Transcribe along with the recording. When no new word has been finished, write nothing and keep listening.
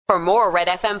For more Red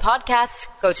FM podcasts,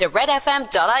 go to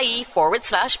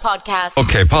redfm.ie/podcast.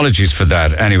 Okay, apologies for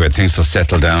that. Anyway, things will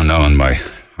settle down now and my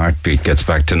heartbeat gets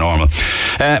back to normal.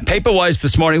 Paper-wise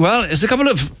this morning, well, there's a couple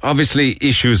of, obviously,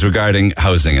 issues regarding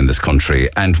housing in this country.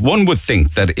 And one would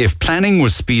think that if planning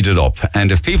was speeded up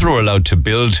and if people were allowed to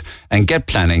build and get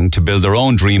planning to build their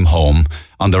own dream home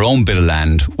on their own bit of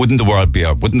land, wouldn't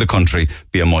the country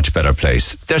be a much better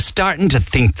place? They're starting to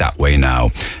think that way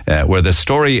now, where the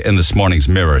story in this morning's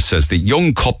Mirror says that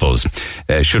young couples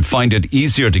should find it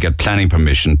easier to get planning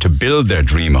permission to build their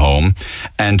dream home,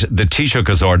 and the Taoiseach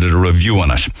has ordered a review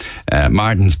on it.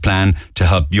 Martin's plan to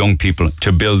help young people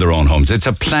to build their own homes. It's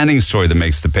a planning story that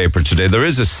makes the paper today. There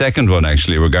is a second one,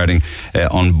 actually, regarding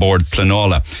On Board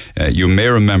Pleanála. You may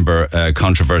remember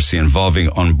controversy involving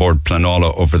On Board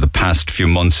Pleanála over the past few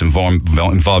months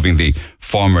involving the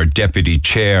former deputy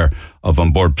chair of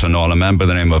On Board Pleanála, a man by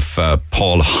the name of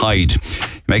Paul Hyde. He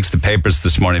makes the papers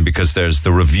this morning because there's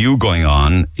the review going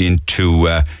on into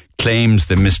claims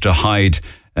that Mr. Hyde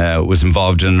was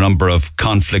involved in a number of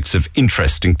conflicts of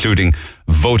interest, including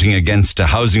voting against a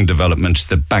housing development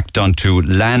that backed onto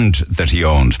land that he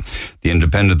owned. The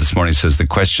Independent this morning says the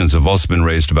questions have also been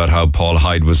raised about how Paul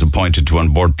Hyde was appointed to On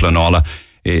Board Pleanála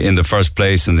in the first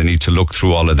place, and they need to look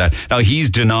through all of that. Now, he's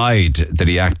denied that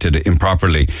he acted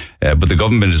improperly, but the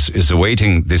government is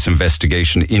awaiting this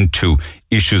investigation into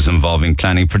issues involving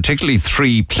planning, particularly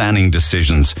 3 planning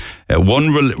decisions.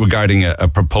 One regarding a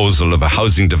proposal of a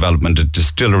housing development at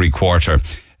Distillery Quarter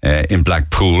in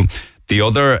Blackpool, the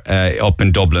other up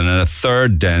in Dublin, and a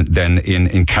third then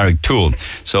in Carrigtwohill.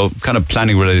 So kind of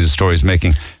planning related stories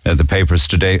making the papers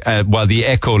today, while the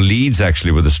Echo leads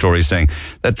actually with a story saying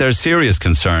that there's serious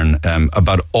concern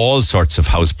about all sorts of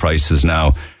house prices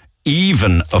now,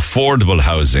 even affordable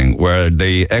housing, where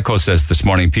the Echo says this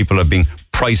morning people are being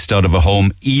priced out of a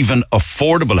home. Even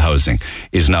affordable housing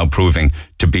is now proving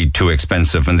to be too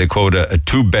expensive. And they quote a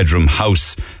 2-bedroom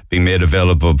house being made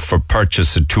available for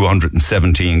purchase at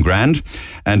 217 grand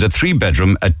and a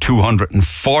 3-bedroom at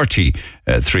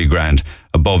 243 grand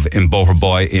above in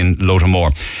Boherboy in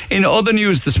Lotamore. In other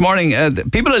news this morning,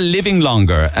 people are living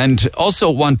longer and also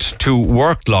want to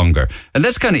work longer. And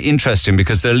that's kind of interesting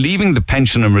because they're leaving the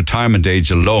pension and retirement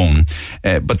age alone,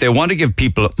 but they want to give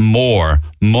people more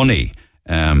money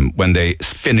when they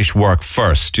finish work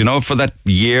first, for that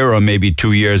year or maybe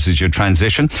 2 years as you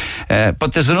transition.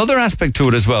 But there's another aspect to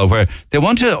it as well, where they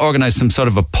want to organise some sort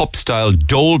of a pup-style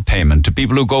dole payment to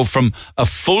people who go from a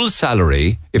full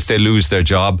salary, if they lose their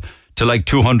job, to like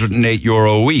 €208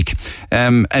 a week.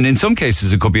 And in some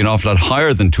cases, it could be an awful lot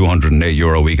higher than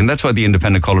 €208 a week. And that's why the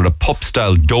Independent call it a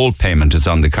pup-style dole payment is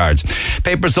on the cards.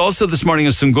 Papers also this morning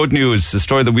have some good news, a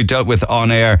story that we dealt with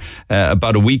on air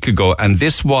about a week ago. And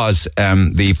this was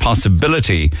the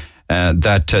possibility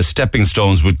that Stepping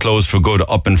Stones would close for good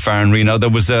up in Farranree. Now, there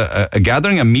was a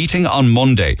gathering, a meeting on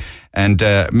Monday. And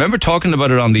remember talking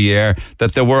about it on the air,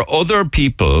 that there were other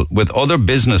people with other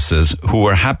businesses who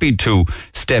were happy to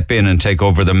step in and take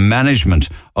over the management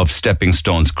of Stepping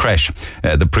Stones Creche,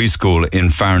 the preschool in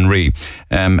Farranree.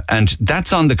 And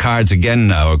that's on the cards again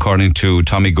now, according to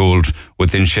Tommy Gould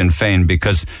within Sinn Féin,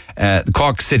 because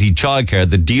Cork City Childcare,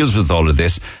 that deals with all of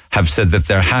this, have said that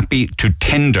they're happy to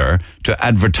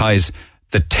advertise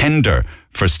the tender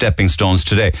for Stepping Stones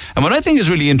today. And what I think is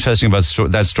really interesting about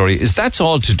that story is that's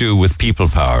all to do with people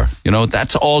power.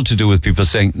 That's all to do with people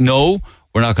saying, no,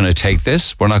 we're not going to take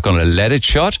this. We're not going to let it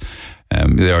shut.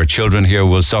 There are children here who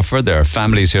will suffer. There are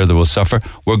families here that will suffer.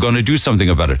 We're going to do something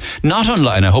about it. Not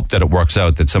unlike, and I hope that it works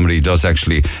out, that somebody does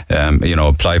actually,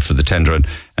 apply for the tender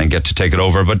and get to take it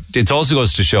over. But it also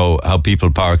goes to show how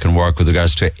people power can work with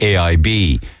regards to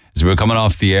AIB. As we were coming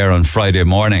off the air on Friday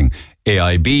morning,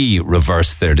 AIB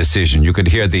reversed their decision. You could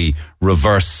hear the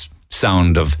reverse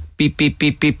sound of beep, beep,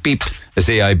 beep, beep, beep, as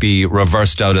AIB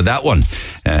reversed out of that one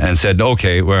and said,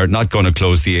 okay, we're not going to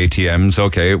close the ATMs.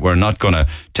 Okay, we're not going to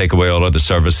take away all other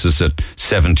services at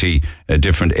 70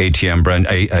 different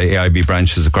AIB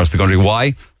branches across the country.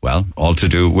 Why? Well, all to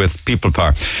do with people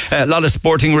power. A lot of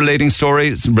sporting related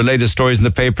stories in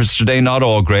the papers today, not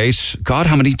all great. God,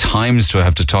 how many times do I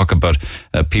have to talk about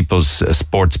people's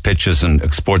sports pitches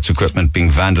and sports equipment being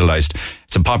vandalised?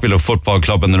 It's a popular football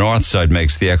club on the north side,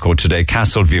 makes the echo today,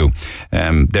 Castleview.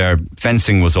 Their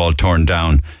fencing was all torn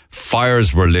down.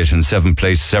 Fires were lit in several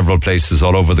places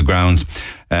all over the grounds.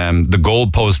 The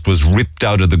goalpost was ripped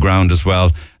out of the ground as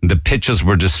well. The pitches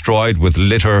were destroyed with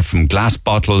litter from glass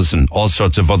bottles and all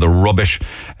sorts of other rubbish.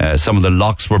 Some of the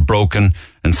locks were broken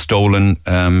and stolen.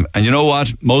 And you know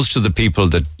what? Most of the people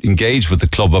that engage with the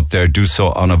club up there do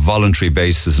so on a voluntary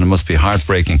basis, and it must be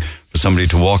heartbreaking for somebody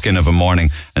to walk in of a morning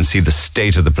and see the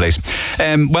state of the place.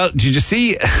 Well, did you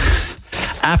see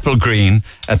Apple Green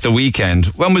at the weekend?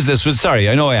 When was this?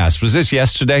 I know I asked. Was this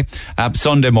yesterday?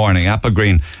 Sunday morning, Apple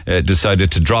Green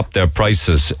decided to drop their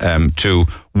prices to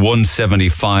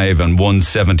 $175 and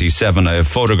 $177. I have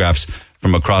photographs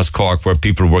from across Cork where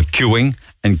people were queuing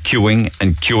and queuing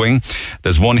and queuing.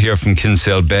 There's one here from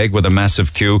Kinsale Beg with a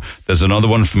massive queue. There's another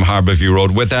one from Harbourview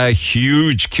Road with a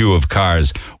huge queue of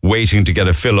cars waiting to get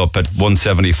a fill up at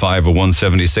 175 or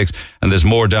 176. And there's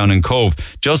more down in Cove.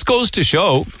 Just goes to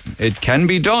show it can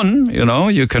be done. You know,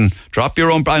 you can drop your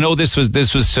own. I know this was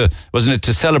wasn't it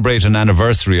to celebrate an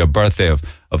anniversary, a birthday of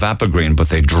Apple Green, but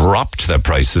they dropped their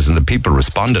prices and the people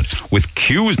responded with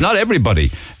queues. Not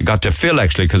everybody got to fill,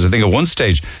 actually, because I think at one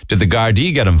stage did the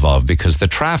Gardaí get involved because the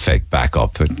traffic back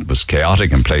up. It was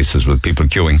chaotic in places with people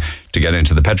queuing to get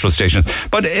into the petrol station.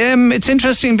 But it's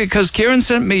interesting because Kieran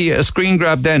sent me a screen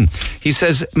grab then. He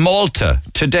says Malta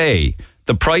today,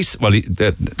 the price, well,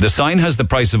 the sign has the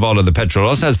price of all of the petrol,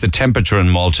 also has the temperature in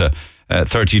Malta,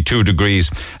 32 degrees,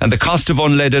 and the cost of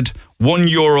unleaded,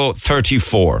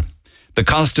 €1.34. The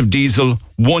cost of diesel,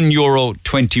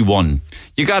 €1.21.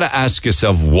 You got to ask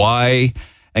yourself why.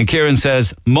 And Kieran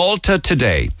says, Malta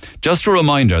today. Just a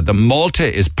reminder that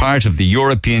Malta is part of the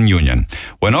European Union.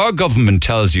 When our government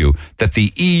tells you that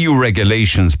the EU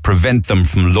regulations prevent them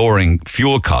from lowering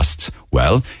fuel costs,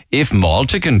 well, if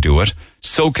Malta can do it,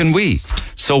 so can we.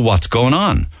 So what's going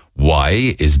on?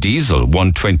 Why is diesel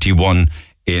 $1.21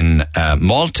 in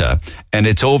Malta and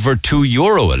it's over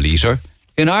 €2 a litre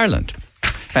in Ireland?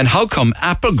 And how come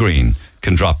Apple Green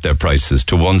can drop their prices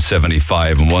to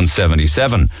 $175 and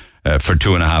 $177 for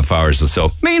 2.5 hours or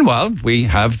so? Meanwhile, we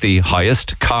have the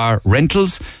highest car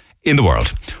rentals in the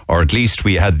world, or at least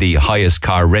we had the highest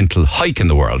car rental hike in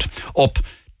the world, up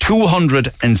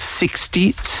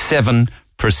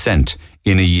 267%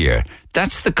 in a year.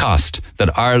 That's the cost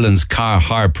that Ireland's car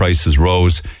hire prices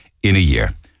rose in a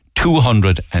year.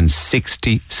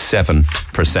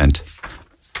 267%.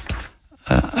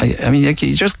 I mean,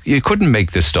 you couldn't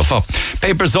make this stuff up.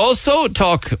 Papers also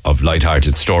talk of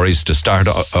lighthearted stories to start.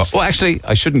 Actually,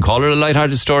 I shouldn't call it a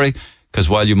lighthearted story because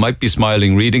while you might be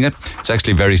smiling reading it, it's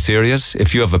actually very serious.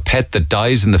 If you have a pet that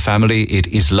dies in the family, it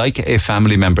is like a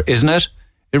family member, isn't it?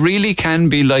 It really can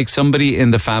be like somebody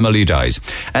in the family dies.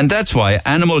 And that's why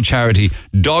animal charity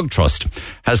Dog Trust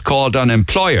has called on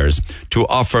employers to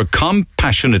offer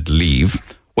compassionate leave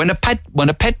when a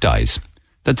pet dies.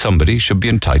 That somebody should be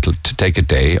entitled to take a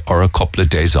day or a couple of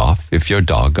days off if your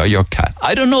dog or your cat.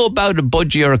 I don't know about a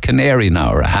budgie or a canary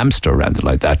now or a hamster or anything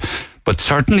like that, but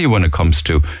certainly when it comes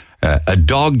to a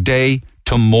dog day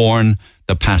to mourn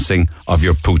the passing of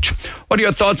your pooch. What are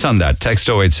your thoughts on that? Text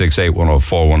 0868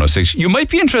 104 106. You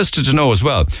might be interested to know as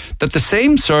well that the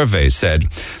same survey said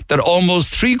that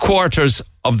almost 3/4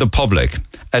 of the public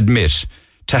admit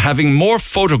to having more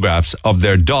photographs of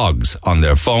their dogs on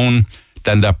their phone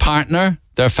than their partner,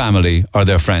 their family, or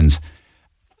their friends.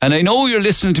 And I know you're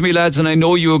listening to me, lads, and I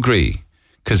know you agree.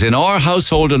 Because in our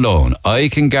household alone, I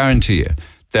can guarantee you,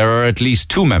 there are at least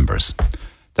 2 members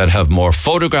that have more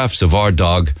photographs of our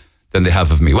dog than they have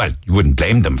of me. Well, you wouldn't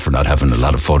blame them for not having a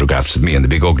lot of photographs of me and the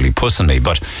big ugly puss on me.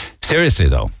 But seriously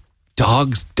though,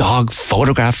 dog,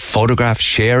 photograph,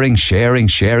 sharing,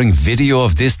 video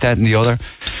of this, that and the other.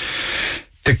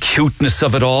 The cuteness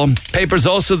of it all. Papers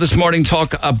also this morning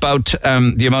talk about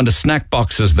the amount of snack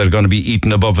boxes that are going to be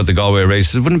eaten above at the Galway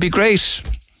races. Wouldn't it be great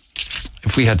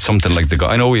if we had something like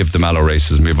I know we have the Mallow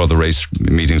races and we have other race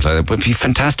meetings like that, but it'd be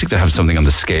fantastic to have something on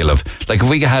the scale of, like if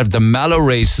we could have the Mallow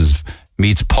races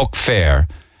meets Puck Fair,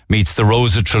 meets the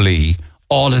Rose of Tralee,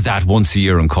 all of that once a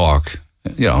year in Cork.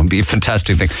 You know, it'd be a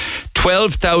fantastic thing.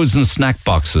 12,000 snack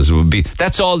boxes would be,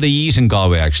 that's all they eat in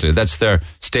Galway actually. That's their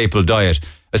staple diet.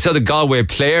 I saw the Galway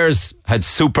players had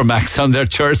Supermax on their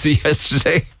jersey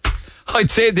yesterday.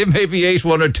 I'd say they maybe ate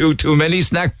 1 or 2 too many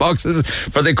snack boxes,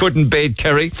 for they couldn't bait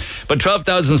Kerry. But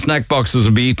 12,000 snack boxes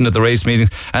will be eaten at the race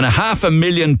meetings, and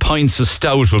 500,000 pints of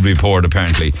stout will be poured,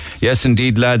 apparently. Yes,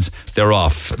 indeed, lads, they're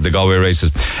off, the Galway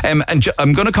races. And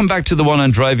I'm going to come back to the one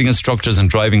on driving instructors and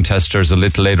driving testers a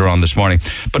little later on this morning.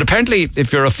 But apparently,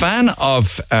 if you're a fan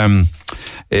of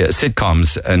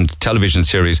sitcoms and television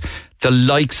series, the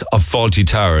likes of Fawlty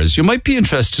Towers, you might be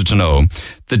interested to know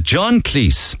that John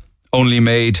Cleese only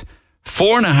made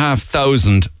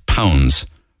 £4,500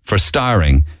 for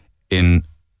starring in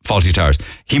Fawlty Towers.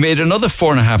 He made another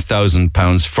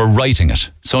 £4,500 for writing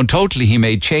it. So in total, he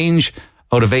made change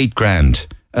out of $8,000.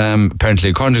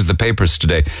 Apparently, according to the papers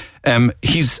today,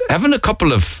 he's having a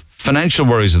couple of financial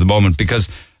worries at the moment because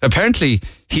apparently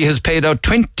he has paid out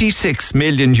 €26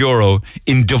 million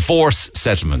in divorce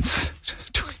settlements.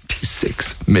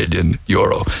 26 million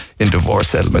euro in divorce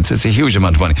settlements. It's a huge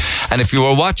amount of money. And if you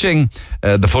were watching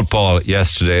the football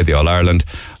yesterday, the All-Ireland,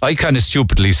 I kind of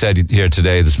stupidly said here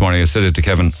this morning, I said it to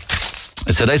Kevin,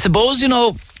 I said, I suppose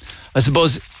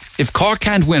if Cork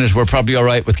can't win it, we're probably all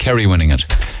right with Kerry winning it.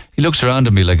 He looks around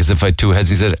at me like as if I had two heads.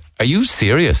 He said, are you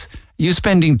serious? Are you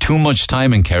spending too much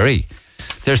time in Kerry?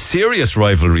 There's serious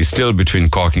rivalry still between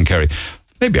Cork and Kerry.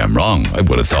 Maybe I'm wrong. I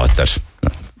would have thought that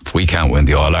if we can't win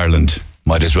the All-Ireland,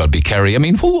 might as well be Kerry. I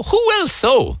mean, who else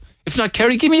so? If not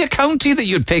Kerry, give me a county that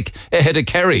you'd pick ahead of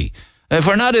Kerry. If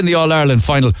we're not in the All-Ireland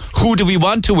final, who do we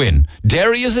want to win?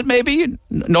 Derry, is it maybe?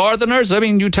 Northerners? I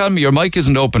mean, you tell me. Your mic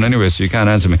isn't open anyway, so you can't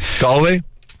answer me. Galway?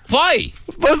 Why?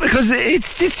 Well, because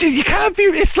it's just, you can't be,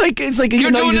 it's like a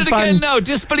You're United doing it fan. again now. I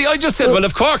just said, well,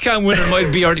 if Cork can't win, it might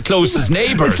be our closest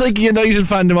neighbours. It's like a United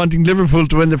fan wanting Liverpool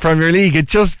to win the Premier League. It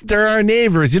just, there are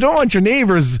neighbours. You don't want your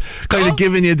neighbours kind of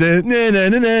giving you the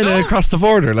na across the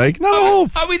border. Like, no.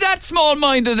 Are we that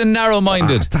small-minded and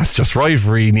narrow-minded? That's just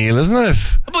rivalry, Neil, isn't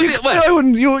it?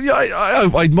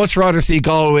 I'd much rather see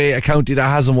Galway, a county that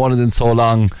hasn't won it in so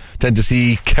long, than to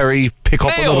see Kerry pick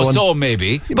up Mayo, another one. so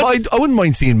maybe. But I wouldn't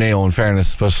mind seeing Mayo, in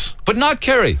fairness, but not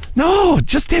Kerry. No,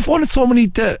 just they've won it so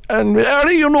many. And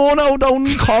early, now down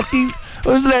in Cork, it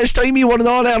was the last time he won an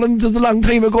All-Ireland. It was a long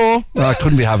time ago. No, I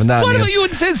couldn't be having that. What about you?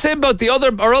 Would say the same about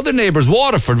our other neighbours,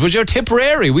 Waterford? Was your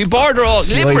Tipperary? We border all I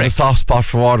have Limerick. a soft spot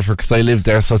for Waterford because I lived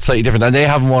there, so it's slightly different. And they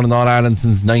haven't won an All-Ireland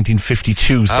since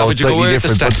 1952, so it's slightly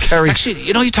different. But Kerry, actually,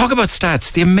 you talk about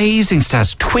stats, the amazing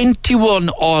stats. 21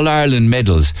 All-Ireland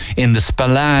medals in the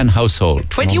Spillane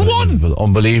household. 21!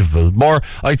 Unbelievable. More,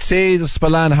 I'd say the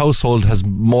Spillane household has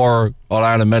more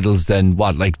All-Ireland medals than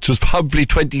just probably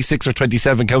 26 or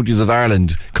 27 counties of Ireland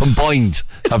combined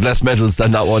have less medals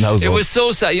than that one household. It was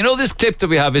so sad. This clip that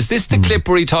we have, is this the clip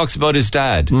where he talks about his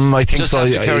dad? I think just so.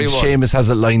 Seamus has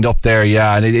it lined up there,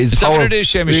 yeah, and it is that what it is,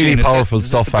 Seamus? Really powerful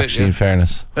stuff, actually, in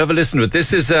fairness. Have a listen to it.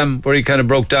 This is where he kind of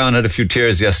broke down, had a few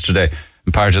tears yesterday,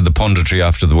 and part of the punditry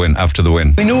after the win.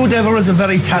 We knew there was a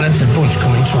very talented bunch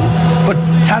coming through, but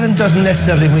talent doesn't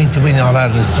necessarily mean to win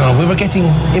All-Ireland. We were getting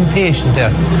impatient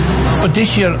there. But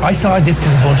this year, I saw a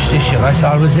different bunch this year. I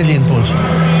saw a resilient bunch.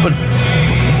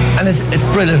 And it's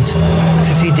brilliant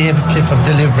to see David Clifford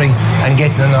delivering and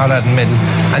getting an All-Ireland medal.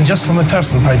 And just from a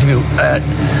personal point of view,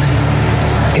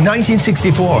 in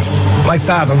 1964, my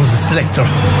father was a selector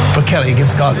for Kerry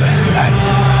against Galway.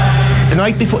 And the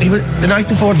night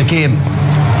before the game,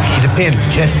 he had a pain in his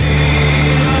chest.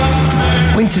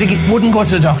 Wouldn't go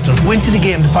to the doctor. Went to the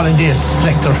game the following day as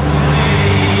selector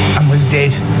and was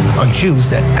dead on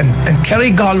Tuesday. And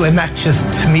Kerry Galway matches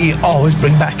to me always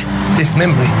bring back this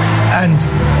memory. And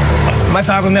my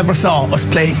father never saw us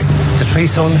play the three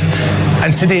sons.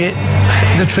 And today,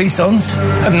 the three sons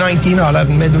have 19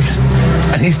 All-Ireland medals.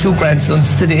 And his two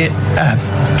grandsons today,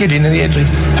 Gideon and Adrian,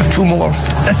 have two more.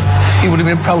 He would have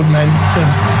been a proud man to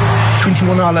have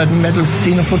 21 All-Ireland medals,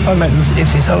 senior football medals in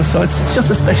his house. So it's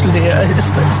just a special day. A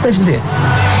special day.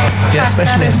 Yeah,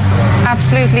 special day.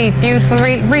 Absolutely beautiful.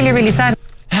 Really, really sad.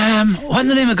 What in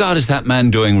the name of God is that man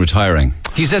doing retiring?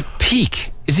 He's at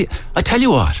peak. Is he? I tell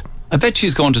you what, I bet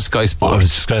she's going to Sky Sports. I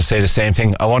was just going to say the same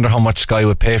thing. I wonder how much Sky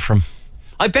would pay for him.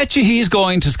 I bet you he's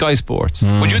going to Sky Sports.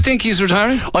 Would you think he's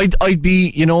retiring? I'd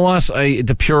be, you know what,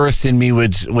 the purist in me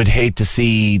would hate to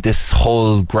see this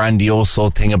whole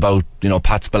grandioso thing about,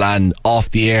 Pat Spillane off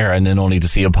the air and then only to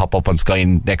see him pop up on Sky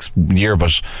next year,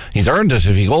 but he's earned it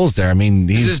if he goes there. I mean,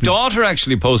 his daughter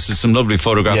actually posted some lovely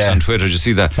photographs on Twitter. Did you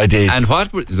see that? I did. And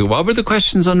what were the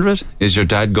questions under it? Is your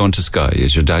dad going to Sky?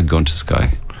 Is your dad going to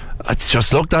Sky? It's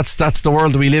just, look, that's the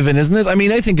world we live in, isn't it? I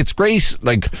mean, I think it's great.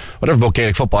 Like, whatever about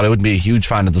Gaelic football, I wouldn't be a huge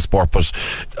fan of the sport, but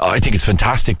I think it's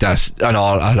fantastic that an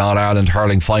All-Ireland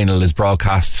hurling final is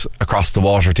broadcast across the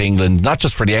water to England, not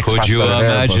just for the expats. Could you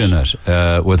imagine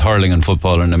it with hurling and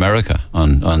football in America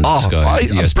on Sky?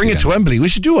 Yes, bring it to Wembley. We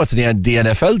should do what the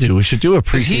NFL do. We should do a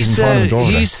pre-season tournament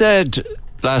over there. He said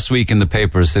last week in the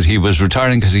papers that he was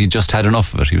retiring because he just had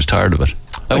enough of it. He was tired of it.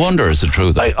 I wonder, is it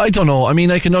true though? I don't know. I mean,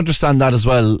 I can understand that as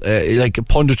well. Like,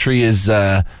 punditry is,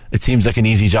 it seems like an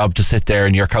easy job to sit there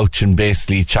on your couch and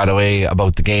basically chat away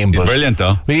about the game. But brilliant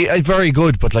though. Very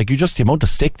good, but like, the amount of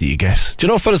stick that you get. Do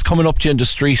you know fellas coming up to you in the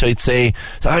street, I'd say,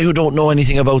 you don't know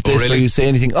anything about this, really? Or you say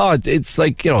anything, it's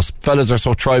like, fellas are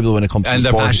so tribal when it comes to sport.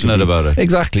 And they're passionate about it.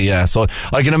 Exactly, yeah. So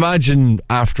I can imagine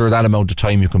after that amount of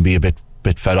time you can be a bit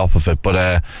fed up of it,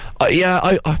 but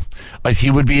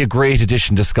he would be a great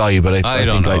addition to Sky, but I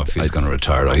don't know if he's going to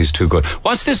retire. He's too good.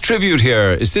 What's this tribute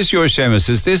here? Is this yours, Seamus?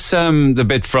 Is this the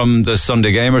bit from the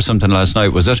Sunday game or something last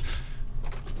night, was it?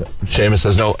 Seamus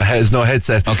has no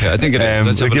headset. Okay, I think it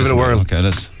is. Let's give it a whirl. Okay,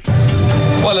 let's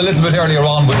Well, a little bit earlier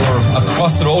on, we were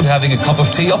across the road having a cup of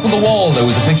tea. Up on the wall, there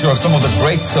was a picture of some of the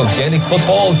greats of Gaelic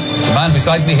football. The man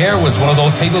beside me here was one of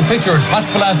those people pictured. Pat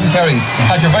Spillane from Kerry.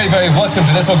 Pat, you're very, very welcome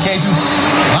to this occasion.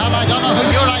 Well, I don't know who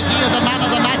your idea of the man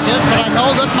of the match is, but I know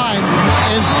that mine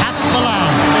is Pat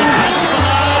Spillane.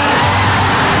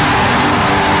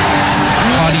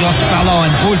 Adios,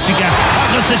 Spillane, Pulchiga.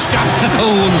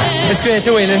 It's great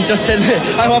to win, and just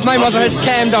I hope my mother has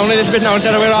calmed down a little bit now and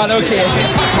tell her we're all okay.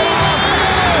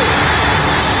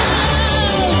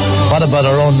 What about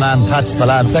our own man, Pat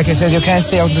Spillane? Like I said, you can't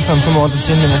stay out in the sun for more than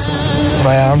 10 minutes.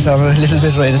 My arms are a little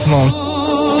bit red at the moment.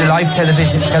 The live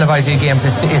televising games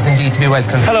is indeed to be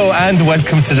welcomed. Hello and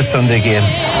welcome to the Sunday game.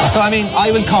 So, I mean,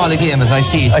 I will call a game as I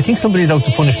see it. I think somebody's out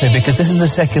to punish me because this is the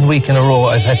second week in a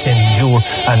row I've had to endure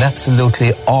an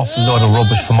absolutely awful load of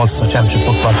rubbish from Ulster Championship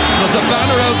football. There's a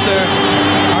banner out there.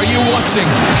 Are you watching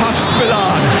Pat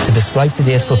Spillane? To describe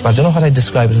today's football, I don't know what I'd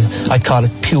describe it as. I'd call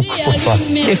it puke football.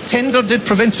 If Tender did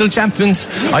provincial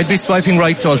champions, I'd be swiping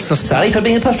right to Ulster. Sorry for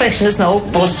being a perfectionist now,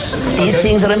 but these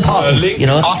things are important, you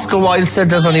know. Oscar Wilde said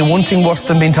there's only one thing worse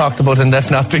than being talked about, and that's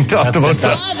not being talked about.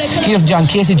 Here, John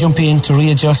Casey jump in to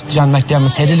readjust John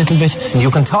McDermott's head a little bit. And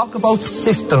you can talk about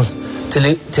systems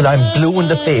till I'm blue in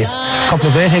the face. A couple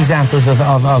of great examples of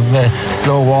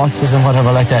slow waltzes and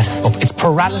whatever like that. It's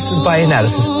paralysis by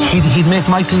analysis. He'd make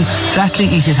Michael Flatley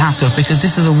eat his hat up because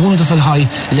this is a wonderful high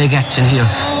leg action here.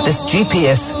 This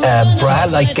GPS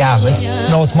bra-like garment.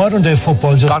 No, it's modern day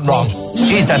football just gone wrong.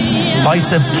 Gee, that's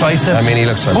biceps, triceps. I mean, he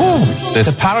looks fantastic.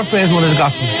 To paraphrase one of the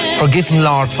Gospels, forgive him,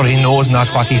 Lord, for he knows not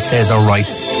what he says or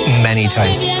writes many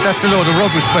times. That's a load of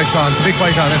rubbish, by Sean, to be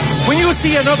quite honest. When you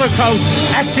see another crowd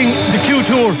acting the Q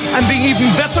Tour and being even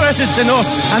better at it than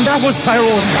us, and that was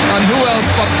Tyrone. And who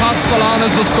else but Pat Spillane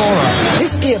as the scorer?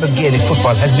 This game of Gaelic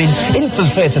football has been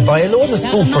infiltrated by a load of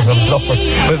spoofers and bluffers.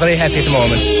 We're very happy at the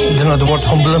moment. You know, the word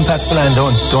humble and Pat Spillane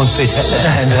don't fit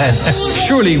hand in hand.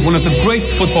 Surely one of the great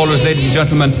footballers, ladies and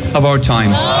gentlemen, of our time.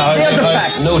 They're the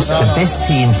facts. The best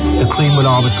teams, the cream will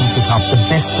always come to the top. The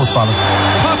best footballers.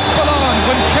 Pat Spillane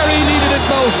when Kerry needed it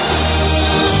most.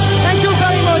 Thank you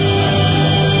very much.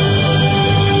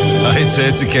 I'd say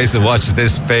it's a case of watch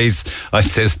this space. I'd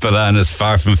say Spillane is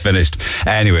far from finished.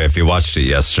 Anyway, if you watched it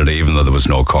yesterday, even though there was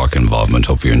no Cork involvement,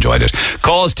 hope you enjoyed it.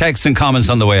 Calls, texts and comments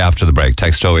on the way after the break.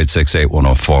 Text 0868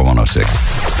 104 106.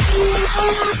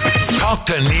 Talk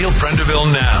to Neil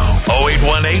Prendeville now.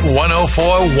 0818 104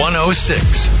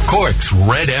 106. Cork's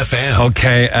Red FM.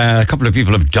 Okay, a couple of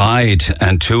people have died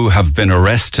and 2 have been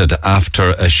arrested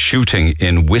after a shooting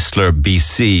in Whistler,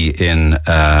 BC,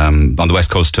 on the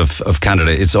west coast of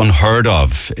Canada. It's unheard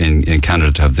of in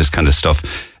Canada to have this kind of stuff.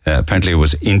 Apparently it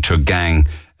was inter-gang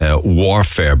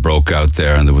warfare broke out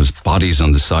there, and there was bodies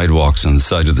on the sidewalks on the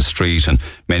side of the street, and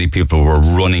many people were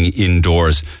running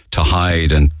indoors to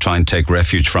hide and try and take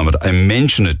refuge from it. I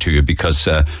mention it to you because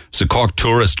there's a Cork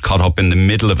tourist caught up in the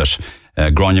middle of it.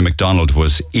 Grania MacDonald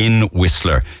was in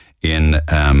Whistler in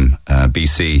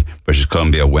BC, British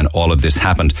Columbia, when all of this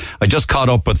happened. I just caught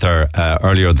up with her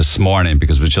earlier this morning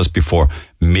because it was just before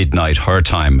midnight her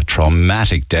time. A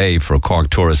traumatic day for a Cork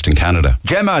tourist in Canada.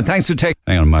 Gemma, thanks for taking...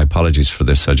 Hang on, my apologies for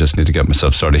this. I just need to get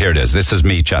myself started. Here it is. This is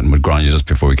me chatting with Grania just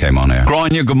before we came on air.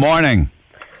 Grania, good morning.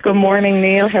 Good morning,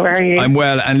 Neil. How are you? I'm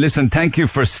well. And listen, thank you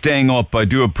for staying up. I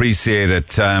do appreciate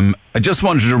it. I just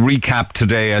wanted to recap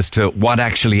today as to what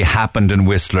actually happened in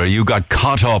Whistler. You got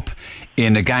caught up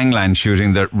in a gangland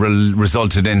shooting that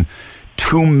resulted in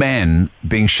 2 men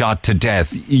being shot to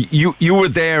death. You were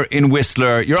there in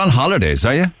Whistler. You're on holidays,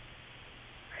 are you?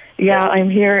 Yeah,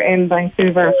 I'm here in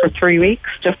Vancouver for 3 weeks,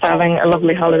 just having a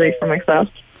lovely holiday for myself.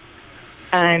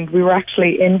 And we were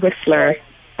actually in Whistler,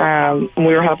 and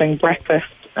we were having breakfast,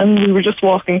 and we were just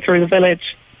walking through the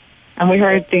village, and we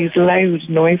heard these loud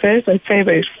noises. I'd say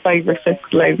about 5 or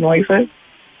 6 loud noises.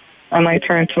 And I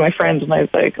turned to my friend and I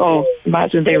was like, oh,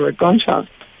 imagine they were gunshots.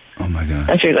 Oh my God.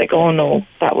 And she was like, oh no,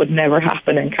 that would never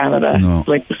happen in Canada. No. It's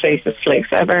like the safest place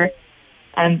ever.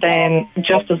 And then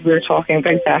just as we were talking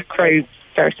about that, crowds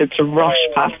started to rush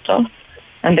past us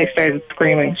and they started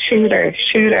screaming, shoot her,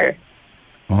 shoot her.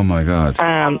 Oh my God.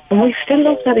 And we still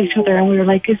looked at each other and we were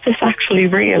like, is this actually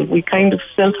real? We kind of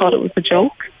still thought it was a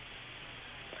joke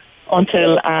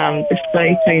until this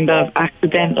guy kind of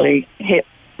accidentally hit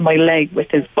my leg with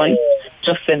his bike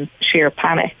just in sheer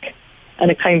panic, and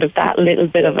it kind of, that little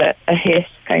bit of a hit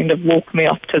kind of woke me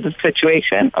up to the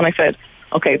situation, and I said,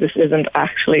 okay, this isn't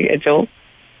actually a joke,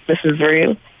 this is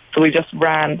real. So we just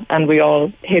ran and we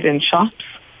all hid in shops.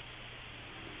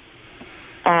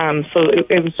 So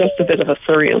it was just a bit of a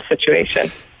surreal situation.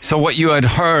 So what you had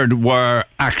heard were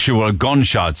actual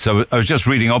gunshots. So I was just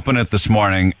reading up on it this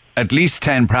morning. at least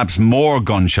 10, perhaps more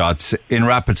gunshots in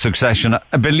rapid succession.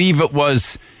 I believe it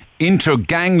was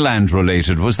inter-gangland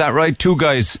related. Was that right? 2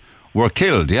 guys were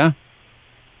killed, yeah?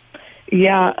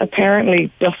 Yeah,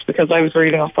 apparently, just because I was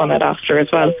reading up on it after as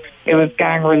well, it was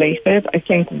gang related. I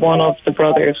think one of the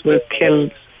brothers was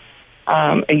killed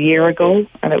a year ago,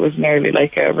 and it was nearly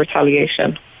like a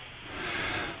retaliation.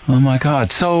 Oh my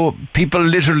God. So people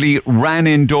literally ran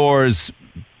indoors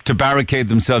to barricade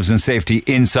themselves in safety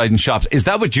inside in shops. Is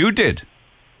that what you did?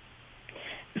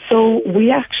 So we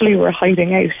actually were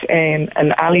hiding out in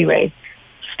an alleyway,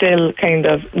 still kind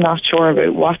of not sure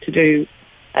about what to do.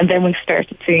 And then we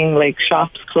started seeing like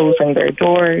shops closing their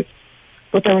doors,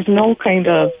 but there was no kind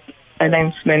of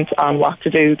announcement on what to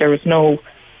do. There was no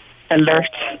alert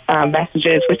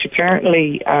messages, which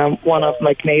apparently one of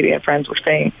my Canadian friends were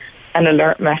saying an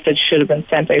alert message should have been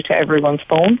sent out to everyone's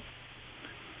phone.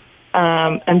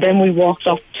 And then we walked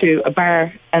up to a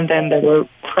bar, and then there were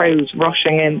crowds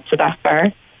rushing into that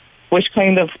bar, which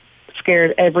kind of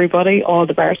scared everybody. All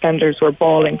the bartenders were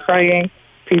bawling, crying,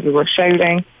 people were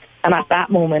shouting, and at that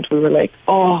moment we were like,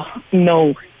 oh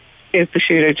no, is the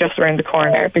shooter just around the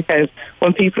corner? Because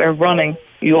when people are running,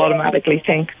 you automatically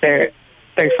think there's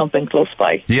something close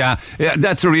by. Yeah,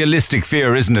 that's a realistic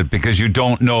fear, isn't it? Because you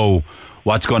don't know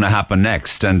what's going to happen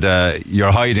next, and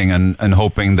you're hiding and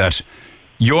hoping that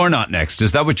you're not next.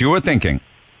 Is that what you were thinking?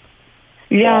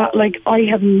 Yeah, like I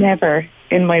have never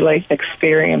in my life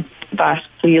experienced that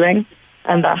feeling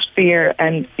and that fear,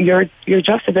 and you're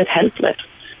just a bit helpless.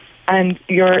 And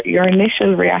your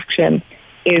initial reaction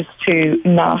is to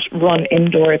not run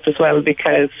indoors as well,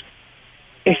 because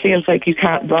it feels like you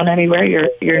can't run anywhere.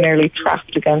 You're nearly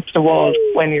trapped against a wall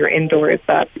when you're indoors,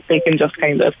 that they can just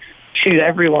kind of shoot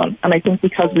everyone. And I think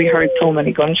because we heard so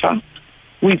many gunshots,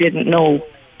 we didn't know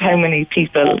how many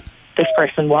people this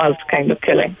person was kind of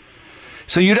killing.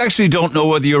 So you actually don't know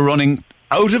whether you're running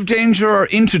out of danger or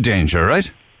into danger,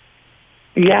 right?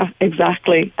 Yeah,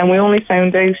 exactly. And we only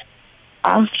found out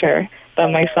after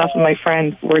that myself and my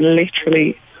friend were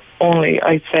literally only,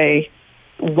 I'd say,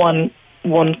 one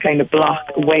kind of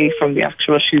block away from the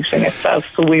actual shooting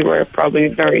itself. So we were probably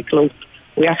very close.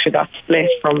 We actually got split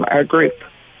from our group.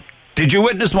 Did you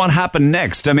witness what happened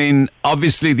next? I mean,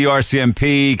 obviously the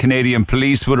RCMP, Canadian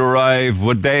police would arrive.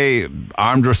 Would they,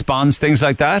 armed response, things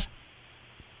like that?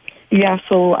 Yeah,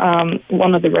 so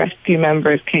one of the rescue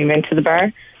members came into the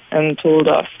bar and told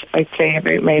us, I'd say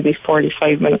about maybe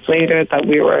 45 minutes later, that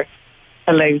we were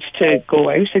allowed to go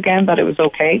out again, that it was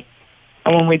okay.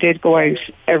 And when we did go out,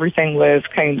 everything was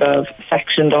kind of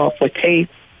sectioned off with tape.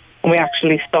 And we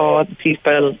actually saw the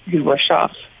people who were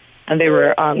shot, and they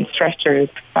were on stretchers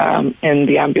in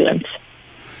the ambulance.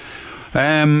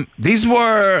 These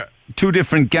were 2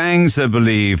 different gangs, I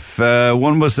believe.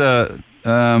 One was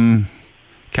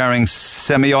carrying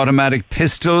semi-automatic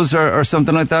pistols or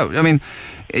something like that. I mean,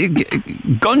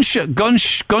 gun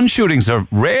shootings are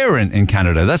rare in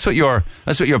Canada. That's what your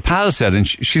pal said, and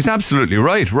she's absolutely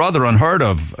right. Rather unheard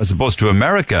of as opposed to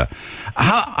America.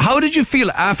 How did you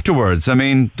feel afterwards? I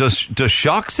mean, does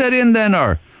shock set in then,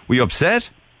 or were you upset?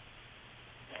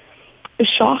 The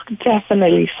shock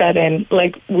definitely set in.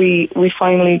 Like we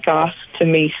finally got to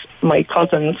meet my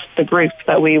cousins, the group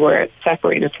that we were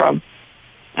separated from.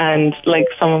 And like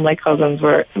some of my cousins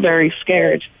were very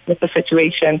scared with the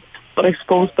situation. But I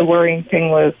suppose the worrying thing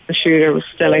was the shooter was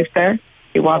still out there.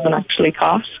 He wasn't actually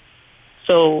caught.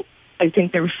 So I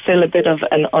think there was still a bit of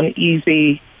an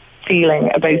uneasy feeling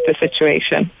about the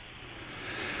situation.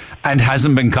 And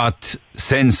hasn't been caught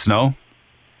since, no?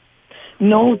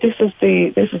 No, this is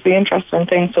the interesting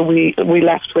thing. So we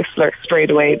left Whistler straight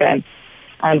away then,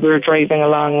 and we were driving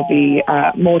along the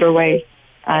motorway,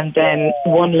 and then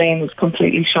one lane was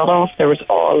completely shut off. There was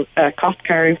all cop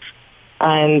cars,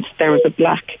 and there was a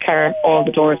black car, all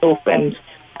the doors opened,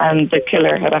 and the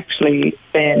killer had actually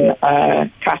been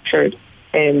captured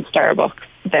in Starbucks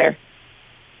there,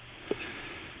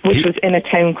 which was in a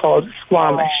town called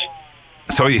Squamish.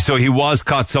 So he was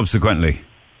caught subsequently?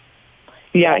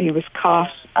 Yeah, he was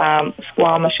caught.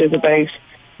 Squamish is about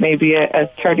maybe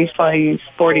a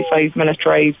 35-45 minute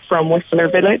drive from Whistler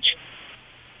Village,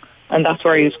 and that's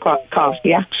where he was caught.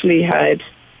 He actually had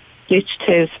ditched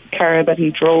his car that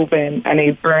he drove in, and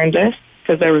he burned it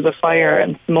because there was a fire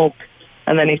and smoke,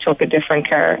 and then he took a different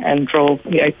car and drove.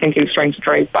 I think he was trying to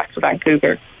drive back to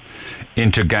Vancouver.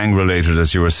 Inter-gang related,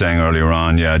 as you were saying earlier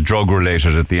on, yeah, drug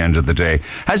related at the end of the day.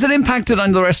 Has it impacted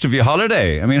on the rest of your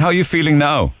holiday? I mean, how are you feeling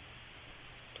now?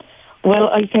 Well,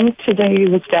 I think today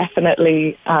was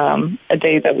definitely a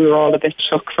day that we were all a bit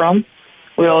shook from.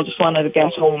 We all just wanted to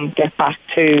get home, get back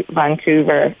to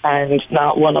Vancouver, and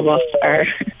not one of us are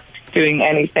doing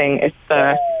anything.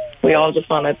 we all just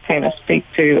want to kind of speak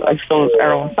to, I suppose,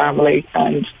 our own family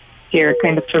and hear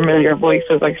kind of familiar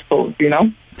voices, I suppose, you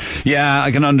know? Yeah,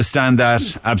 I can understand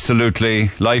that.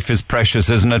 Absolutely. Life is precious,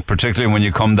 isn't it? Particularly when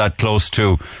you come that close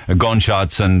to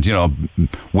gunshots and, you know,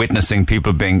 witnessing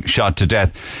people being shot to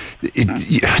death.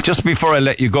 Just before I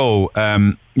let you go,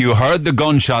 you heard the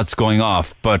gunshots going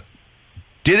off, but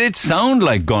did it sound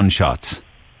like gunshots?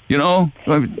 You know?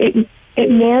 It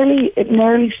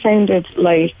nearly sounded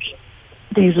like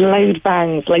these loud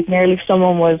bangs, like nearly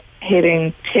someone was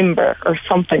hitting timber or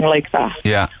something like that.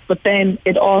 Yeah. But then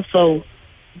it also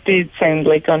did sound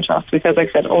like gunshots because I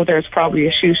said, there's probably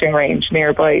a shooting range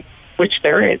nearby, which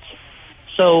there is.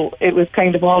 So it was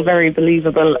kind of all very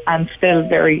believable and still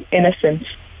very innocent.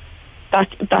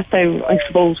 That's how, I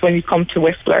suppose, when you come to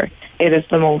Whistler, it is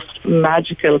the most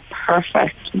magical,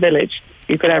 perfect village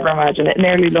you could ever imagine. It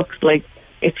nearly looks like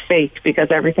it's fake because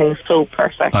everything is so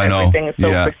perfect. I know. Everything is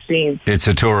so pristine. It's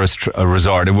a tourist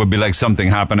resort. It would be like something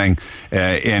happening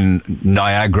in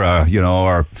Niagara, you know,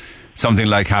 or something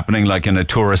like happening like in a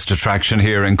tourist attraction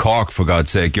here in Cork, for God's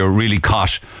sake. You're really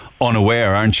caught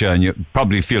unaware, aren't you? And you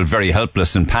probably feel very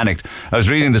helpless and panicked. I was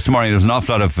reading this morning, there was an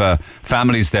awful lot of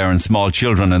families there and small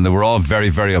children, and they were all very,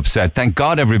 very upset. Thank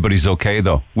God everybody's okay,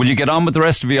 though. Will you get on with the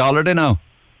rest of your holiday now?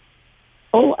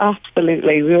 Oh,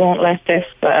 absolutely. We won't let this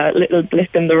little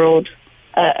blip in the road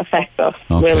affect us.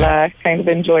 Okay. We'll kind of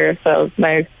enjoy ourselves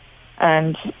now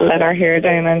and let our hair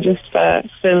down and just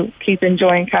still keep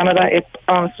enjoying Canada. It's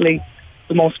honestly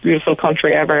the most beautiful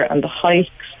country ever, and the hikes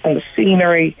and the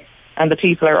scenery and the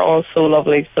people are all so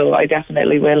lovely, so I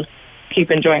definitely will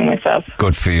keep enjoying myself.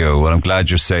 Good for you. Well, I'm glad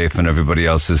you're safe and everybody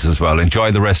else is as well.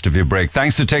 Enjoy the rest of your break.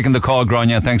 Thanks for taking the call,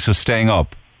 Grania. Thanks for staying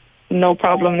up. No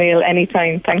problem, Neil.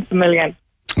 Anytime. Thanks a million.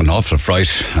 An awful fright,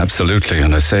 absolutely.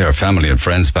 And I say our family and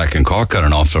friends back in Cork got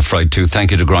an awful fright too.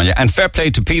 Thank you to Grania. And fair play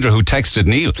to Peter, who texted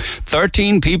Neil.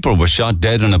 13 people were shot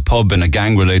dead in a pub in a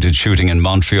gang-related shooting in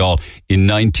Montreal in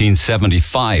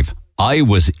 1975. I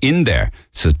was in there,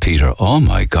 says Peter. Oh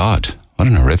my God, what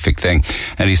an horrific thing.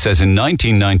 And he says in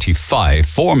 1995,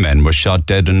 4 men were shot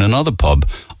dead in another pub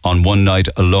on one night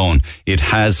alone. It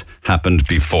has happened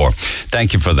before.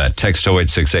 Thank you for that. Text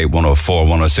 0868 104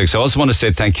 106. I also want to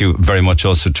say thank you very much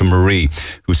also to Marie,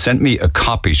 who sent me a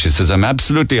copy. She says, I'm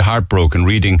absolutely heartbroken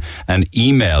reading an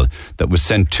email that was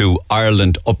sent to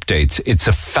Ireland Updates. It's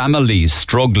a family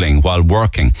struggling while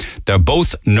working. They're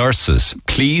both nurses.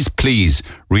 Please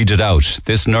read it out.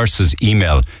 This nurse's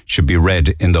email should be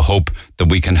read in the hope that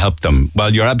we can help them.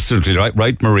 Well, you're absolutely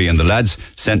right, Marie, and the lads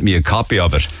sent me a copy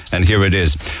of it, and here it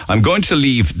is. I'm going to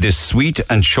leave this sweet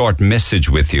and short message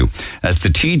with you. As the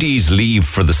TDs leave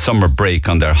for the summer break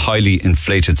on their highly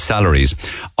inflated salaries,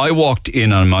 I walked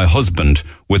in on my husband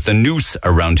with a noose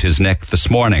around his neck this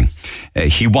morning.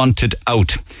 He wanted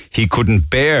out. He couldn't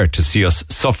bear to see us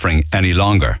suffering any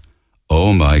longer.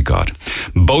 Oh my God.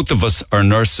 Both of us are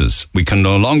nurses. We can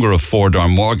no longer afford our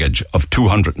mortgage of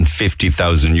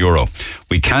 €250,000.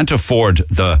 We can't afford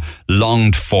the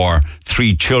longed for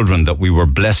 3 children that we were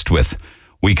blessed with.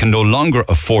 We can no longer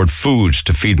afford food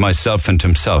to feed myself and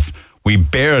himself. We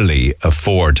barely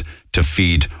afford to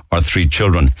feed our 3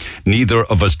 children. Neither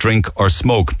of us drink or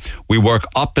smoke. We work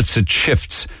opposite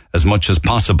shifts as much as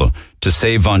possible to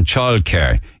save on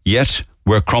childcare, yet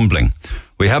we're crumbling.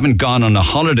 We haven't gone on a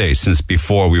holiday since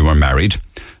before we were married.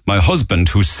 My husband,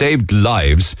 who saved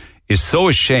lives, is so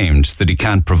ashamed that he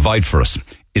can't provide for us.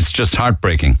 It's just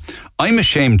heartbreaking. I'm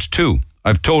ashamed too.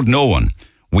 I've told no one.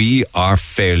 We are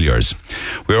failures.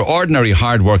 We are ordinary,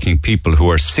 hard-working people who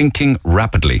are sinking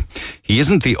rapidly. He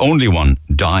isn't the only one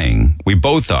dying. We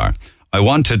both are. I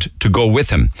wanted to go with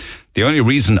him. The only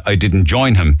reason I didn't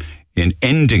join him in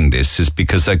ending this is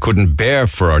because I couldn't bear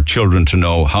for our children to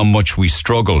know how much we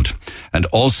struggled. And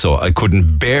also, I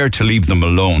couldn't bear to leave them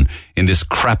alone in this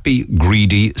crappy,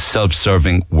 greedy,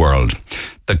 self-serving world.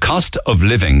 The cost of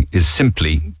living is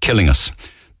simply killing us.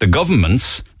 The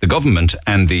government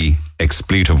and the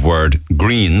expletive word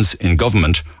Greens in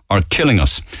government are killing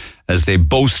us as they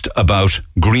boast about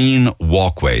green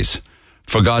walkways.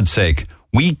 For God's sake,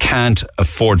 we can't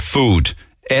afford food.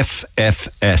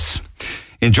 FFS.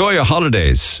 Enjoy your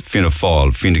holidays, Fianna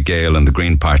Fáil, Fine Gael and the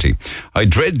Green Party. I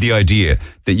dread the idea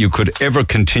that you could ever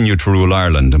continue to rule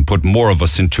Ireland and put more of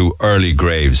us into early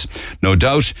graves. No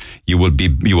doubt you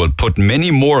will put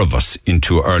many more of us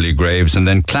into early graves and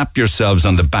then clap yourselves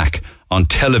on the back on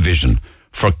television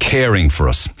for caring for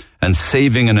us and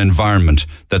saving an environment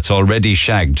that's already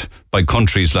shagged by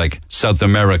countries like South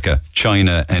America,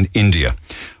 China and India.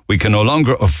 We can no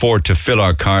longer afford to fill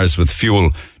our cars with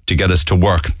fuel to get us to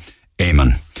work.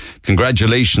 Amen.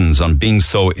 Congratulations on being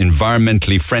so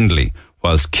environmentally friendly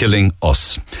whilst killing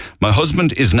us. My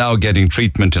husband is now getting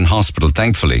treatment in hospital,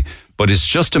 thankfully, but it's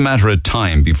just a matter of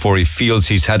time before he feels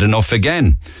he's had enough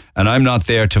again, and I'm not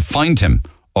there to find him,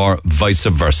 or vice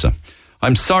versa.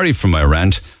 I'm sorry for my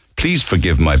rant. Please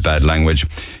forgive my bad language.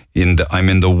 I'm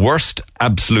in the worst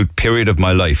absolute period of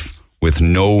my life with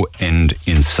no end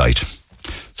in sight.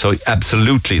 So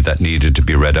absolutely that needed to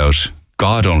be read out.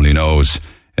 God only knows,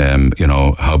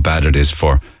 how bad it is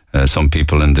for some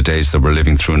people in the days that we're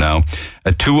living through now.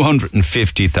 A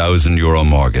 €250,000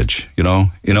 mortgage,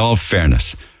 in all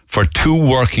fairness, for two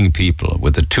working people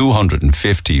with a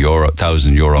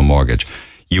 €250,000 mortgage,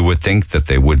 you would think that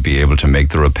they would be able to make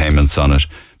the repayments on it,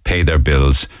 pay their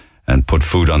bills, and put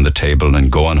food on the table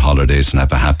and go on holidays and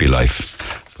have a happy life.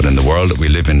 But in the world that we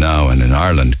live in now, and in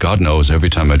Ireland, God knows, every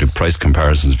time I do price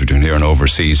comparisons between here and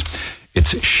overseas,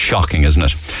 it's shocking, isn't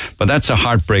it? But that's a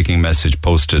heartbreaking message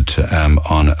posted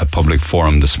on a public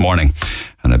forum this morning.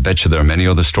 And I bet you there are many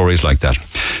other stories like that.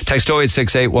 Text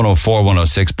 0868 104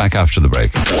 106. Back after the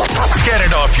break. Get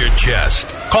it off your chest.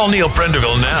 Call Neil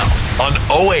Prendeville now on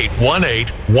 0818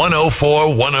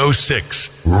 104 106.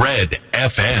 Red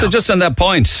FM. So just on that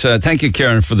point, thank you,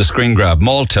 Kieran, for the screen grab.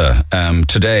 Malta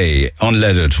today,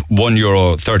 unleaded,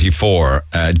 €1.34.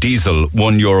 Diesel,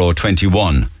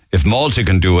 €1.21. If Malta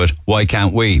can do it, why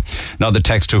can't we? Now the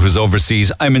texter who's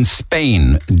overseas, I'm in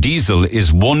Spain. Diesel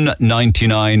is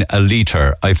 €1.99 a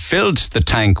litre. I filled the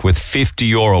tank with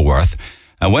 €50 worth.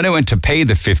 And when I went to pay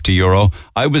the €50,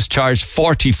 I was charged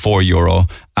 €44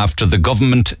 after the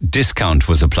government discount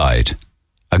was applied.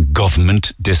 A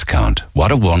government discount.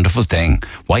 What a wonderful thing.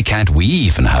 Why can't we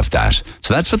even have that?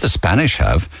 So that's what the Spanish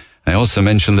have. I also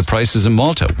mentioned the prices in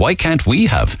Malta. Why can't we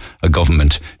have a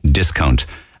government discount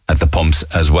at the pumps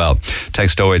as well?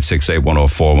 Text 0868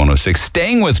 104 106.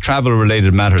 Staying with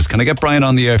travel-related matters, can I get Brian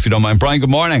on the air if you don't mind? Brian, good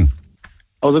morning.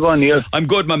 How's it going, Neil? I'm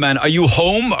good, my man. Are you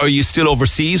home? Or are you still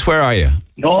overseas? Where are you?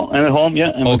 No, I'm at home,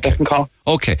 yeah. I'm back in Cork.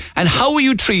 Okay. And how were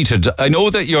you treated? I know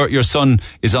that your son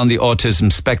is on the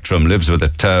autism spectrum, lives with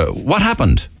it. What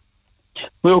happened?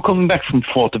 We were coming back from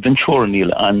Fuerteventura,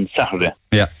 Neil, on Saturday.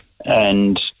 Yeah.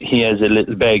 And he has a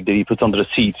little bag that he puts under the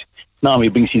seat. Normally he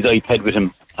brings his iPad with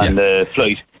him on the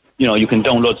flight. You can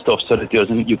download stuff so that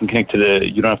you can connect to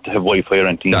you don't have to have Wi-Fi or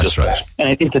anything. That's right. And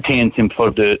it entertains him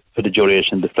for the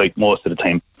duration of the flight most of the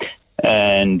time.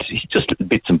 And he's just little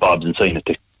bits and bobs inside it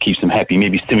that keeps him happy.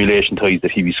 Maybe stimulation toys that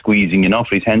he'd be squeezing,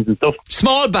 for his hands and stuff.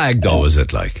 Small bag though, is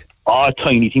it like? Oh,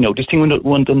 tiny thing. This thing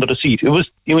went under the seat.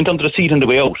 He went under the seat on the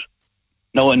way out.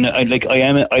 No, and I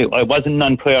was in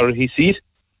non-priority seat,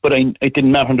 but it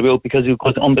didn't matter on the way out because it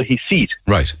was under his seat.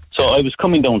 Right. So I was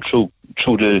coming down through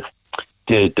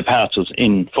the parcels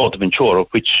in Fuerteventura,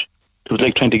 which it was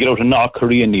like trying to get out of North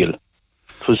Korea, Neil.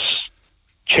 It was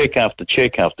check after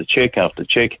check after check after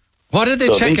check. What are they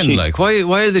checking like? Why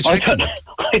are they checking?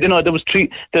 I don't know. There was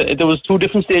two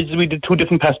different stages. We did two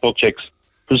different passport checks.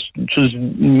 It was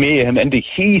mayhem and the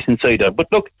heat inside there.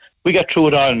 But look, we got through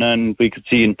it all, and we could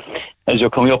see, as you're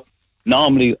coming up,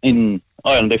 normally in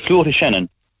Ireland, they flew to Shannon,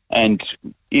 and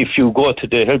if you go to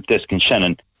the help desk in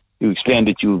Shannon, you explain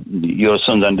that your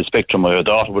son's on the spectrum or your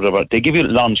daughter, whatever, they give you a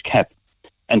lounge cap,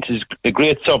 and it's a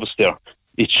great service there.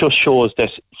 It just shows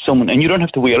that someone, and you don't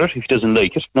have to wear it if he doesn't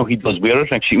like it. No, he does wear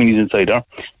it actually when he's inside there.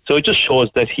 So it just shows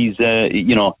that he's,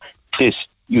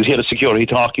 you hear the security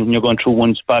talking when you're going through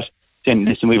one spot, saying,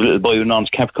 listen, we have a little boy with an arms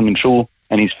cap coming through,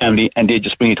 and his family, and they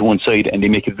just bring it to one side and they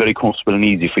make it very comfortable and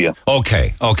easy for you.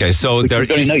 Okay. So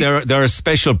there are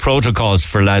special protocols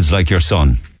for lads like your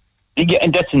son. Yeah,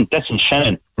 and that's in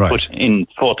Shannon. Right. But in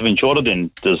Fuerteventura, then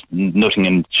there's nothing,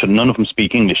 and none of them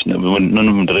speak English. None of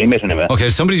them that I met anyway. Okay,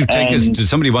 somebody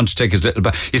want to take his little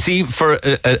bag. You see, for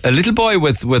a little boy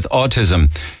with autism,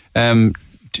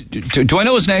 do I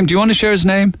know his name? Do you want to share his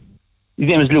name? His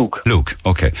name is Luke. Luke,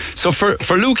 okay. So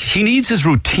for Luke, he needs his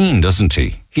routine, doesn't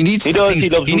he? He needs to have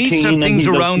things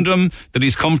around him that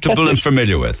he's comfortable and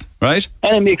familiar with, right?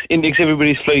 And it makes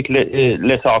everybody's flight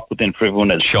less awkward than for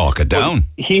everyone else. Chalk it down.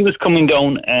 But he was coming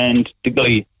down, and the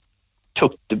guy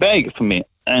took the bag from me,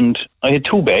 and I had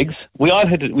two bags. We all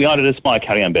had a small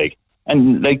carry-on bag,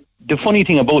 and like the funny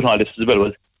thing about all this as well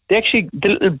was they actually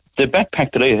the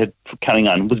backpack that I had for carrying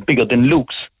on was bigger than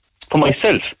Luke's for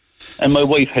myself. And my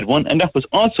wife had one, and that was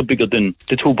also bigger than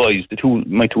the two boys,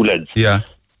 my two lads. Yeah.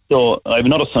 So I have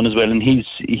another son as well, and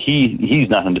he's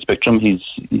not on the spectrum.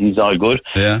 He's all good.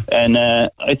 Yeah. And I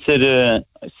said,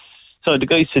 so the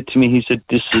guy said to me, he said,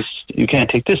 you can't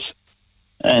take this.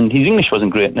 And his English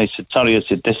wasn't great. And I said, sorry. I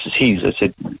said, this is his. I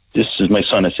said, this is my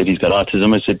son. I said, he's got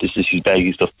autism. I said, this is his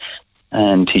baggy stuff.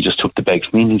 And he just took the bag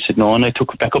from me, and he said, no. And I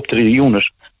took it back up to the unit.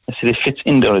 I said, it fits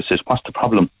in there. I said, what's the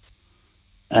problem?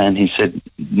 And he said,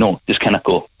 no, this cannot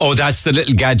go. Oh, that's the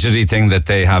little gadgety thing that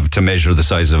they have to measure the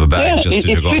size of a bag. Yeah, just as it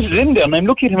you're going fits in there. And I'm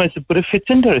looking at him, I said, but it fits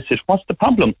in there. I said, what's the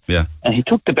problem? Yeah. And he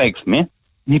took the bag from me, and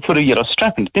he put a yellow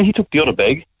strap in it. Then he took the other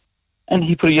bag, and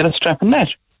he put a yellow strap in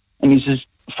that. And he says,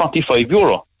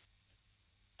 €45.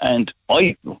 And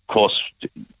I, of course,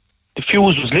 the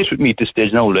fuse was lit with me at this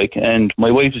stage now, like, and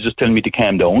my wife was just telling me to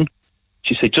calm down.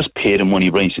 She said, just pay the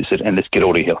money, Brian. She said, and let's get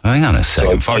out of here. Hang on a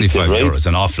second. So €45 is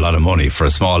an awful lot of money for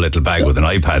a small little bag with an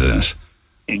iPad in it.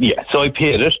 Yeah, so I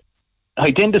paid it.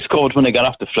 I then discovered when I got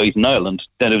off the flight in Ireland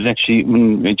that it was actually,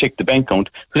 when I checked the bank account,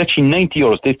 it was actually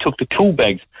 €90. They took the 2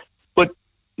 bags. But,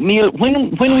 Neil,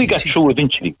 when we got through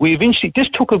eventually, this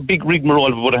took a big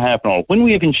rigmarole of about a half an hour. When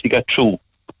we eventually got through,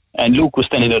 and Luke was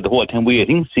standing there the whole time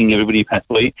waiting, seeing everybody pass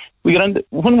by, we got on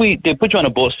they put you on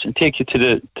a bus and take you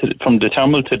from the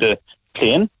terminal to the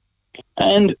plane.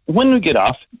 And when we get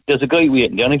off, there's a guy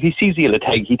waiting there, and if he sees the yellow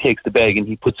tag, he takes the bag and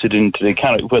he puts it into the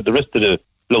car where the rest of the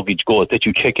luggage goes that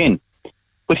you check in.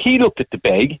 But he looked at the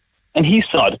bag and he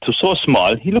saw it was so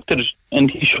small. He looked at it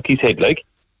and he shook his head like.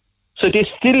 So they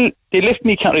left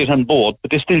me carry it on board,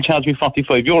 but they still charged me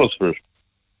 €45 for it.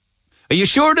 Are you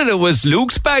sure that it was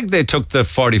Luke's bag they took the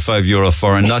 €45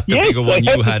 for, and not the bigger one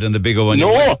you had and the bigger one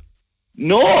you had?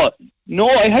 No,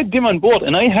 I had them on board,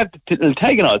 and I had the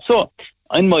tag and all. So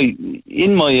in my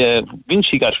when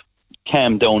she got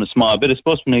calmed down a small bit, I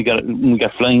suppose when we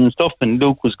got flying and stuff, and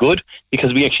Luke was good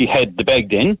because we actually had the bag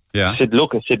then. Yeah. I said,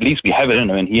 at least we have it in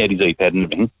there, and he had his iPad and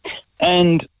everything.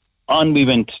 And on we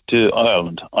went to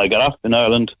Ireland. I got off in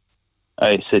Ireland.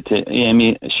 I said to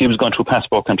Amy, she was going through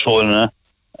passport control,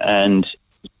 and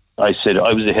I said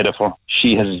I was ahead of her.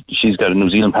 She's got a New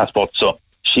Zealand passport, so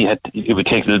it would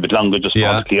take a little bit longer just for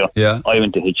her to clear. Yeah. I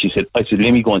went ahead. I said,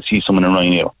 let me go and see someone in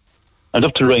Ryanair. I went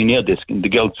up to the Ryanair desk, and the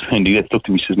girl behind the desk looked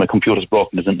at me. She says, my computer's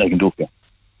broken. There's nothing I can do for you.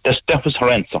 That was her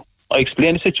answer. I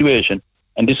explained the situation,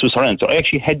 and this was her answer. I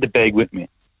actually had the bag with me.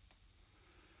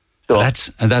 So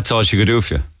that's all she could do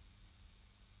for you.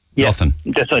 Yeah, nothing.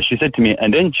 That's what she said to me.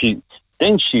 And then she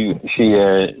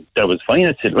that was fine.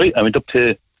 I said, right. I went up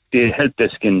to the help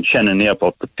desk in Shannon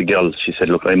Airport with the girl. She said,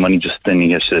 look, I'm only just standing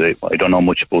here. She said, I don't know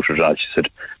much about her at all. She said,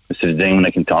 I said, is there anyone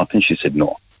I can talk to? And she said,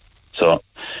 no. So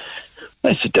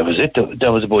I said, that was it.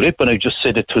 That was about it. But I just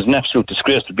said it was an absolute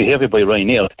disgraceful behaviour by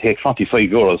Ryanair to take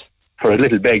 €45 for a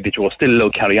little bag that you were still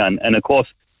allowed to carry on. And of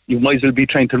course, you might as well be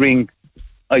trying to ring,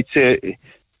 I'd say,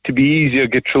 to be easier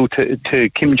get through to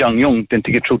Kim Jong-un than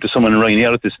to get through to someone in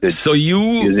Ryanair at this stage. So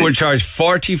you were charged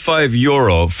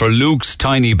 €45 for Luke's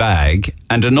tiny bag,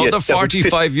 and another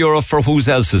 €45 for whose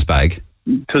else's bag?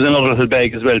 It was another little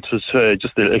bag as well. It was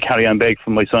just a carry-on bag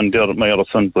from my son, my other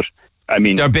son. But I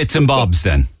mean, they're bits and bobs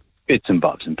then. Bits and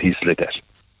bobs and pieces like that.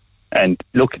 And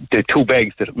look, the 2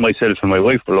 bags that myself and my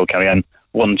wife were allowed to carry on,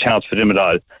 wasn't charged for them at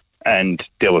all, and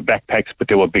they were backpacks, but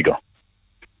they were bigger.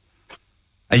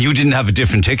 And you didn't have a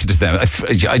different ticket to them.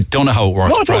 I don't know how it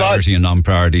works, priority and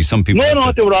non-priority. Some people...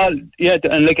 No, they were all... Yeah,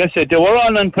 and like I said, they were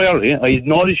all non-priority. I had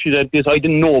no issue that this. I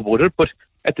didn't know about it, but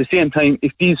at the same time,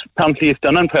 if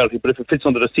they're non-priority, but if it fits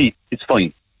under the seat, it's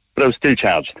fine. But I was still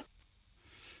charged.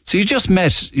 So you just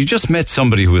met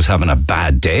somebody who was having a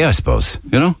bad day, I suppose,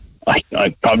 you know? I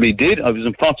probably did. I was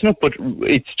unfortunate, but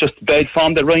it's just bad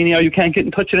form that Ryanair, you can't get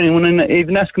in touch with anyone and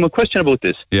even ask them a question about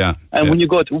this. Yeah. And when you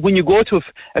go to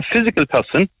a physical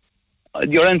person,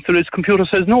 your answer is computer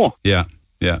says no. Yeah.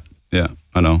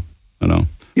 I know.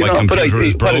 My computer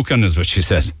is broken, is what she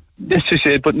said. Yes, she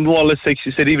said, but more or less, like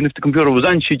she said, even if the computer was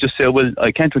on, she'd just say, well,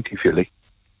 I can't do anything for you.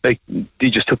 Like, they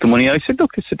just took the money. I said,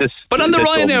 look, this. But on the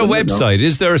Ryanair website,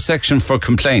 is there a section for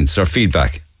complaints or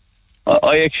feedback?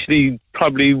 I actually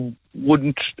probably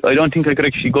wouldn't. I don't think I could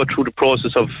actually go through the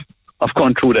process of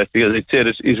going through that, because I'd say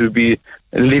that it would be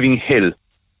a living hell.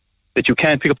 That you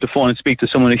can't pick up the phone and speak to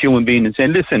someone, a human being, and say,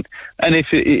 listen. And if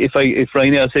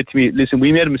Ryanair said to me, listen,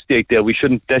 we made a mistake there. That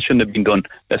shouldn't have been done.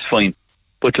 That's fine.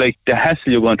 But like the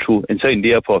hassle you're going through inside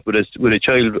the airport with a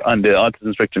child on the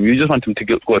autism spectrum, you just want them to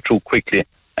go through quickly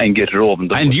and get it over.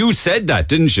 And you said that,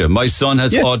 didn't you? My son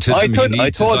has autism. He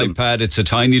needs his iPad. It's a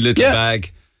tiny little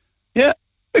bag. Yeah.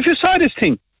 If you saw this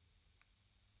thing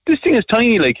is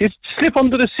tiny. Like it slipped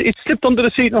under the seat.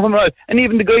 And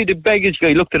even the baggage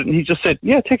guy, looked at it and he just said,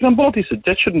 "Yeah, take it on board." He said,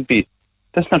 "That shouldn't be.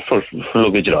 That's not for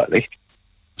luggage at all." Like.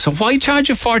 So why charge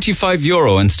you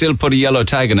 €45 and still put a yellow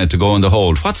tag in it to go in the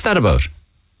hold? What's that about?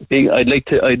 I'd like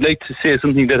to say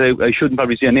something that I shouldn't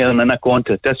probably say on air, and I'm not going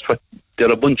to. That's what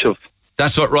they're a bunch of.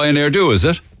 That's what Ryanair do, is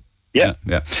it? Yeah.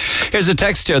 Here's a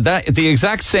text here. The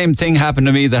exact same thing happened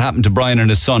to me that happened to Brian and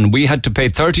his son. We had to pay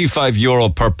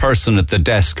 €35 per person at the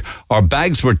desk. Our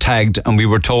bags were tagged and we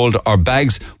were told our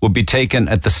bags would be taken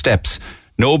at the steps.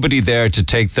 nobody there to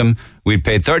take them. We'd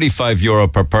pay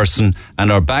 €35 per person,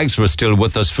 and our bags were still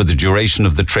with us for the duration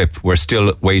of the trip. We're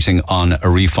still waiting on a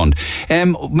refund.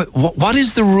 What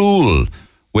is the rule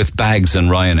with bags and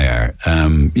Ryanair?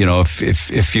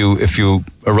 If you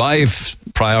arrive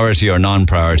priority or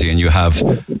non-priority and you have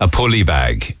a pulley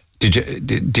bag,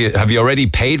 have you already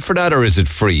paid for that, or is it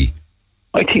free?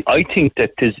 I think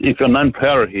that if you're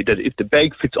non-priority, that if the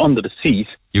bag fits under the seat,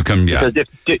 you can. Yeah. Because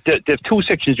they have two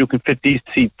sections you can fit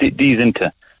these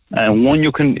into, and one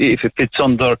you can, if it fits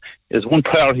under, there's one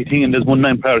priority thing and there's one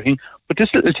non-priority thing. But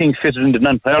this little thing fitted in the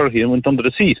non-priority and went under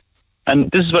the seat,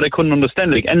 and this is what I couldn't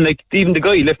understand. Even the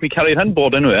guy left me carry a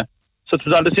handboard anyway, so it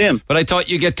was all the same. But I thought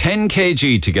you get 10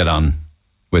 kg to get on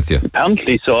with you.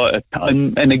 Apparently so.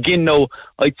 And again, no,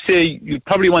 I'd say you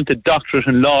probably want a doctorate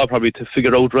in law probably to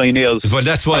figure out Ryanair's. Well,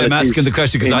 that's why I'm asking the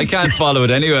question, because I can't follow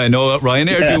it anyway. I know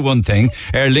Ryanair do one thing,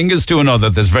 Aer Lingus do another.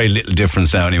 There's very little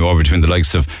difference now anymore between the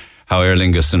likes of how Aer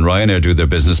Lingus and Ryanair do their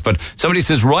business. But somebody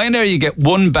says Ryanair, you get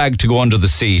one bag to go under the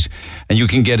seat, and you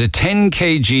can get a 10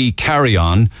 kg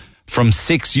carry-on from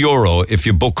 €6 if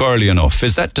you book early enough.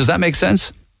 Does that make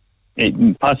sense?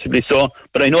 Possibly so,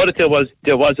 but I know that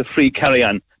there was a free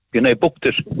carry-on. When I booked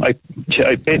it, I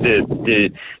paid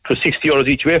for €60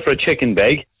 each way for a check-in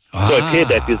bag. So I paid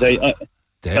that because I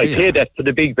paid that for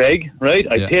the big bag, right?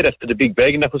 I paid that for the big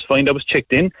bag, and that was fine. That was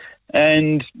checked in,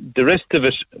 and the rest of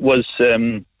it was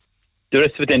then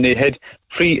they had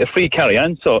a free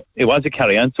carry-on. So it was a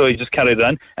carry-on. So I just carried it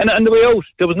on, and on the way out,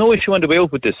 there was no issue on the way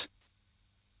out with this.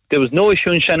 There was no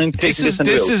issue in Shannon. This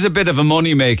is a bit of a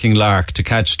money-making lark to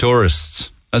catch tourists.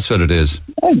 That's what it is.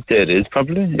 It is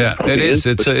probably. Yeah, it is.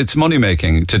 It's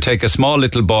money-making to take a small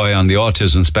little boy on the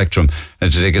autism spectrum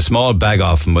and to take a small bag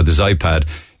off him with his iPad.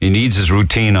 He needs his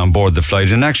routine on board the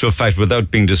flight. In actual fact,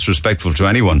 without being disrespectful to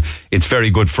anyone, it's very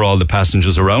good for all the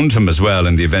passengers around him as well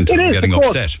in the event of him getting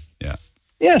upset. Yeah.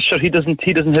 Yeah, sure. He doesn't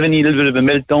have any little bit of a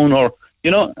meltdown or.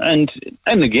 And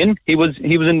again, he was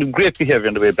in great behaviour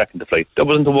on the way back in the flight. That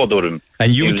wasn't a word out of him.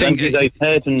 And you think you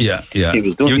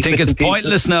think it's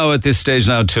pointless now at this stage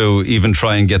now to even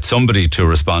try and get somebody to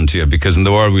respond to you, because in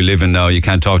the world we live in now, you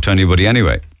can't talk to anybody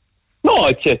anyway. No,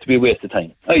 I'd say it to be a waste of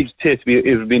time. I'd say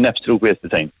it would be an absolute waste of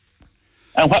time.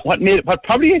 And what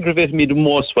probably aggravated me the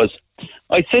most was,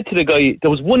 I said to the guy,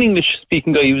 there was one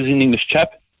English-speaking guy, he was an English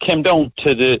chap, came down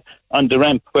on the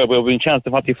ramp where we were being charged the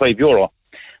 €45.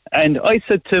 And I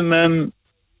said to him,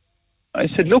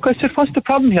 look, what's the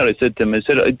problem here? I said to him,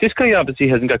 this guy obviously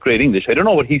hasn't got great English. I don't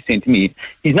know what he's saying to me.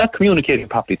 He's not communicating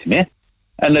properly to me.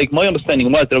 And my understanding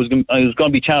was that I was going to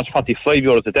be charged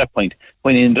 €45 at that point,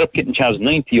 when he ended up getting charged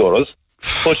 €90.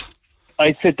 But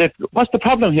I said, what's the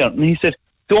problem here? And he said,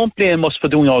 don't blame us for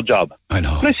doing our job. I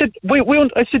know. And I said,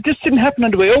 this didn't happen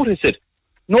on the way out. I said,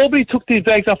 nobody took these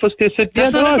bags off us. They said,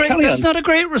 that's not a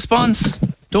great response.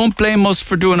 Don't blame us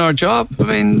for doing our job. I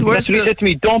mean, that's what he said to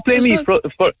me. Don't blame me for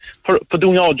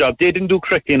doing our job. They didn't do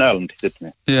correctly in Ireland, he said to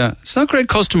me. Yeah, it's not great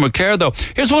customer care, though.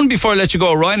 Here's one before I let you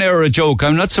go. Ryanair are a joke.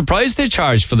 I'm not surprised they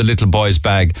charged for the little boy's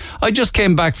bag. I just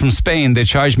came back from Spain. They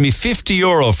charged me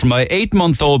 €50 for my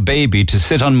 8-month-old baby to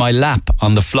sit on my lap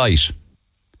on the flight.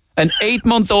 An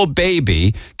 8-month-old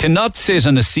baby cannot sit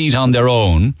on a seat on their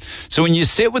own. So when you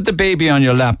sit with the baby on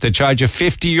your lap, they charge you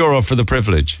 €50 for the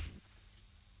privilege.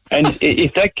 And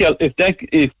if that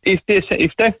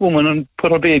woman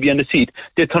put her baby on the seat,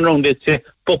 they turn around, they'd say,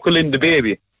 buckle in the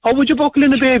baby. How would you buckle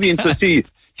in the baby into a seat?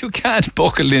 You can't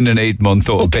buckle in an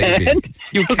 8-month-old baby.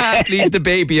 You can't leave the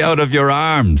baby out of your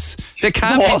arms. They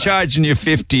can't be charging you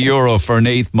 €50 for an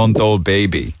 8-month-old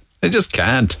baby. They just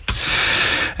can't.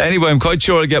 Anyway, I'm quite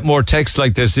sure I'll get more texts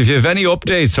like this. If you have any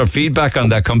updates or feedback on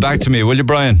that, come back to me, will you,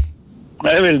 Brian?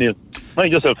 I will, Neil.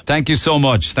 Mind yourself. Thank you so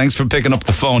much. Thanks for picking up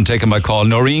the phone, taking my call.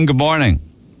 Noreen, good morning.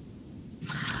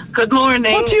 Good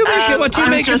morning. What do you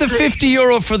make of the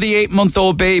 €50 for the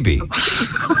 8-month-old baby?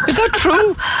 Is that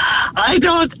true? I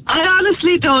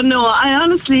honestly don't know. I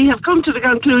honestly have come to the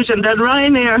conclusion that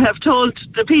Ryanair have told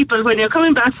the people, when you're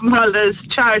coming back from holidays,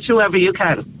 charge whoever you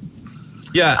can.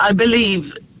 Yeah. I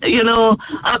believe.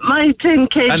 My 10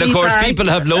 kg. And of course, people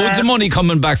have loads of money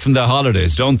coming back from their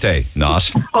holidays, don't they? Not.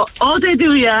 Oh, they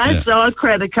do, yeah. It's all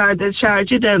credit card. They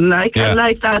charge you then, and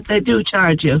like that, they do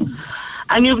charge you.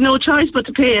 And you have no choice but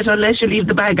to pay it unless you leave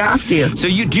the bag after you. So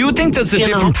do you think that's a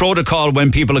different protocol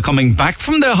when people are coming back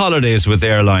from their holidays with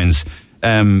airlines,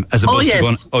 as opposed to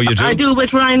going? Oh, you do? I do with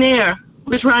Ryanair.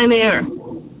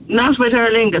 Not with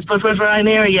Aer Lingus, but with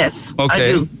Ryanair, yes. Okay.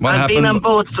 I do. I've been on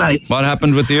both flights. What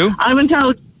happened with you?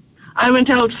 I went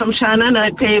out from Shannon.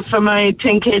 I paid for my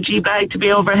 10 kg bag to be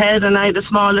overhead, and I had a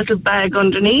small little bag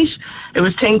underneath. It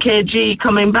was 10 kg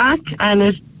coming back,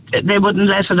 and they wouldn't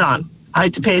let it on. I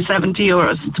had to pay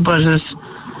 €70 to put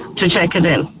it, to check it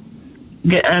in.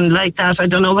 And like that, I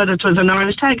don't know whether it was an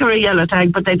orange tag or a yellow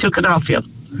tag, but they took it off you.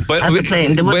 But at the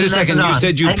plane. They wait a wouldn't let second, it you on.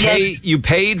 said you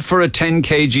paid for a 10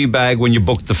 kg bag when you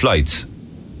booked the flights?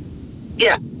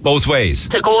 Yeah. Both ways?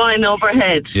 To go in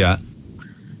overhead. Yeah.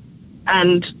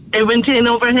 And it went in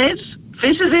overhead,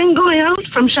 fitted in going out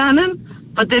from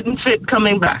Shannon, but didn't fit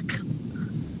coming back.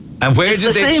 And where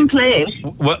did they... same plane.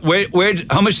 Where,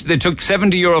 how much, they took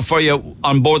 €70 for you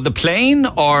on board the plane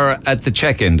or at the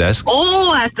check-in desk?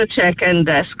 Oh, at the check-in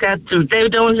desk. They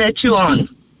don't let you on.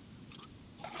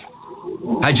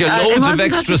 Had you loads of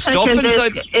extra stuff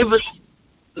inside? It was...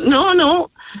 No.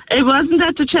 It wasn't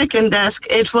at the check-in desk.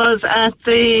 It was at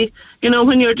the...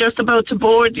 when you're just about to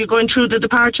board, you're going through the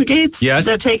departure gates. Yes.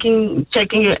 They're checking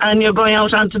you, and you're going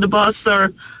out onto the bus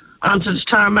or onto the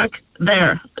tarmac.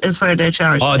 There is where they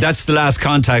charge. Oh, that's the last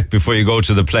contact before you go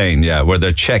to the plane, yeah, where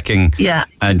they're checking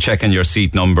and checking your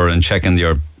seat number and checking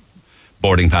your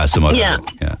boarding pass and whatever.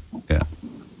 Yeah.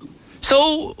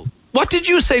 So, what did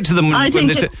you say to them when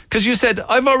they said... Because you said,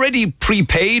 I've already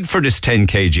prepaid for this 10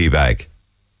 kg bag.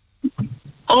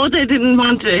 Oh, they didn't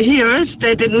want to hear it.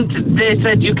 They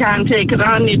said you can't take it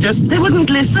on. They wouldn't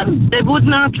listen. They would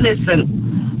not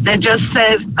listen. They just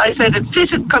said, I said it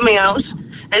fitted coming out.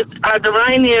 Are the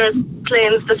Ryanair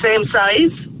planes the same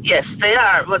size? Yes, they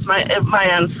are, was my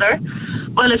answer.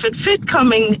 Well, if it fit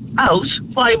coming out,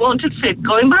 why won't it fit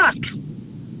going back?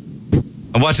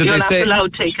 And what did they say? You're not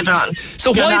allowed to take it on.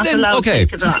 So why then? Okay,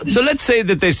 so let's say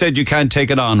that they said you can't take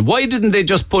it on. Why didn't they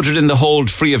just put it in the hold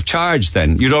free of charge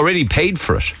then? You'd already paid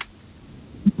for it.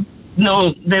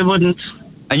 No, they wouldn't.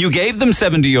 And you gave them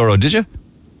 €70, did you?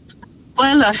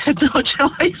 Well, I had no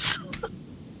choice.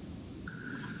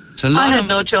 I had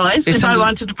no choice if I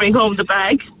wanted to bring home the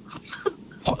bag.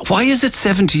 Why is it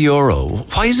 €70?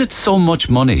 Why is it so much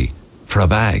money for a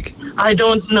bag? I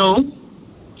don't know.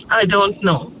 I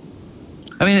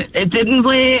mean, it didn't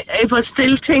weigh. It was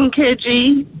still 10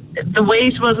 kg. The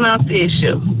weight was not the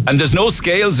issue. And there's no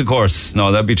scales, of course.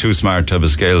 No, that'd be too smart to have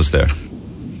scales there.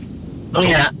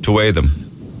 To weigh them.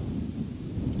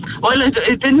 Well,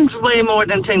 it didn't weigh more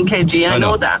than 10 kg. I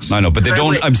know that. I know, but they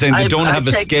don't. I'm saying they don't have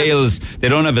a scales. They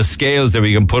don't have a scales there where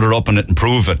you can put it up on it and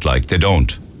prove it. Like they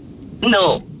don't.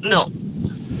 No.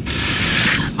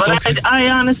 But okay. I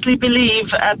honestly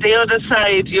believe at the other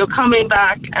side, you're coming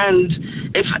back, and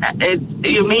if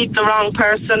you meet the wrong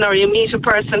person or you meet a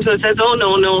person who says, "Oh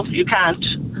no, you can't."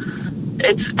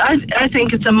 I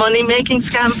think it's a money-making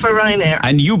scam for Ryanair.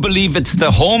 And you believe it's the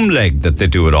home leg that they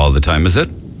do it all the time, is it?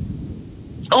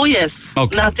 Oh, yes.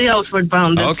 Okay. Not the outward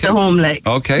bound, it's the home leg.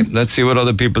 Okay, let's see what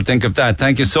other people think of that.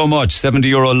 Thank you so much.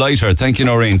 €70 lighter. Thank you,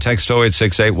 Noreen. Text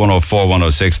 0868 104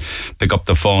 106. Pick up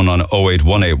the phone on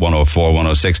 0818 104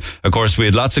 106. Of course, we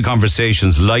had lots of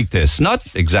conversations like this. Not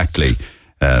exactly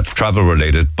travel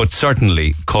related, but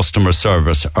certainly customer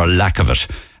service or lack of it.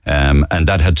 And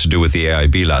that had to do with the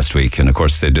AIB last week. And of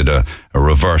course they did a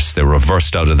reverse. They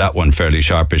reversed out of that one fairly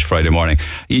sharpish Friday morning.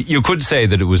 You could say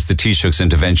that it was the Taoiseach's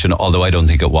intervention, although I don't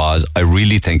think it was. I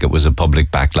really think it was a public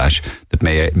backlash that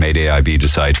made AIB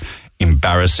decide,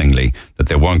 embarrassingly, that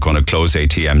they weren't going to close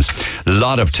ATMs. A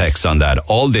lot of texts on that.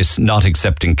 All this not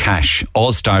accepting cash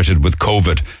all started with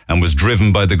COVID and was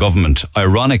driven by the government.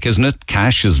 Ironic, isn't it?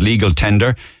 Cash is legal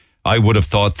tender. I would have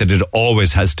thought that it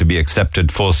always has to be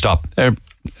accepted, full stop. There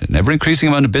an ever-increasing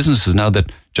amount of businesses now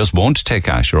that just won't take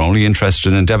cash, are only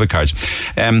interested in debit cards.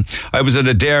 I was at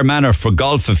a Dare Manor for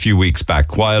golf a few weeks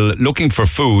back. While looking for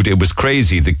food, it was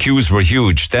crazy. The queues were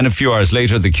huge. Then a few hours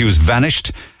later, the queues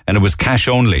vanished and it was cash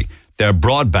only. Their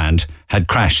broadband had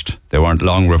crashed. They weren't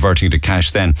long reverting to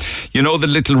cash then. You know the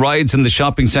little rides in the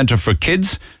shopping centre for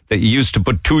kids that you used to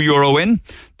put €2 in?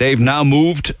 They've now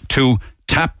moved to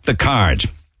tap the card.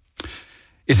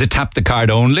 Is it tap the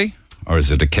card only? Or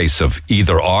is it a case of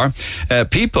either or?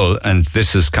 People, and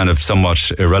this is kind of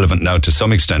somewhat irrelevant now to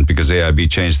some extent because AIB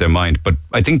changed their mind, but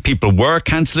I think people were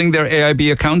cancelling their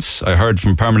AIB accounts. I heard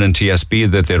from Permanent TSB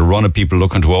that they'd run of people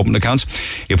looking to open accounts.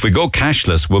 If we go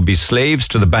cashless, we'll be slaves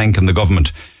to the bank and the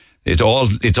government. It's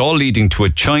all leading to a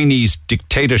Chinese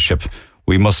dictatorship.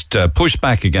 We must push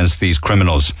back against these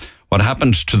criminals. What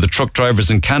happened to the truck drivers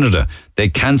in Canada? They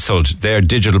cancelled their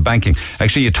digital banking.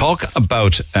 Actually, you talk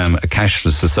about a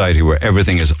cashless society where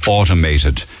everything is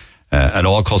automated and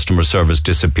all customer service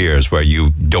disappears, where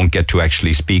you don't get to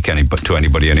actually speak to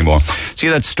anybody anymore. See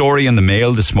that story in the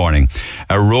Mail this morning?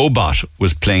 A robot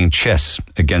was playing chess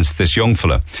against this young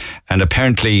fella, and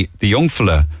apparently the young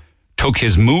fella took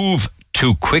his move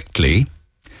too quickly.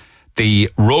 The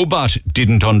robot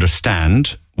didn't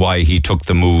understand why he took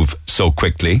the move so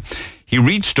quickly. He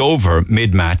reached over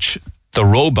mid-match, the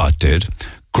robot did,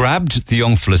 grabbed the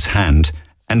young fella's hand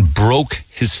and broke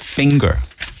his finger.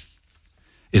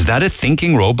 Is that a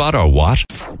thinking robot or what?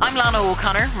 I'm Lana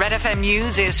O'Connor. Red FM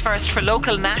News is first for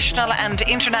local, national and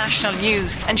international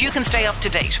news. And you can stay up to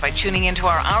date by tuning into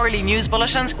our hourly news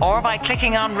bulletins or by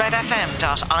clicking on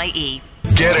redfm.ie.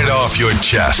 Get it off your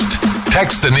chest.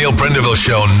 Text the Neil Prendeville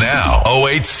Show now.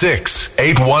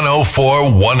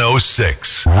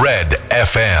 086-8104-106. Red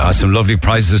FM. Some lovely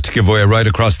prizes to give away right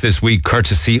across this week,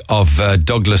 courtesy of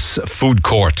Douglas Food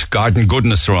Court. Garden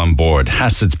Goodness are on board.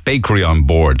 Hassett's Bakery on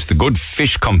board. The Good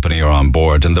Fish Company are on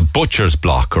board. And the Butcher's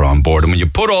Block are on board. And when you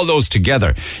put all those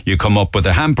together, you come up with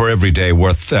a hamper every day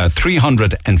worth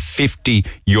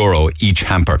 €350 each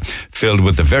hamper, filled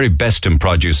with the very best in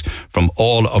produce from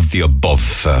all of the above.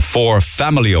 4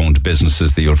 family-owned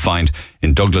businesses that you'll find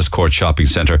in Douglas Court Shopping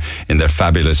Centre in their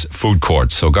fabulous food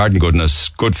court. So Garden Goodness,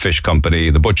 Good Fish Company,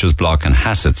 the Butcher's Block and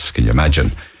Hassett's. Can you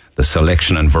imagine the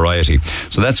selection and variety?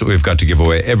 So that's what we've got to give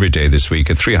away every day this week,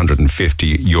 a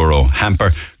 €350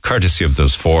 hamper, courtesy of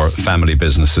those 4 family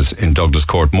businesses in Douglas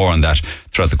Court. More on that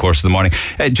throughout the course of the morning.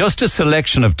 Just a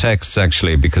selection of texts,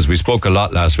 actually, because we spoke a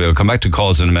lot last week. I'll come back to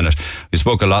calls in a minute. We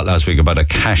spoke a lot last week about a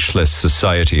cashless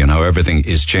society and how everything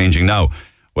is changing now.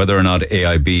 Whether or not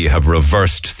AIB have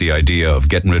reversed the idea of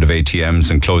getting rid of ATMs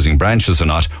and closing branches or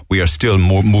not, we are still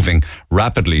moving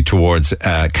rapidly towards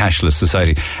a cashless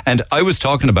society. And I was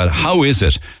talking about how is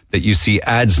it that you see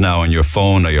ads now on your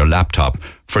phone or your laptop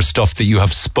for stuff that you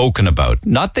have spoken about.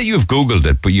 Not that you've Googled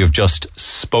it, but you've just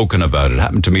spoken about it. It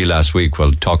happened to me last week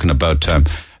while talking about,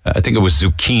 I think it was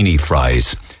zucchini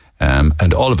fries.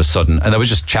 And all of a sudden, and I was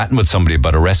just chatting with somebody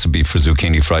about a recipe for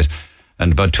zucchini fries.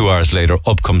 And about 2 hours later,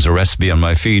 up comes a recipe on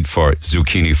my feed for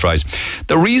zucchini fries.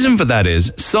 The reason for that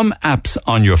is some apps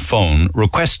on your phone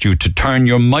request you to turn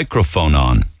your microphone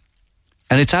on.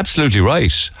 And it's absolutely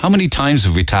right. How many times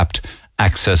have we tapped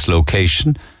access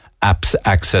location, apps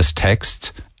access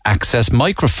text, access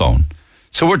microphone?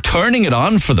 So we're turning it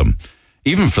on for them,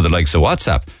 even for the likes of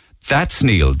WhatsApp. That's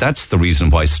Neil. That's the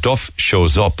reason why stuff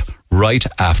shows up right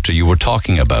after you were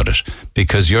talking about it,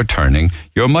 because you're turning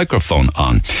your microphone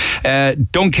on.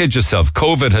 Don't kid yourself.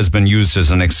 COVID has been used as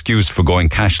an excuse for going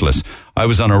cashless. I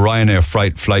was on a Ryanair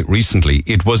flight recently.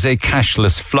 It was a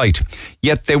cashless flight,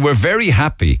 yet they were very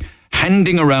happy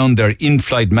handing around their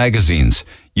in-flight magazines,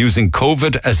 using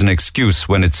COVID as an excuse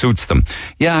when it suits them.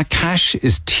 Yeah, cash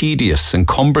is tedious and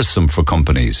cumbersome for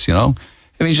companies, you know?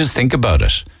 I mean, just think about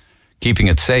it. Keeping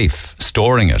it safe,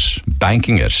 storing it,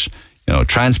 banking it,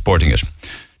 transporting it,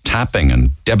 tapping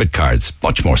and debit cards,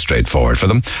 much more straightforward for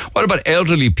them. What about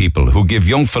elderly people who give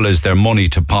young fellas their money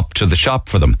to pop to the shop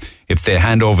for them? If they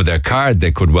hand over their card,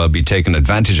 they could well be taken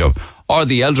advantage of. Or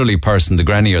the elderly person, the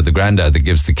granny or the granddad that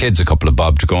gives the kids a couple of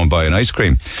bob to go and buy an ice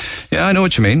cream. Yeah, I know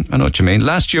what you mean.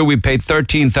 Last year we paid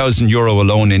 €13,000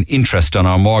 alone in interest on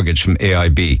our mortgage from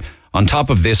AIB. On top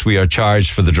of this, we are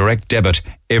charged for the direct debit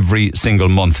every single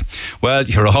month. Well,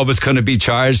 you're always going to be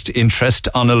charged interest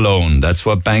on a loan. That's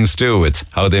what banks do. It's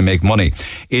how they make money.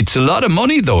 It's a lot of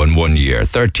money, though, in 1 year.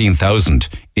 13,000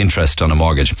 interest on a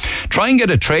mortgage. Try and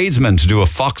get a tradesman to do a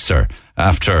foxer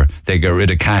after they get rid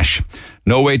of cash.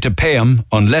 No way to pay them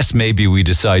unless maybe we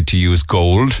decide to use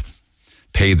gold.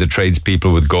 Pay the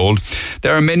tradespeople with gold.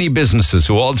 There are many businesses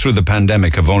who all through the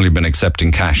pandemic have only been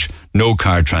accepting cash, no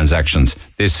card transactions.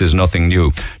 This is nothing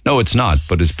new. No, it's not,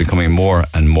 but it's becoming more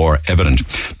and more evident.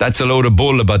 That's a load of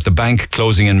bull about the bank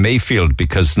closing in Mayfield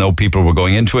because no people were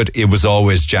going into it. It was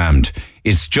always jammed.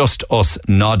 It's just us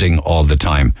nodding all the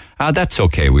time. That's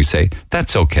okay, we say.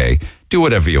 That's okay. Do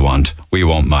whatever you want. We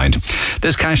won't mind.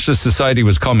 This cashless society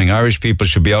was coming. Irish people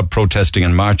should be out protesting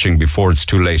and marching before it's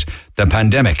too late. The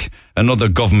pandemic, another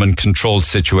government-controlled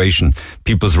situation.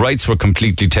 People's rights were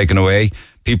completely taken away.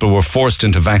 People were forced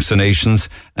into vaccinations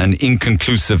and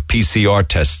inconclusive PCR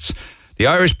tests. The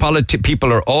Irish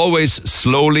people are always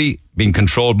slowly being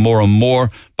controlled more and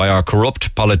more by our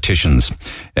corrupt politicians.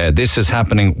 This is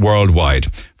happening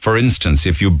worldwide. For instance,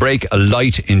 if you break a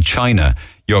light in China,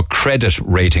 your credit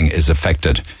rating is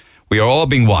affected. We are all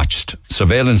being watched.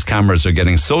 Surveillance cameras are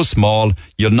getting so small,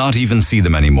 you'll not even see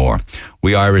them anymore.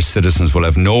 We Irish citizens will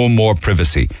have no more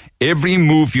privacy. Every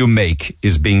move you make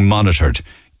is being monitored.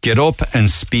 Get up and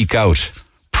speak out.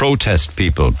 Protest,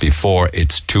 people, before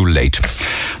it's too late.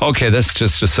 Okay, that's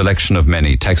just a selection of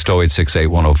many. Text 0868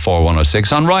 104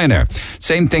 106. On Ryanair,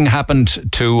 same thing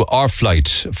happened to our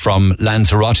flight from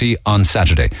Lanzarote on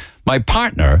Saturday. My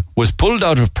partner was pulled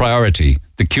out of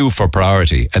the queue for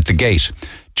priority at the gate,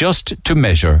 just to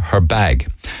measure her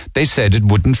bag. They said it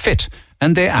wouldn't fit,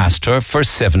 and they asked her for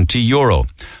 €70.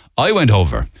 I went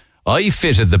over. I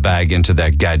fitted the bag into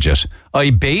their gadget. I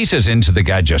baited into the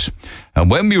gadget. And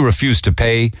when we refused to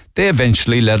pay, they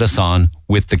eventually let us on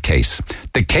with the case.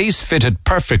 The case fitted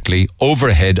perfectly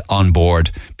overhead on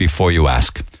board before you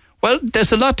ask. Well,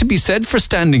 there's a lot to be said for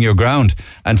standing your ground,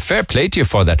 and fair play to you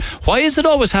for that. Why is it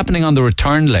always happening on the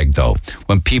return leg, though,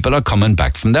 when people are coming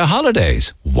back from their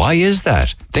holidays? Why is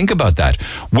that? Think about that.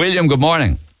 William, good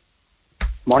morning.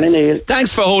 Morning, Neil.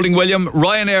 Thanks for holding, William.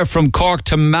 Ryanair from Cork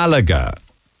to Malaga.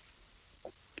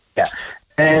 Yeah.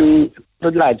 The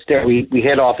lads there, we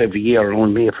head off every year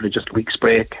around May for just a week's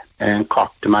break, and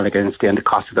Cork to Malaga and stay in the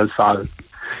Costa del Sol.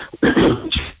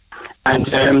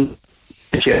 And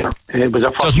this year, it was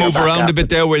a first Just move around a bit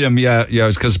there, William. Yeah, it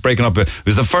was because it's breaking up. It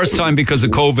was the first time because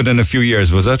of COVID in a few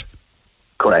years, was it?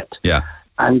 Correct. Yeah.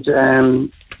 And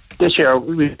this year,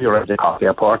 we were at the Cork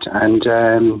airport, and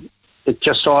it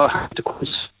just all had to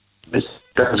coincide.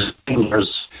 There's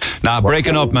fingers. Nah,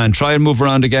 breaking up, man. Try and move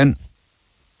around again.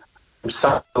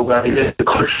 So the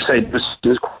countryside was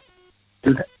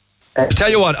I'll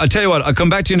tell you what, I'll come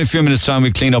back to you in a few minutes' time.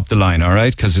 We clean up the line, all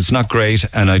right? Because it's not great,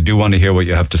 and I do want to hear what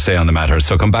you have to say on the matter.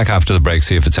 So come back after the break,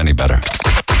 see if it's any better.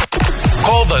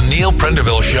 Call the Neil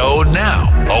Prendeville Show now.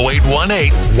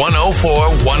 0818 104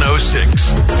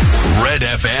 106. Red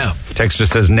FM. Texter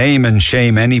says, name and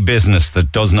shame any business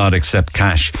that does not accept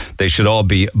cash. They should all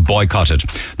be boycotted.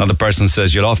 Another person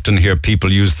says, you'll often hear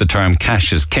people use the term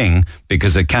cash is king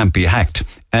because it can't be hacked.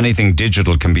 Anything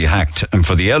digital can be hacked. And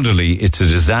for the elderly, it's a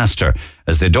disaster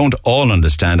as they don't all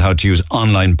understand how to use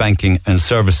online banking and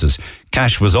services.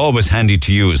 Cash was always handy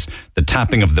to use. The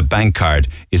tapping of the bank card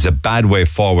is a bad way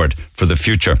forward for the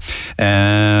future.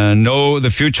 No,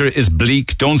 the future is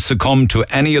bleak. Don't succumb to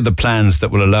any of the plans that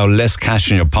will allow less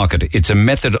cash in your pocket. It's a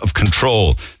method of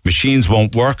control. Machines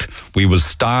won't work. We will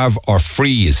starve or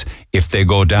freeze if they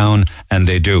go down, and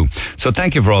they do. So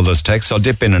thank you for all those texts. I'll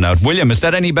dip in and out. William, is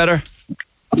that any better?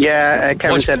 Yeah,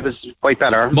 Kevin said it was quite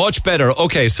better. Much better.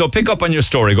 Okay, so pick up on your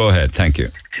story. Go ahead. Thank you.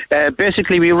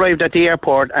 Basically, we arrived at the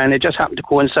airport, and it just happened to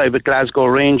coincide with Glasgow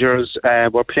Rangers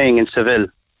were playing in Seville.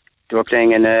 They were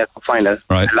playing in a final.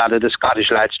 Right. A lot of the Scottish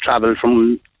lads travelled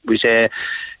from, we say,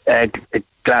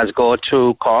 Glasgow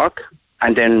to Cork,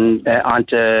 and then on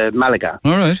to Malaga.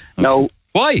 All right. Okay. Now,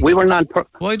 why? We were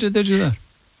Why did they do that?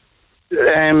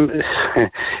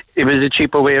 It was a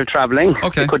cheaper way of travelling.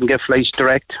 Okay. They couldn't get flights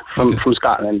direct from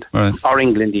Scotland or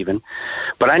England even.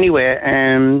 But anyway,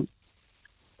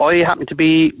 I happened to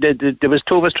be, there was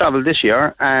two of us travelled this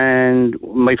year, and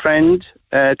my friend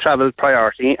travelled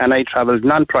priority and I travelled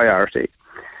non-priority.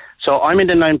 So I'm in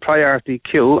the non-priority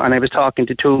queue, and I was talking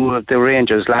to two of the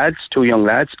Rangers lads, two young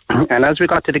lads, and as we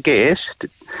got to the gate,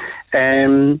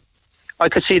 I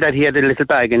could see that he had a little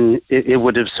bag and it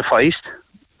would have sufficed.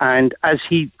 And as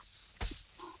he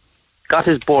got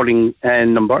his boarding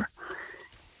number,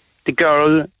 the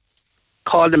girl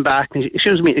called him back and,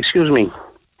 excuse me,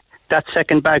 that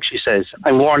second bag, she says,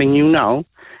 I'm warning you now,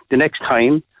 the next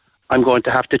time I'm going to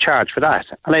have to charge for that.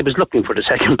 And I was looking for the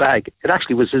second bag. It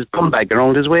actually was his bum bag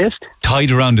around his waist.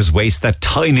 Tied around his waist, that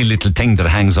tiny little thing that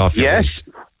hangs off your waist.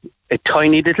 Yes, a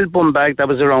tiny little bum bag that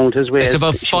was around his waist. It's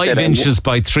about 5 inches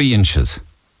by 3 inches.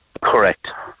 Correct.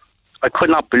 I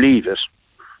could not believe it.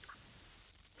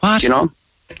 What? You know?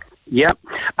 Yeah.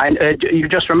 And you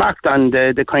just remarked on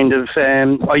the kind of...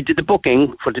 I did the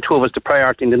booking for the two of us, the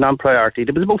priority and the non-priority.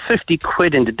 There was about 50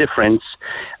 quid in the difference,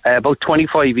 about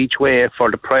 25 each way for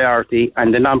the priority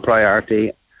and the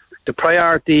non-priority. The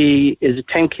priority is a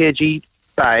 10 kg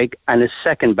bag and a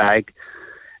second bag,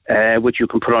 which you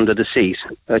can put under the seat.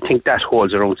 I think that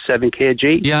holds around 7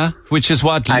 kg. Yeah, which is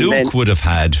what Luke would have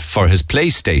had for his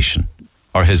PlayStation,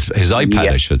 or his iPad,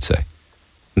 I should say.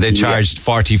 They charged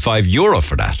 €45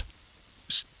 for that.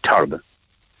 It's terrible.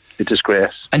 A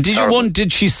disgrace. And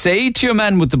did she say to your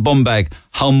man with the bum bag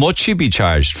how much he'd be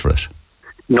charged for it?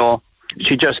 No.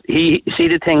 See,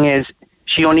 the thing is,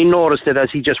 she only noticed it as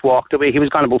he just walked away. He was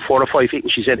gone about 4 or 5 feet,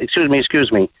 and she said,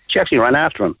 excuse me. She actually ran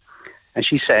after him. And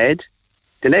she said,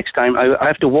 the next time, I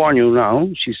have to warn you now,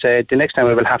 she said, the next time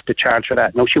I will have to charge for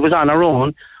that. Now, she was on her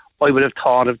own. I would have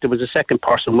thought if there was a second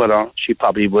person with her, she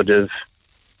probably would have,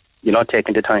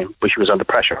 taken the time, but she was under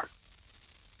pressure.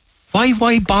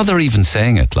 Why bother even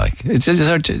saying it? Like, is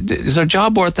her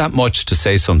job worth that much to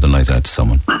say something like that to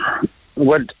someone?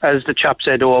 Well, as the chap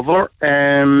said over,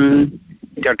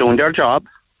 they're doing their job,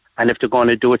 and if they're going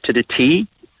to do it to the T,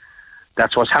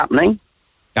 that's what's happening.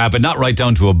 Yeah, but not right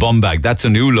down to a bum bag. That's a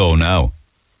new low now.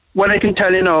 Well, I can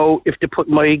tell you now, if they put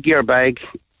my gear bag,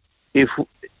 it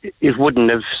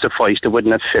wouldn't have sufficed, it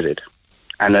wouldn't have fitted.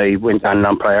 And I went on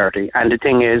non-priority. And the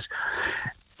thing is,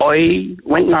 I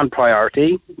went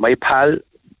non-priority. My pal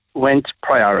went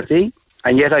priority,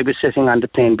 and yet I was sitting on the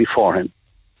plane before him.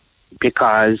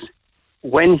 Because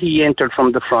when he entered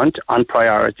from the front on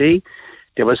priority,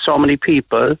 there were so many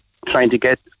people trying to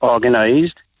get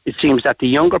organised. It seems that the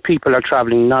younger people are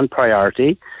travelling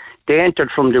non-priority. They entered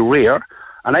from the rear,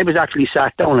 and I was actually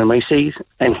sat down in my seat,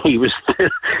 and he was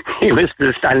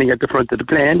still standing at the front of the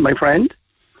plane, my friend.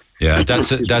 Yeah,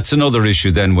 that's another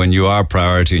issue then when you are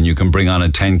priority and you can bring on a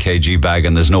 10 kg bag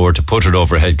and there's nowhere to put it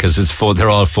overhead because it's full. They're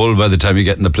all full by the time you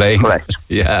get in the plane. Correct.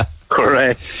 Yeah.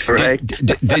 Correct.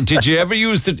 Did you ever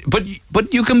use the...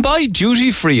 But you can buy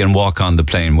duty free and walk on the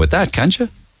plane with that, can't you?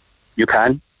 You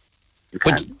can.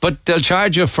 But they'll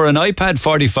charge you for an iPad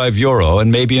 €45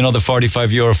 and maybe another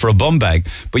 €45 for a bum bag.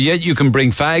 But yet you can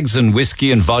bring fags and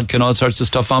whiskey and vodka and all sorts of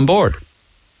stuff on board.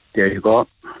 There you go.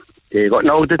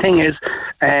 No, the thing is,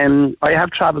 I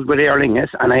have travelled with Aer Lingus,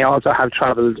 and I also have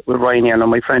travelled with Ryanair. Now,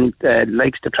 my friend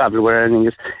likes to travel with Aer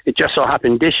Lingus. It just so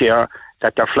happened this year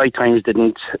that their flight times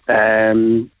didn't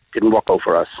work out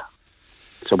for us.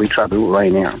 So we travelled with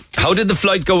Ryanair. How did the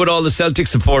flight go with all the Celtic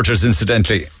supporters,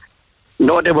 incidentally?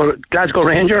 No, they were Glasgow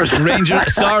Rangers.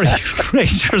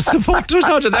 Rangers supporters.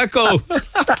 How did that go?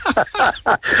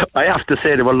 I have to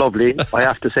say they were lovely. I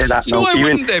have to say that. So why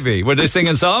wouldn't they be? Were they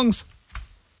singing songs?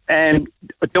 There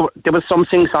was some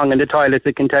sing-song in the toilet,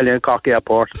 I can tell you, in Cork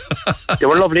Airport. They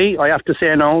were lovely. I have to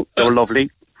say no, they were lovely.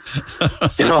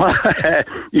 You know,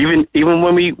 even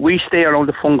when we stay around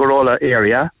the Fungarola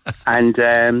area, and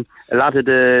a lot of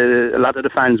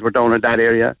the fans were down in that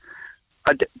area.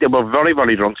 They were very,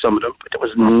 very drunk, some of them, but there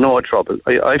was no trouble.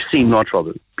 I've seen no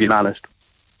trouble, being honest.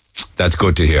 That's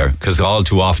good to hear, because all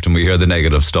too often we hear the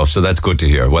negative stuff, so that's good to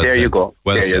hear. Well there said. You go.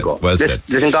 Well there said. You go. Well said.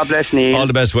 Listen, God bless Neil. All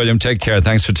the best, William. Take care.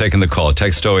 Thanks for taking the call.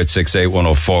 Text 0868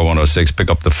 104 106. Pick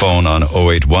up the phone on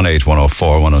 0818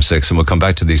 104 106, and we'll come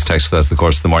back to these texts throughout the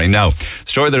course of the morning. Now,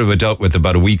 story that we dealt with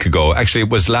about a week ago. Actually, it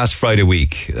was last Friday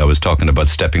week. I was talking about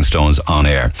Stepping Stones on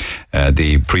air,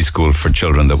 the preschool for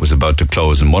children that was about to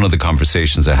close, and one of the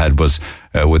conversations I had was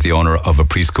with the owner of a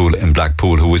preschool in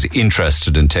Blackpool who was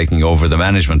interested in taking over the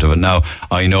management of it. Now,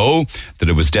 I know that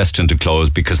it was destined to close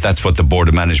because that's what the Board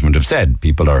of Management have said.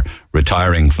 People are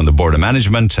retiring from the Board of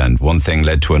Management, and one thing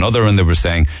led to another, and they were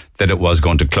saying that it was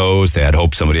going to close. They had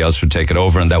hoped somebody else would take it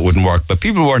over, and that wouldn't work. But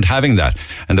people weren't having that.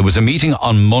 And there was a meeting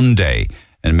on Monday,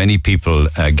 and many people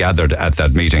gathered at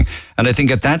that meeting. And I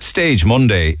think at that stage,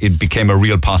 Monday, it became a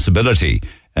real possibility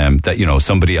that, you know,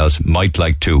 somebody else might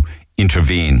like to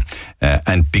intervene.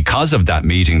 And because of that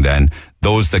meeting then,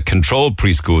 those that control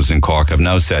preschools in Cork have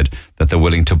now said that they're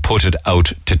willing to put it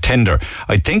out to tender.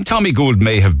 I think Tommy Gould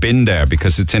may have been there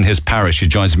because it's in his parish. He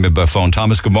joins me by phone.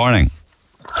 Thomas, good morning.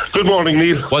 Good morning,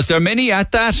 Neil. Was there many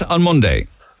at that on Monday?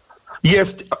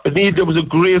 Yes, Neil, there was a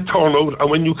great turnout, and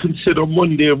when you consider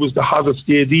Monday was the hottest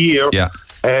day of the year. Yeah.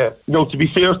 Now, to be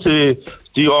fair to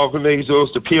the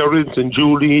organisers, the parents and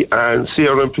Julie and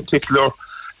Sarah in particular,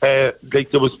 like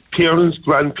there was parents,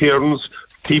 grandparents,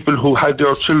 people who had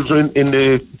their children in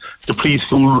the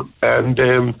preschool,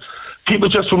 and people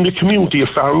just from the community of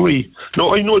Farree.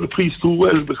 Now, I know the preschool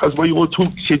well because my own two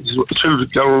children,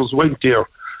 girls, went there,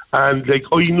 and like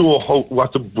I know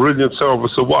what a brilliant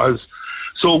service it was.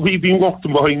 So we've been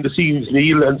working behind the scenes,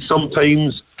 Neil, and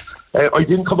sometimes I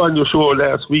didn't come on your show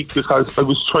last week because I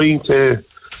was trying to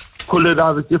pull a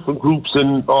lot of different groups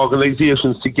and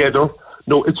organisations together.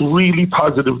 No, it's really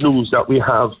positive news that we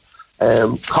have.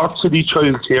 Cork City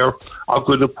Childcare are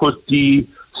going to put the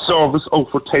service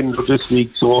out for tender this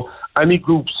week. So any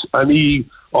groups, any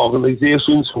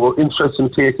organisations who are interested in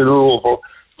taking it over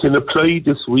can apply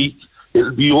this week.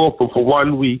 It'll be open for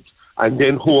 1 week, and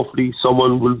then hopefully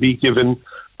someone will be given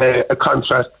a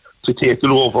contract to take it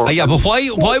over. Yeah, but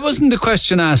why wasn't the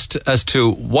question asked as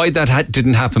to why that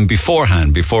didn't happen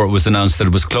beforehand, before it was announced that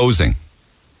it was closing?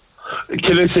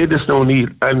 Can I say this now, Neil?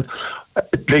 And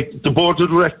like the board of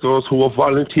directors who are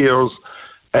volunteers,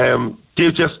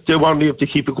 they weren't able to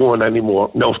keep it going anymore.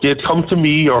 Now, if they'd come to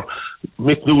me or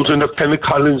Mick Newton or Kenneth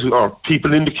Collins or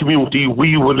people in the community,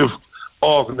 we would have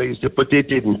organised it, but they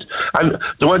didn't. And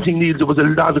the one thing, Neil, there was a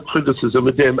lot of criticism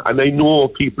of them, and I know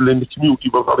people in the community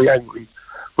were very angry.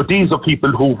 But these are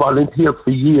people who volunteered for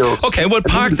years. Okay, well,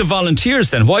 park the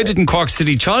volunteers then. Why didn't Cork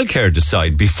City Childcare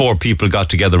decide before people got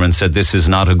together and said this is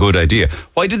not a good idea?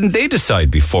 Why didn't they decide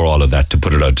before all of that to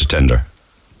put it out to tender?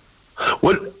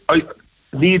 Well,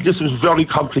 Neil, this was very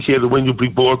complicated when you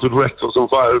bring board of directors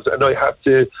involved, and I had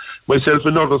to, myself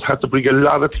and others had to bring a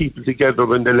lot of people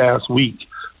together in the last week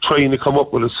trying to come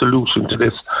up with a solution to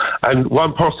this. And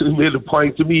one person made a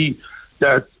point to me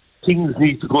that things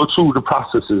need to go through the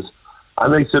processes.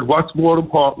 And I said, what's more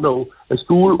important now, a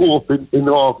school open in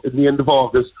the end of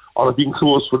August or being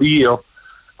closed for the year.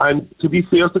 And to be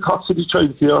fair to Cork City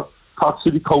Childcare, Cork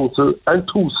City Council and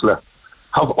TUSLA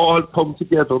have all come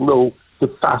together now to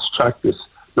fast track this.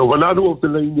 Now, we're not over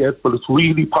the line yet, but it's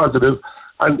really positive.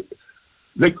 And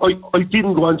like I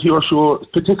didn't go onto your show,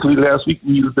 particularly last week,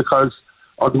 Neil, because,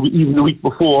 even the week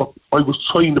before, I was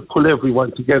trying to pull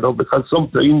everyone together, because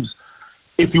sometimes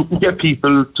if you can get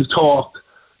people to talk,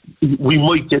 we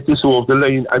might get this over the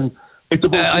line. And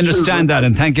I understand that,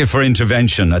 and thank you for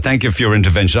intervention. I thank you for your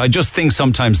intervention. I just think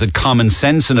sometimes that common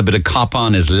sense and a bit of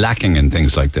cop-on is lacking in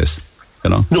things like this, you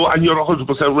know? No, and you're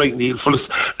 100% right, Neil.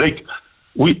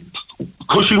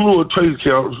 Cushing Road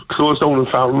Childcare closed down in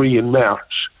Farranree in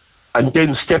March, and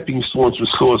then Stepping Stones was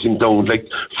closing down.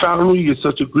 Farranree is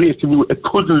such a great community, it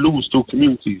couldn't lose two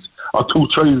communities or two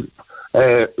child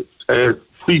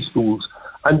preschools.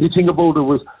 And the thing about it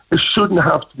was, it shouldn't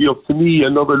have to be up to me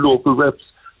and other local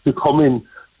reps to come in,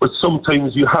 but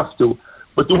sometimes you have to.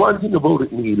 But the one thing about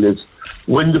it, Neil, is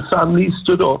when the family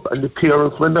stood up and the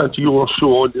parents went on to your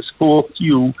show and they spoke to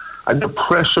you, and the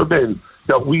pressure then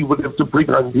that we would have to bring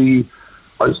on the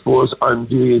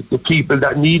people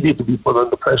that needed to be put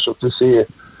under pressure to say,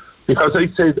 because I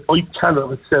said I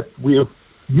cannot accept, we have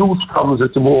huge problems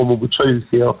at the moment with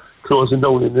childcare closing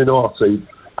down in the north side,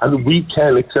 and we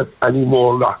can't accept any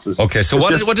more losses. Okay, so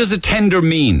what does a tender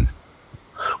mean?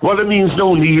 What it means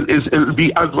now, Neil, is it'll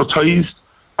be advertised,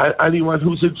 and anyone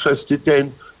who's interested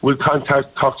then will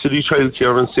contact Cork City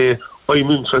Childcare and say,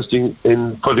 I'm interested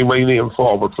in putting my name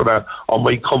forward for that, or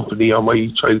my company, or my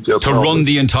childcare. To run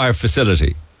the entire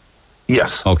facility?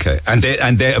 Yes. Okay, and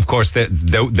they of course,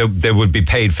 they would be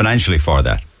paid financially for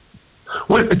that?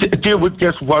 Well, they would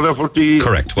get whatever the...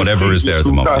 Correct, whatever is there at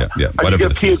the moment, yeah. And they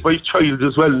get paid by child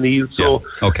as well, Neil. So,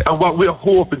 yeah. Okay. And what we're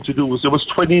hoping to do is, there was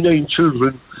 29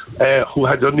 children who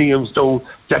had their names down,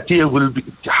 that they will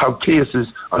have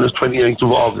cases on the 29th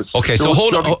of August. Okay, so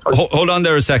hold on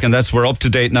there a second. We're up to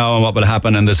date now on what will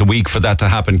happen, and there's a week for that to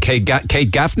happen. Kate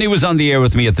Gaffney was on the air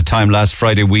with me at the time last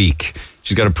Friday week.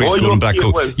 She's got a preschool in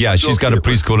Blackpool. Well. Yeah, she's got a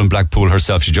preschool in Blackpool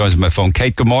herself. She joins my phone.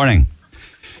 Kate, good morning.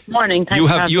 Morning. You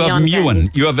have Mewan.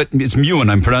 It's Mewan.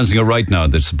 I'm pronouncing it right now.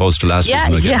 That's supposed to last week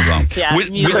when I get it wrong.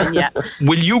 Yeah,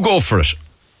 will you go for it?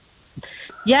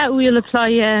 Yeah, we'll apply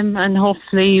and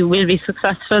hopefully we'll be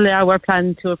successful. Yeah, we're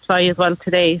planning to apply as well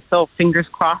today, so fingers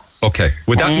crossed. Okay.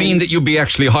 Would that mean that you'll be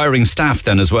actually hiring staff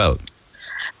then as well?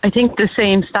 I think the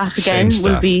same staff again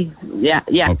will be. Yeah.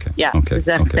 Okay.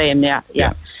 Exact same.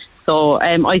 Yeah. So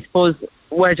I suppose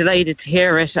we're delighted to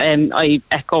hear it. I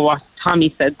echo what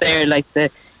Tommy said there.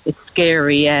 It's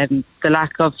scary, the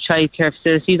lack of childcare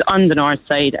facilities on the north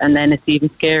side, and then it's even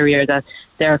scarier that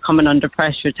they're coming under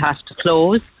pressure to have to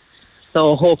close.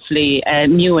 So hopefully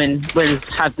Mewan will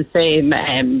have the same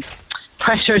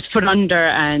pressures put under,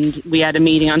 and we had a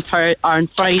meeting on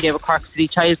Friday with Cork City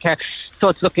Childcare, so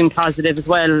it's looking positive as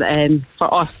well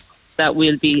for us that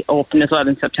we'll be open as well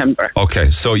in September.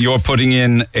 Okay, so you're putting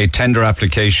in a tender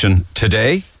application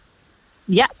today?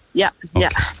 Yeah.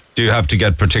 Do you have to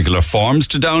get particular forms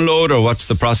to download, or what's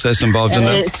the process involved in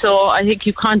that? So I think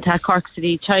you contact Cork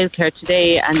City Childcare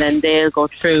today, and then they'll go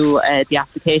through the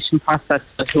application process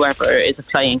with whoever is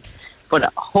applying.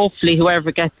 But hopefully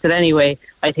whoever gets it anyway.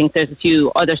 I think there's a few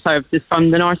other services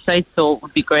from the north side, so it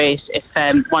would be great if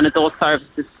one of those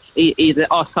services, either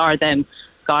us or them,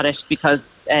 got it, because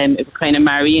it would kind of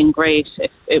marry in great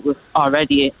if it was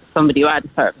already somebody who had a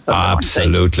service.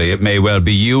 Absolutely. It may well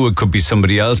be you, it could be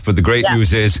somebody else, but the great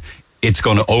news is it's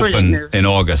going to open in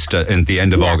August, in the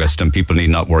end of August, and people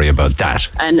need not worry about that.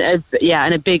 And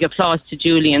a big applause to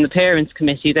Julie and the Parents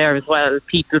Committee there as well.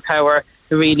 People Power,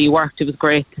 who really worked. It was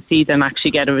great to see them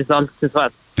actually get a result as well.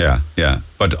 Yeah.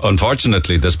 But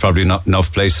unfortunately, there's probably not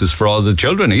enough places for all the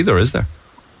children either, is there?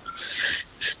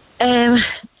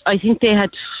 I think they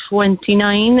had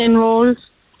 29 enrolled,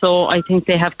 so I think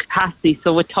they have capacity.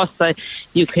 So with TUSA,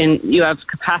 you have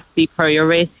capacity per your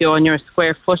ratio and your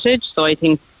square footage. So I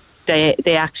think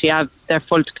they actually have their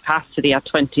full capacity at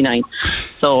 29.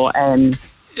 So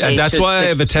that's why I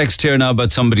have a text here now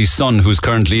about somebody's son who's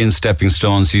currently in Stepping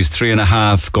Stones. He's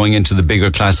 3.5, going into the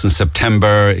bigger class in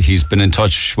September. He's been in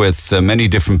touch with many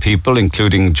different people,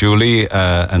 including Julie,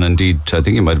 and indeed I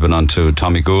think he might have been on to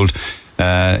Tommy Gould.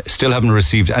 Still haven't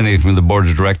received anything from the board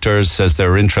of directors. Says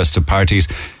there are interested parties.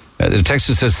 The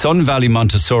texter says Sun Valley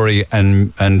Montessori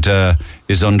and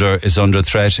is under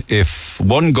threat. If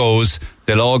one goes,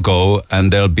 they'll all go,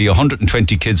 and there'll be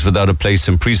 120 kids without a place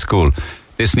in preschool.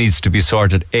 This needs to be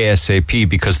sorted ASAP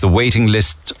because the waiting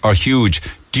lists are huge.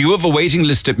 Do you have a waiting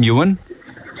list at Mewan?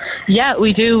 Yeah,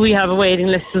 we do. We have a waiting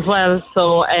list as well.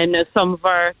 So, and some of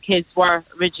our kids were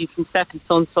originally from Stepping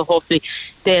Stones, so hopefully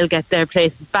they'll get their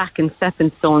places back in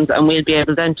Stepping Stones, and we'll be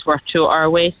able then to work through our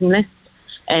waiting list.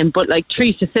 But like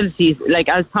 3 facilities, like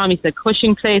as Tommy said,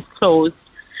 Cushing Place closed,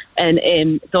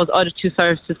 and those other 2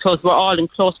 services closed. We're all in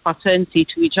close proximity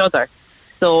to each other.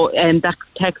 So that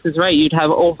text is right. You'd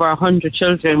have over 100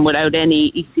 children without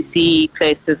any ECC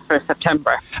places for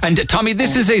September. And Tommy,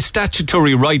 this is a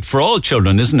statutory right for all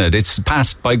children, isn't it? It's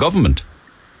passed by government.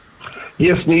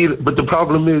 Yes, Neil, but the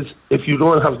problem is if you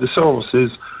don't have the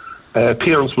services,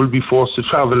 parents will be forced to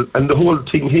travel. And the whole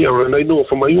thing here, and I know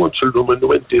from my own children when they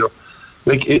went there,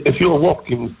 like if you're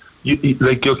working,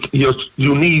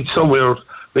 you need somewhere.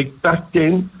 Like back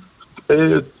then,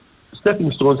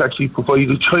 Stepping Stones actually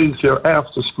provided childcare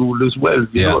after school as well,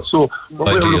 you know. So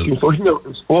what we're looking for here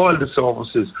is all the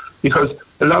services, because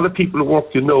a lot of people are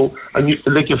working now, and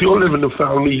if you're living in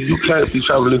Farnley, you can't be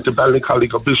travelling to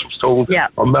Ballincollig or Bishopstown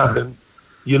or Mahon.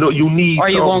 You know, you need. Or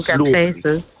you won't get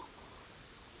places.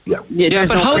 Yeah,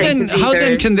 but how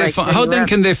then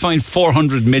can they find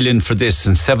 400 million for this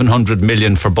and 700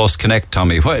 million for Bus Connect,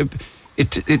 Tommy?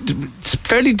 It's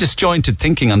fairly disjointed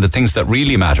thinking on the things that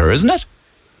really matter, isn't it?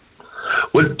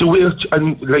 Well, the way,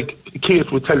 and like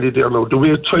Kate would tell you there now, the way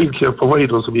childcare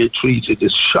providers are being treated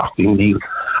is shocking, Neil.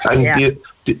 And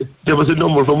there was a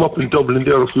number of them up in Dublin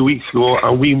there a few weeks ago,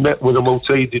 and we met with them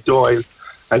outside the Dáil.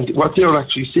 And what they're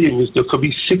actually saying is there could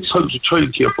be 600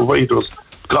 childcare providers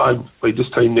gone by this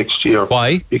time next year.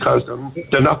 Why? Because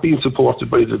they're not being supported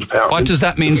by the department. What does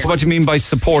that mean? What do you mean by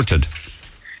supported?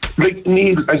 Like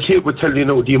Neil and Kate would tell you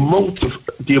now, the amount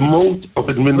of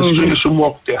administration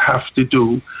work they have to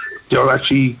do,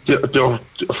 their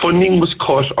funding was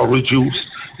cut or reduced.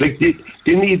 Like they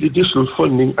need additional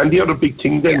funding. And the other big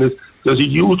thing then is there's a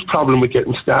huge problem with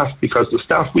getting staff, because the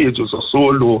staff wages are so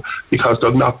low because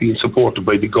they're not being supported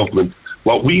by the government.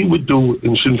 What we would do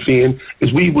in Sinn Féin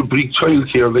is we would bring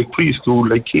childcare, like preschool,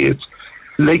 like kids,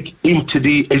 like into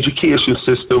the education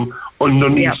system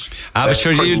underneath. But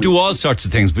sure, you do all sorts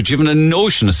of things, but you haven't a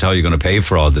notion as to how you're going to pay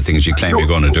for all the things you claim you're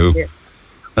going to do.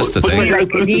 That's the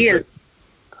thing.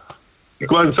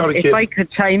 Go on, sorry, if Kate. I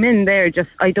could chime in there,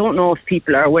 I don't know if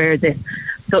people are aware of this.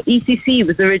 So ECC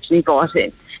was originally brought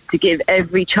in to give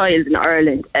every child in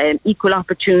Ireland an equal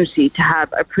opportunity to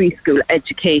have a preschool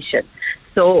education.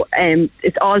 So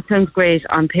it all sounds great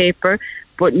on paper,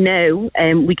 but now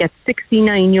we get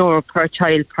 €69 per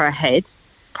child per head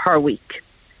per week.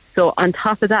 So on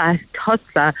top of that,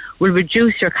 TUSLA will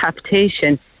reduce your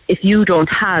capitation if you don't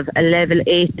have a level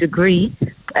 8 degree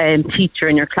teacher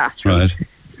in your classroom. Right.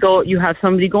 So you have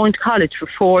somebody going to college for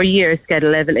 4 years, get a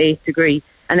level 8 degree,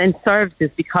 and then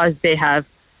services, because they have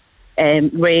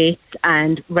rates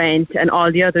and rent and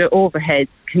all the other overheads,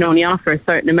 can only offer a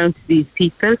certain amount to these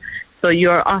people. So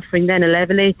you're offering then a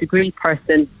level 8 degree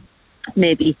person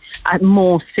maybe at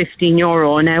most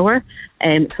 €15 an hour.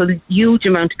 So a huge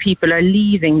amount of people are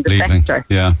leaving the sector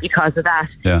because of that.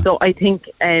 Yeah. So I think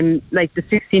like the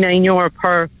 €69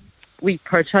 per week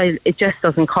per child, it just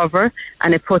doesn't cover,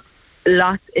 and it puts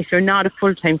lots, if you're not a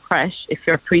full-time creche, if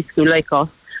you're preschool like us,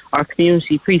 or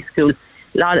community preschool,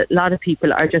 a lot of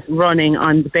people are just running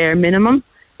on the bare minimum,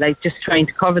 like just trying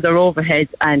to cover their overheads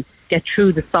and get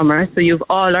through the summer. So you've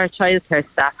all our childcare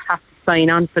staff have to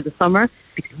sign on for the summer,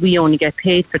 because we only get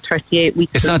paid for 38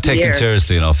 weeks. It's not taken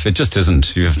seriously enough. It just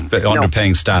isn't. You've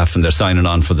underpaying staff and they're signing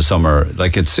on for the summer.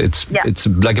 Like it's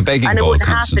like a begging bowl. And it wouldn't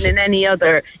constantly happen in any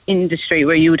other industry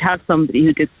where you would have somebody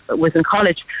who was in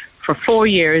college for 4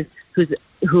 years,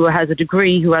 who has a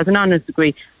degree, who has an honours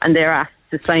degree, and they're asked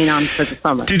to sign on for the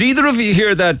summer. Did either of you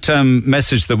hear that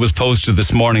message that was posted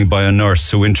this morning by a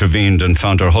nurse who intervened and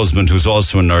found her husband, who's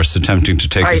also a nurse, attempting to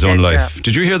take his own life? Yeah.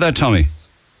 Did you hear that, Tommy?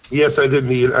 Yes, I did,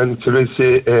 Neil. And can I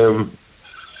say, the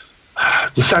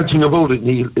sad thing about it,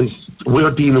 Neil, is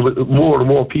we're dealing with more and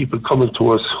more people coming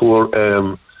to us who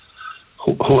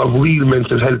have real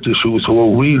mental health issues, who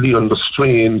are really under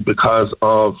strain because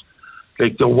of,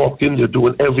 like, they're working, they're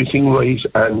doing everything right,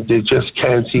 and they just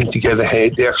can't seem to get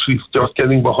ahead. They actually start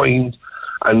getting behind,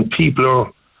 and people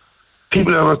are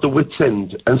at the wit's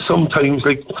end. And sometimes,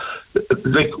 like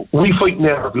we fight and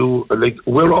argue, like,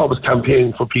 we're always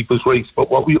campaigning for people's rights,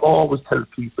 but what we always tell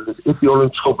people is, if you're in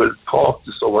trouble, talk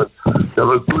to someone. There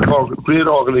are great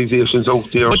organisations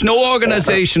out there. But no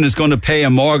organisation is going to pay a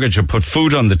mortgage or put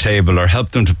food on the table or help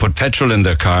them to put petrol in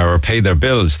their car or pay their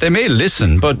bills. They may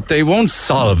listen, but they won't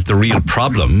solve the real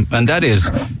problem, and that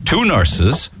is 2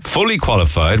 nurses, fully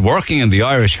qualified, working in the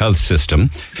Irish health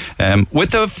system,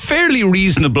 with a fairly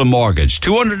reasonable mortgage.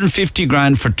 250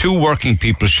 grand for 2 working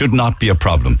people should not be a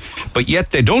problem. But yet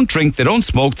they don't drink, they don't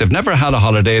smoke, they've never had a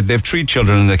holiday, they've 3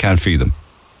 children and they can't feed them.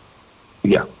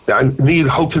 Yeah, and Neil,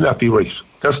 how can that be right?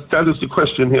 That is the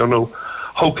question here now.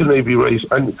 How can they be right?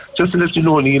 And just to let you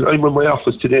know, Neil, I'm in my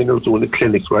office today now doing a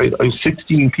clinic, right? I have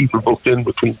 16 people booked in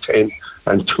between 10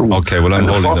 and 2. Okay, well, I'm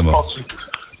holding them up.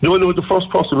 No, the first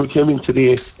person who came in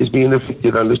today is being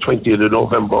evicted on the 20th of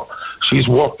November. She's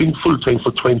working full-time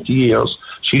for 20 years.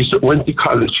 She's went to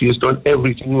college. She has done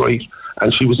everything right.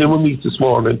 And she was in with me this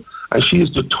morning. And she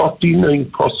is the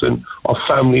 39th person of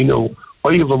family now.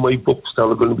 I have on my books that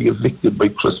are going to be evicted by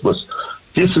Christmas.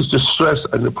 This is the stress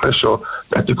and the pressure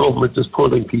that the government is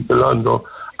putting people under.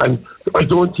 And I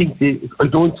don't think they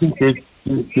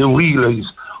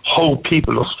realise how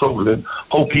people are struggling,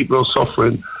 how people are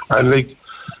suffering. And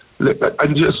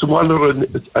I'm just wondering,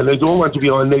 and I don't want to be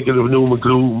all negative, doom and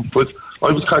gloom, but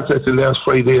I was contacted last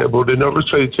Friday about another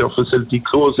childcare facility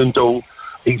closing down,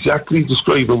 exactly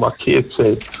describing what Kate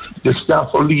said. The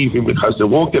staff are leaving because they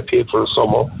won't get paid for the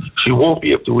summer. She won't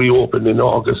be able to reopen in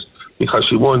August because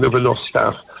she won't have enough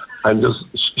staff. And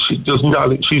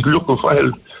she's looking for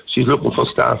help. She's looking for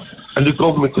staff. And the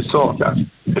government could sort that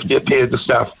if they pay the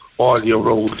staff all year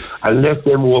round and let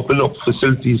them open up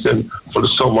facilities then for the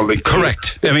summer.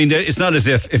 Correct. I mean, it's not as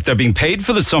if they're being paid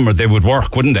for the summer, they would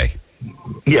work, wouldn't they?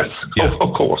 Yes, yeah.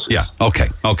 Of course. Yeah, okay.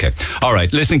 All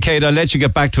right. Listen, Kate, I'll let you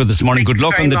get back to it this morning. Good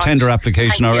luck on the tender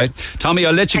application, all right? Tommy,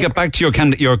 I'll let you get back to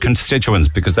your constituents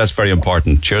because that's very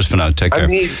important. Cheers for now. Take care.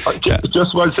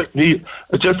 Just one second,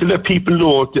 just to let people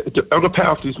know, the other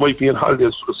parties might be on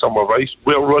holidays for the summer, right?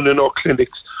 We're running our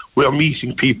clinics. We're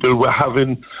meeting people. We're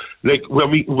having, we're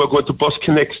going to Bus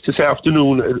Connects this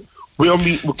afternoon.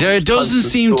 There doesn't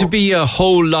seem to be a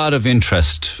whole lot of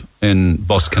interest in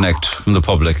Bus Connect from the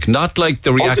public. Not like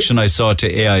the reaction I saw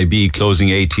to AIB closing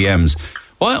ATMs.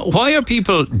 Why are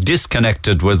people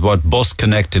disconnected with what Bus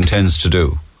Connect intends to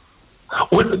do?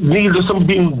 Well, Neil, there's some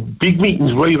big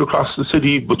meetings right across the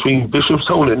city between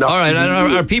Bishopstown and... All right,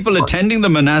 and are people attending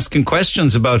them and asking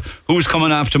questions about who's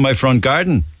coming after my front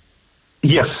garden?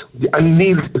 Yes, and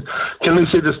Neil, can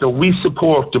I say this now? We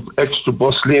support the extra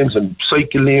bus lanes and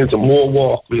cycle lanes and more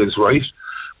walkways, right?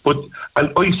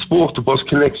 And I spoke to Bus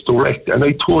Connects Direct and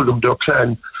I told them their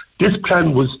plan. This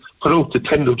plan was put out to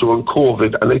tender during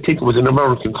COVID, and I think it was an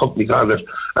American company got it.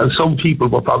 And some people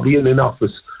were probably in an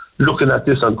office looking at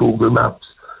this on Google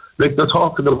Maps. They're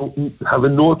talking about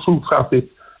having no through traffic.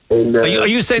 Are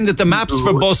you saying that the maps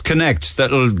for Bus Connect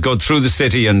that'll go through the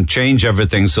city and change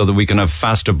everything so that we can have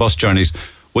faster bus journeys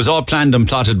was all planned and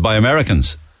plotted by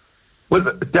Americans? Well,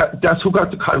 that's who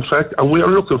got the contract, and we are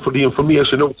looking for the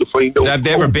information out to find out. Have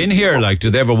they ever been here?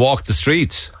 Did they ever walk the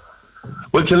streets?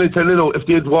 Well, can I tell you now, if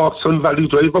they'd walked Sun Valley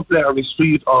Drive or Blarney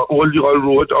Street or Old Yall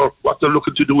Road or what they're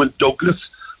looking to do in Douglas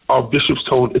or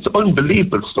Bishopstown, it's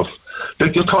unbelievable stuff.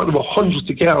 You're talking about hundreds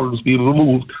of gardens being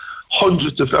removed,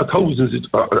 hundreds of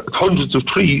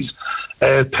trees,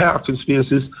 parking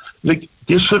spaces. They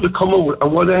should have come out,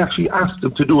 and what I actually asked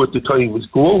them to do at the time was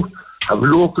go out, have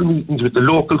local meetings with the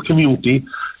local community,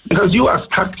 because you ask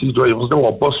taxi drivers now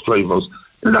or bus drivers,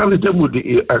 a lot of them would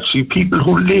actually, people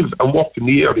who live and work in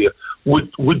the area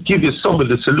would give you some of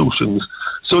the solutions.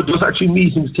 So there's actually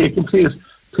meetings taking place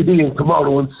today and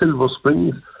tomorrow in Silver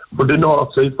Springs for the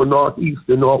north side, for north east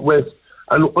and north west.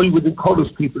 And I would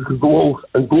encourage people to go out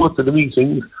and go to the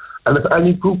meetings. And if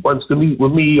any group wants to meet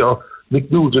with me or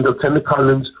Nick Nugent or Kenneth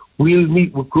Collins, we'll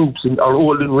meet with groups in our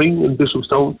Olden Ring in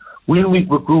Bishopstown. We'll meet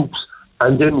with groups,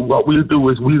 and then what we'll do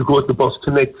is we'll go to Bus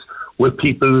Connect with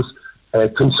people's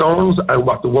concerns and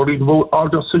what they're worried about, or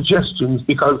their suggestions,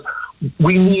 because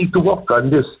we need to work on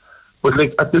this. But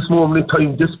at this moment in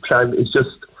time, this plan is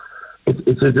just,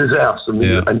 it's a disaster.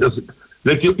 Yeah. And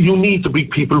you need to bring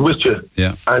people with you.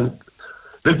 Yeah. And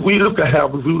we look at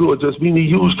Harveyview Road. There's been a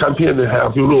huge campaign in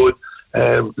Harveyview Road.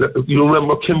 You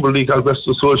remember Kimberly, God rest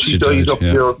her soul, she died up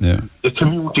there. Yeah. The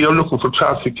community are looking for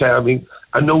traffic calming,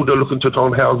 and now they're looking to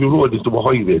turn Harveyview Road into a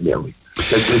highway nearly.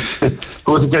 It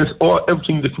goes against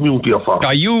everything the community are for.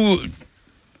 Are you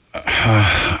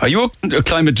a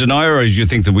climate denier, or do you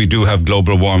think that we do have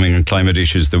global warming and climate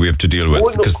issues that we have to deal with?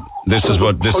 Because this is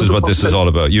what this is all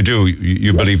about. You do.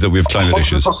 You believe that we have climate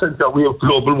issues. 100% that we have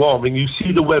global warming. You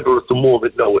see the weather at the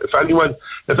moment now. If anyone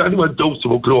doubts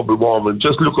about global warming,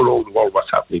 just look around the world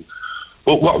what's happening.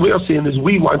 But what we are saying is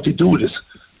we want to do this.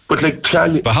 But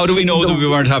how do we know that we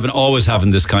weren't always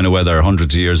having this kind of weather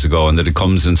hundreds of years ago, and that it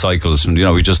comes in cycles? And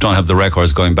we just don't have the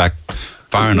records going back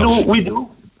far enough. No, we do.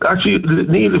 Actually,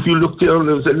 Neil, if you look there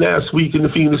was last week in the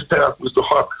Phoenix Park was the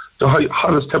the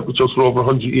hottest temperatures for over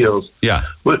 100 years. Yeah.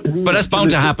 But that's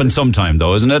bound to happen sometime,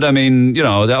 though, isn't it? I mean, we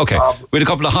had a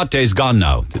couple of hot days gone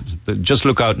now. Just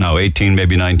look out now, 18,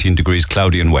 maybe 19 degrees,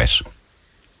 cloudy and wet.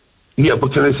 Yeah,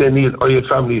 but can I say, Neil, I had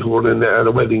family who were at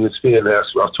a wedding in Spain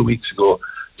last 2 weeks ago.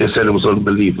 They said it was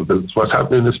unbelievable. It's what's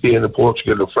happening in Spain and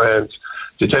Portugal and France.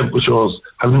 The temperatures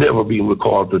have never been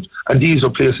recorded. And these are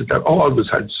places that always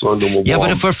had sun and were Yeah, warm.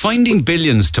 but if we're finding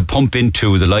billions to pump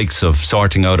into the likes of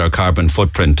sorting out our carbon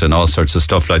footprint and all sorts of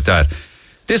stuff like that,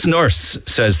 this nurse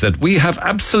says that we have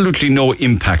absolutely no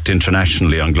impact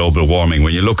internationally on global warming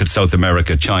when you look at South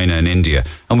America, China and India,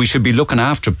 and we should be looking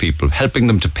after people, helping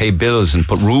them to pay bills and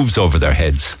put roofs over their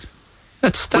heads.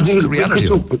 That's the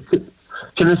reality of it.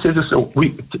 Can I say this?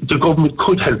 The government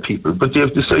could help people, but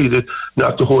they've decided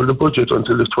not to hold the budget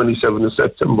until the 27th of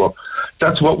September.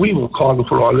 That's what we were calling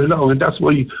for all along, and that's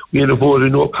why we had a vote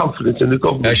of no confidence in the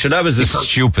government. That was a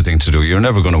stupid thing to do. You're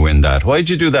never going to win that. Why did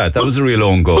you do that? That was a real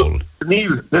own goal.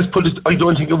 Neil, let's put it, I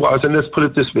don't think it was, and let's put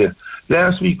it this way.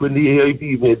 Last week when the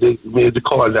AIB made the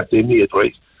call that they made,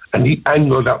 right, and the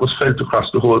anger that was felt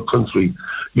across the whole country,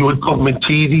 you had government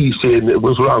TD saying it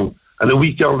was wrong, and a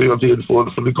week earlier they had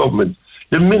voted for the government.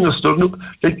 The minister,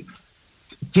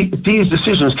 these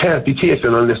decisions can't be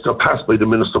taken unless they're passed by the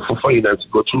Minister for Finance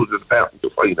and go through the Department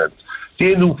of Finance.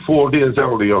 They knew 4 days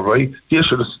earlier, right? They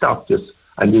should have stopped this,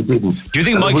 and they didn't. Do you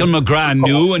think Michael McGrath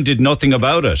knew and did nothing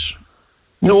about it?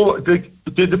 No,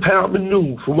 the department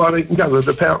knew, from what I can gather,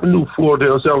 the department knew 4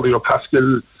 days earlier.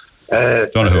 Pascal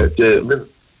Donoghue.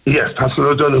 Yes, Pascal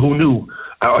O'Donoghue knew.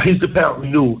 His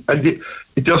department knew, and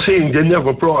they're saying they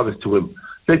never brought it to him.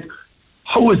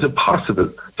 How is it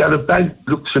possible that a bank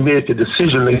looks to make a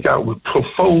decision like that with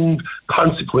profound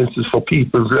consequences for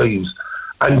people's lives,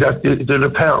 and that the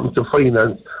Department of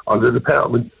Finance or the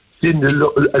department didn't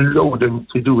allow them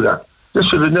to do that? This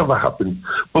should have never happened.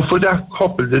 But for that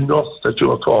couple, the nurse that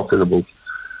you're talking about,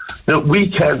 now, we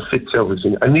can't fix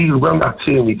everything. And Neil, we're not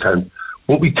saying we can,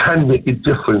 but we can make a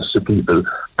difference to people.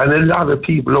 And a lot of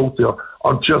people out there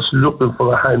are just looking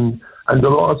for a hand, and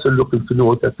they're also looking to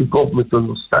know that the government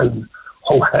understands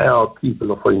how hard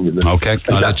people are finding it. Okay,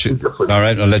 I'll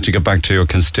let you get back to your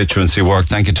constituency work.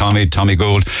 Thank you, Tommy. Tommy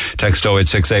Gould, text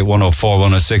 0868 104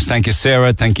 106. Thank you,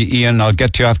 Sarah. Thank you, Ian. I'll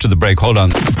get to you after the break. Hold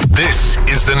on. This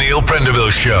is the Neil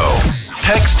Prendeville Show.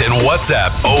 Text and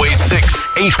WhatsApp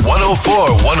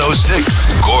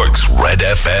 086-8104-106. Cork's Red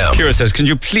FM. Kira says, can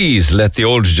you please let the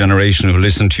older generation who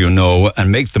listen to you know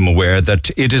and make them aware that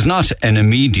it is not an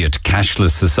immediate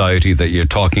cashless society that you're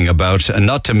talking about, and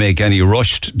not to make any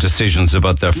rushed decisions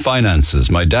about their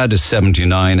finances. My dad is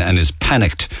 79 and is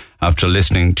panicked after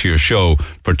listening to your show,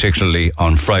 particularly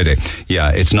on Friday.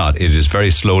 Yeah, it's not. It is very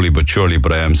slowly but surely,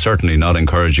 but I am certainly not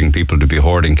encouraging people to be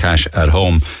hoarding cash at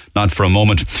home. Not for a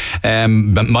moment.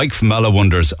 But Mike from Mala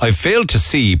wonders, I failed to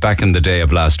see back in the day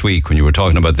of last week when you were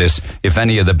talking about this, if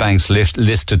any of the banks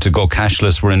listed to go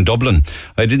cashless were in Dublin.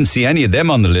 I didn't see any of them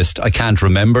on the list. I can't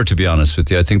remember, to be honest with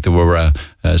you. I think they were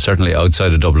certainly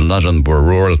outside of Dublin, not on, were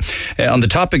rural. On the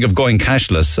topic of going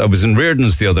cashless, I was in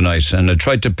Reardon's the other night and I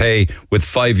tried to pay with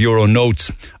 €5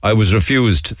 notes. I was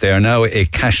refused. They are now a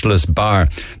cashless bar.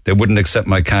 They wouldn't accept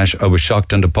my cash. I was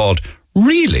shocked and appalled.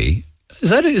 Really? Is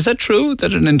that true,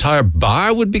 that an entire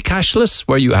bar would be cashless,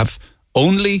 where you have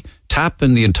only tap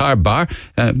in the entire bar?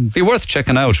 Be worth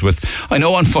checking out with. I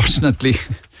know, unfortunately,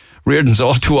 Reardon's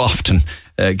all too often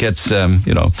gets,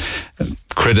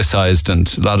 criticised,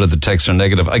 and a lot of the texts are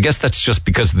negative. I guess that's just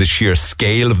because of the sheer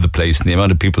scale of the place and the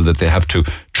amount of people that they have to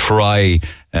try,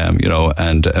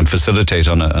 and facilitate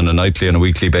on a nightly and a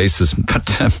weekly basis. But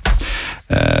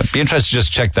be interested to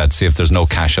just check that, see if there's no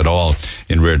cash at all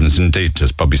in Reardon's. Indeed,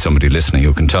 there's probably somebody listening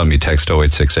who can tell me. Text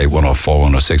 0868 104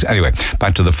 106. Anyway,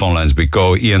 back to the phone lines we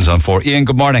go. Ian's on 4. Ian,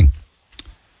 good morning.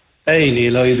 Hey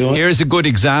Neil, how you doing? Here's a good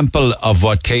example of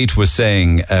what Kate was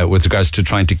saying with regards to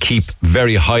trying to keep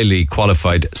very highly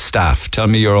qualified staff. Tell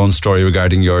me your own story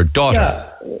regarding your daughter.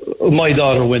 Yeah, my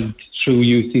daughter went through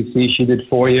UCC. She did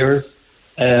 4 years.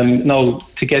 Now,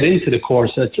 to get into the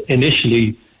course,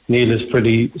 initially, Neil, is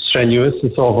pretty strenuous.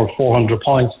 It's over 400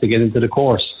 points to get into the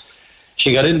course.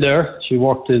 She got in there. She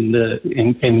worked in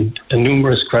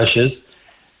numerous creches.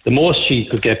 The most she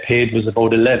could get paid was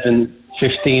about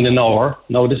 11.15 an hour.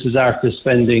 Now, this is after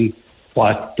spending,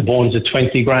 the bones of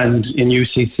 20 grand in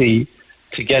UCC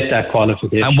to get that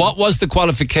qualification. And what was the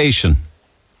qualification?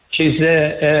 She's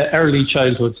early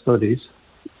childhood studies.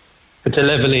 It's a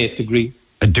level 8 degree.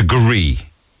 A degree?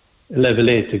 A level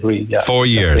 8 degree, yeah. 4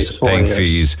 years, paying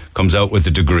fees, comes out with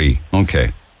a degree.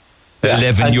 Okay. Yeah.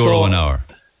 €11 an hour.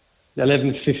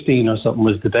 11.15 or something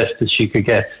was the best that she could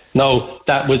get. No,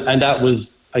 that was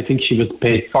I think she was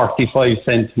paid 45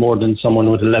 cents more than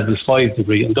someone with a level 5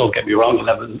 degree. And don't get me wrong,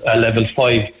 a level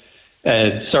 5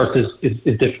 cert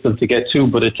is difficult to get to,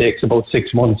 but it takes about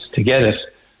 6 months to get it.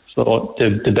 So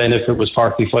the benefit was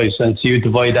 45 cents. You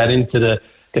divide that into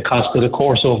the cost of the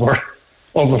course over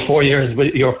 4 years,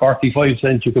 with your 45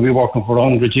 cents, you could be working for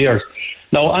 100 years.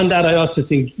 Now, on that, I also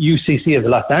think UCC has a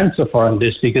lot to answer for on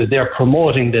this, because they're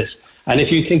promoting this. And if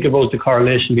you think about the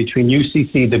correlation between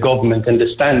UCC, the government, and the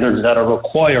standards that are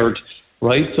required,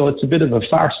 right? So it's a bit of a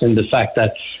farce in the fact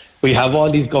that we have all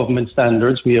these government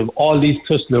standards, we have all these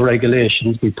TUSLA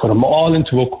regulations, we put them all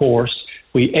into a course,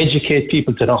 we educate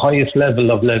people to the highest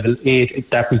level of level 8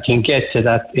 that we can get to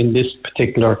that in this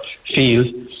particular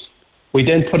field. We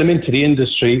then put them into the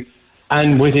industry,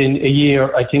 and within a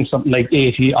year, I think something like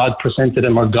 80% of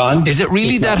them are gone. Is it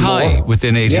really that high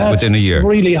within a year?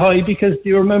 Really high, because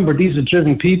you remember, these are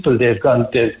driven people. They've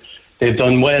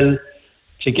done well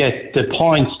to get the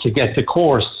points, to get the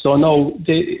course. So now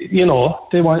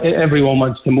everyone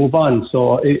wants to move on.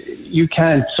 So you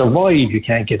can't survive. You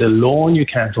can't get a loan. You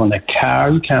can't own a car.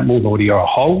 You can't move out of your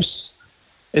house.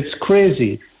 It's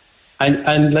crazy.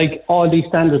 And like, all these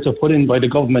standards are put in by the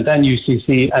government and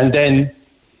UCC, and then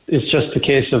it's just a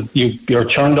case of you're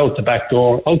churned out the back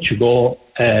door, out you go,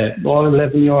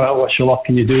 11 euro hour, so what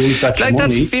can you do?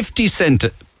 That's 50 cent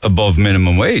above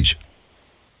minimum wage.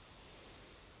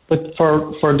 But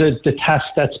for the task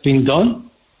that's been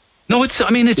done? No, it's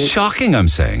shocking, I'm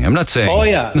saying. I'm not saying... Oh,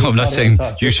 yeah. No, I'm not saying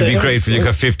you should be grateful you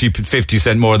got 50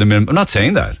 cent more than minimum. I'm not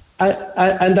saying that.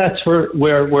 And that's where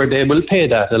they will pay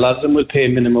that. A lot of them will pay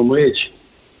minimum wage.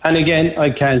 And again,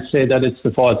 I can't say that it's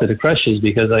the fault of the creches,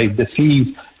 because the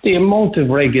fees, the amount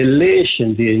of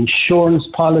regulation, the insurance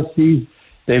policies,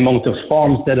 the amount of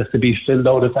forms that have to be filled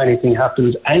out if anything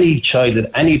happens, any child at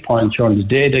any point during the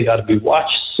day, they got to be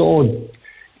watched so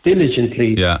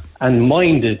diligently and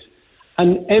minded.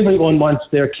 And everyone wants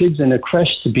their kids in a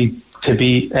creche to be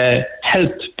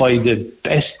helped by the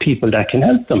best people that can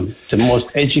help them, the most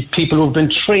educated people who've been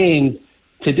trained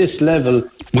to this level.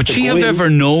 Would she have ever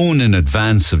known in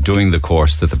advance of doing the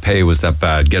course that the pay was that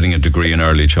bad, getting a degree in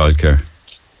early childcare?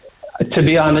 To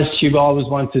be honest, she always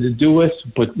wanted to do it,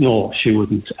 but no, she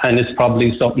wouldn't. And it's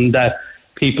probably something that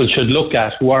people should look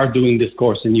at who are doing this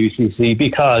course in UCC,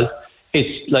 because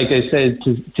it's, like I said,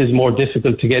 it is more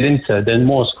difficult to get into than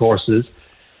most courses.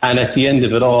 And at the end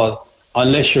of it all,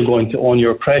 unless you're going to own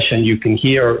your creche, and you can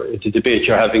hear the debate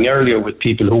you're having earlier with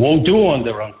people who won't own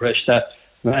their own creche, that,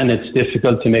 man, it's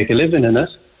difficult to make a living in it,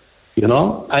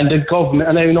 And the government,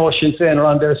 and I know Sinn Féin are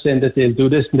on there saying that they'll do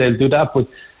this and they'll do that, but,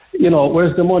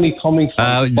 where's the money coming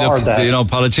from for that?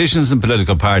 Politicians and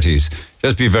political parties,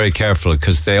 just be very careful,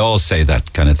 because they all say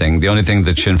that kind of thing. The only thing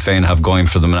that Sinn Féin have going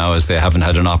for them now is they haven't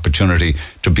had an opportunity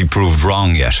to be proved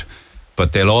wrong yet.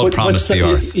 But they'll all promise the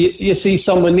earth. You see,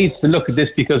 someone needs to look at this,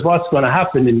 because what's going to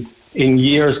happen in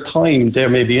years' time, there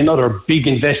may be another big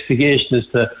investigation as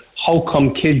to how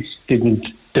come kids didn't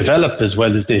develop as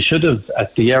well as they should have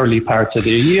at the early parts of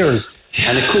their years.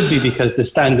 And it could be because the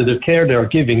standard of care they're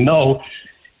giving now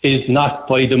is not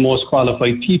by the most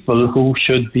qualified people who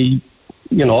should be,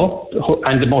 and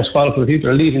the most qualified people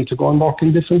are leaving to go and work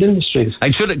in different industries.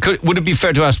 And would it be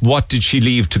fair to ask, what did she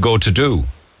leave to go to do?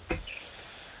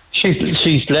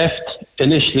 She's left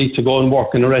initially to go and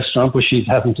work in a restaurant, but she's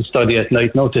having to study at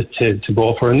night now to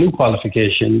go for a new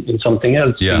qualification in something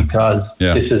else, because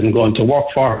this isn't going to work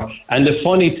for her. And the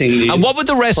funny thing is... And what would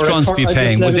the restaurants be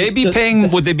paying? Would they be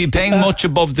paying much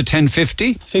above the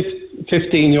 10.50?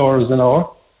 15 euros an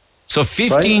hour. So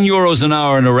 15 euros an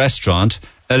hour in a restaurant,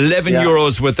 11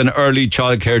 euros with an early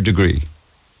childcare degree.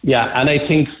 Yeah, and I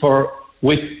think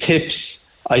with tips,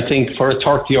 I think for a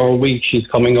 30-hour week, she's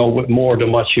coming out with more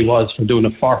than what she was for doing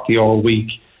a 40-hour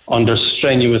week under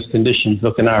strenuous conditions,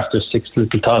 looking after 6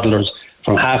 little toddlers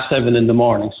from 7:30 in the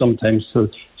morning, sometimes till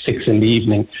 6 in the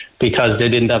evening, because they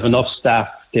didn't have enough staff.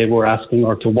 They were asking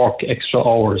her to work extra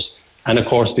hours. And of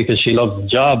course, because she loves the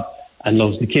job and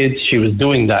loves the kids, she was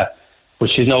doing that. But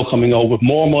she's now coming out with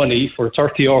more money for a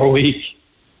 30-hour week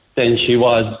than she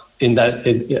was in that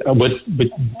with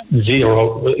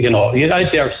zero.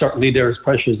 There's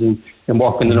pressures in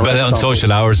working in a restaurant. On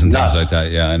social hours and things like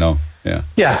that. Yeah, I know.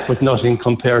 Yeah, but nothing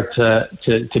compared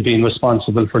to being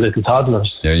responsible for little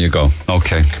toddlers. There you go.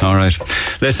 Okay, all right.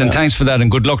 Listen, thanks for that, and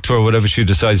good luck to her, whatever she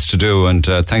decides to do. And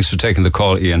thanks for taking the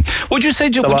call, Ian. Would you say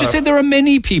there are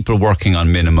many people working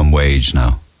on minimum wage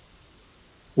now?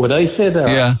 Would I say that?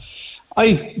 Yeah.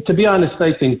 To be honest,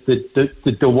 I think that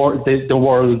the world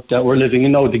that we're living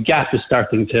in now, the gap is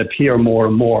starting to appear more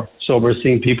and more. So we're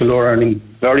seeing people who are earning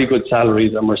very good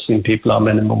salaries, and we're seeing people on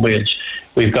minimum wage.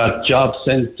 We've got job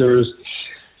centres,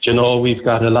 You know, we've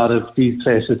got a lot of these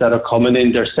places that are coming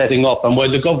in, they're setting up. And while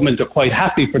the government are quite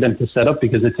happy for them to set up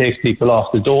because it takes people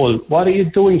off the dole, what are you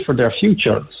doing for their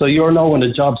future? So you're now in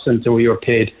a job centre where you're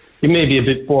paid, you may be a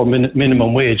bit more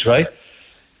minimum wage, right?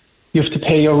 You have to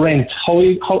pay your rent.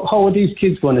 How are these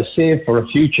kids going to save for a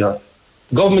future?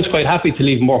 The government's quite happy to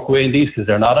leave them work away in these because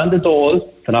they're not on the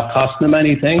dole, they're not costing them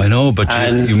anything. I know, but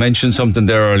you mentioned something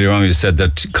there earlier on. You said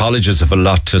that colleges have a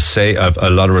lot to say, have a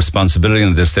lot of responsibility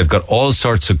in this. They've got all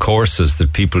sorts of courses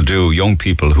that people do, young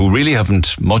people, who really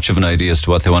haven't much of an idea as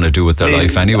to what they want to do with their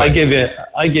life anyway.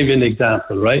 I give you an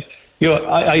example, right?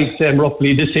 I say I'm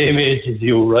roughly the same age as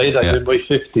you, right? I'm in my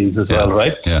 50s as well,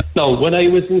 right? Yeah. Now, when I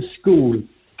was in school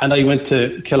and I went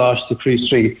to Killash to Cree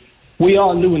Street, we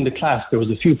all knew in the class there was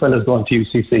a few fellas going to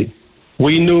UCC.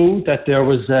 We knew that there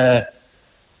was a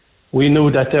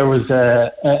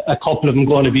couple of them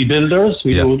going to be builders.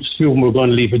 We knew a few of them were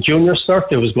going to leave a junior cert.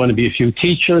 There was going to be a few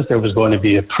teachers. There was going to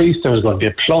be a priest. There was going to be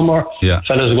a plumber. Yeah.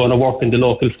 Fellas were going to work in the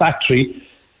local factory.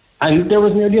 And there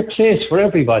was nearly a place for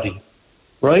everybody,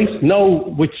 right? Now,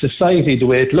 with society, the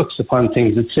way it looks upon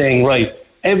things, it's saying, right,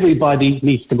 everybody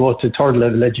needs to go to third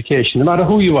level education, no matter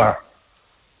who you are.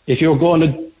 If you're going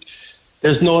to...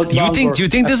 There's no. Do you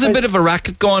think there's a bit of a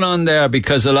racket going on there?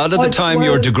 Because a lot of the time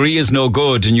your degree is no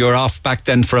good and you're off back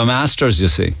then for a master's, you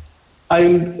see.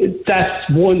 That's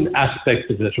one aspect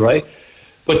of it, right?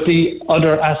 But the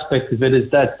other aspect of it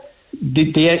is that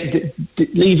the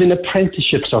leaving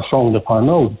apprenticeships are frowned upon.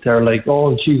 No, they're like,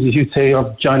 oh, Jesus, you say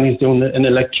Johnny's doing an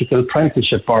electrical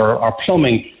apprenticeship or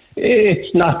plumbing.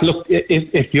 It's not, look,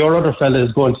 if your other fella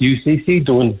is going to UCC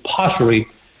doing pottery,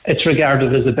 it's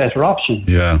regarded as a better option.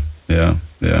 Yeah.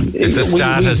 It's a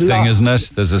status thing, isn't it?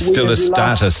 There's still a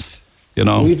status, you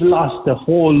know. We've lost a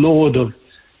whole load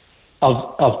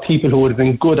of people who would have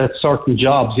been good at certain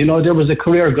jobs. You know, there was a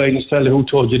career guidance fellow who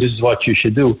told you this is what you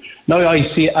should do. Now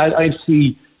I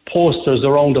see posters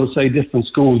around outside different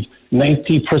schools.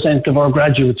 90% of our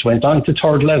graduates went on to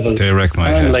third level. They wreck my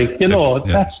head.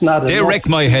 That's not. They wreck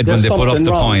my head when they put up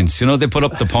the points. You know, they put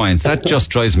up the points. That just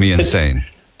drives me insane.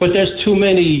 But there's too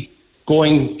many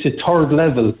going to third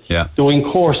level, doing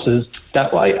courses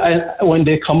that when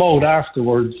they come out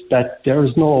afterwards, that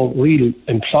there's no real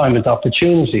employment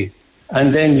opportunity.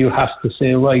 And then you have to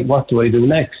say, right, what do I do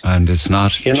next? And it's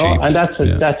not cheap. And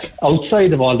that's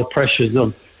outside of all the pressures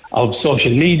of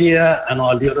social media and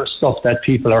all the other stuff that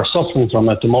people are suffering from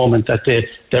at the moment, that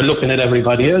they're looking at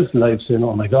everybody else's life saying,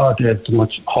 oh my God, they have too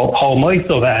much, how am I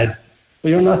so bad?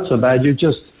 Well, you're not so bad, you're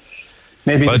just...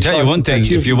 Maybe but I'll tell you one thing: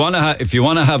 if you want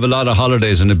to have a lot of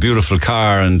holidays and a beautiful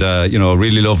car and a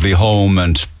really lovely home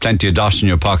and plenty of dosh in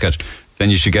your pocket, then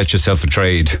you should get yourself a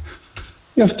trade.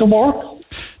 You have to work.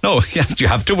 No, you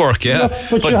have to work, yeah.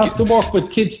 But you have to work.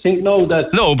 But kids think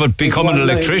that. No, but become an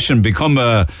electrician, become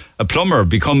a plumber,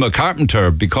 become a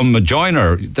carpenter, become a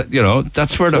joiner.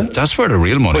 That's where the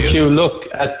real money is.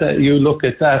 But you look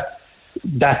at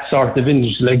that sort of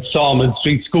industry, like Salmon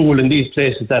Street School and these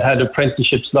places that had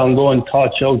apprenticeships long ago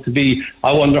taught you how to be.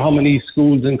 I wonder how many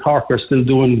schools in Cork are still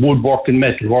doing woodwork and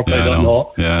metalwork. I don't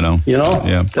know. Yeah, I know. You know?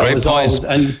 Yeah, great points.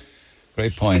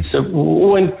 Great points. So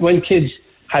when kids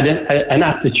had an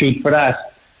aptitude for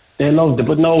that, they loved it.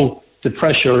 But now the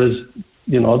pressure is,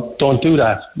 don't do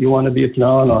that. You want to be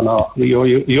no.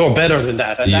 You're better than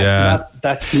that.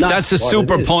 And that's a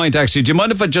super point, actually. Do you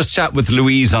mind if I just chat with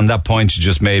Louise on that point you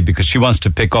just made, because she wants to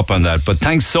pick up on that? But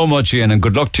thanks so much, Ian, and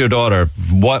good luck to your daughter.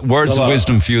 What words of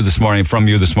wisdom from you this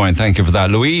morning. Thank you for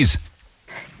that, Louise.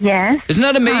 Yes. Isn't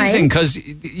that amazing? Because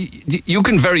you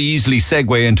can very easily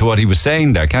segue into what he was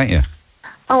saying there, can't you?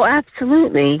 Oh,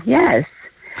 absolutely. Yes.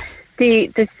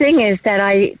 The thing is that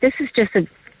this is just a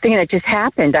thing that just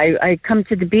happened. I come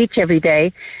to the beach every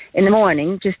day in the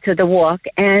morning, just to the walk,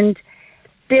 and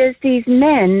there's these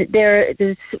men.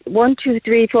 There's 1, 2,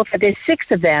 3, 4, 5. There's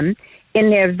 6 of them in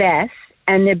their vests,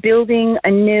 and they're building a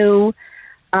new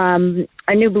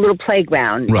little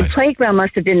playground. Right. The playground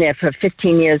must have been there for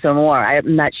 15 years or more.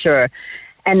 I'm not sure.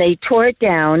 And they tore it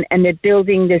down, and they're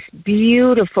building this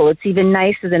beautiful. It's even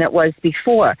nicer than it was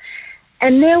before.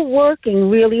 And they're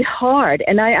working really hard.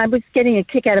 And I was getting a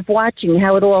kick out of watching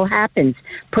how it all happens,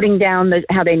 putting down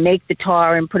how they make the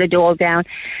tar and put it all down.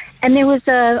 And there was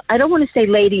I don't want to say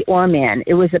lady or man,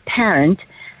 it was a parent,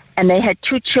 and they had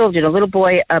 2 children, a little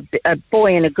boy, a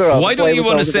boy and a girl. Why don't you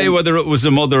want to say whether it was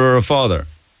a mother or a father?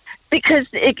 Because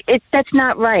that's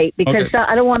not right. Because Okay.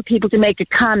 I don't want people to make a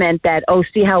comment that,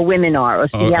 see how women are, or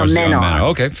see how men are.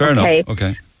 Okay, fair enough.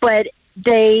 Okay. But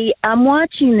I'm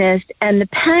watching this, and the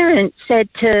parent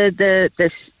said to the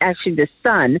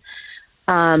son,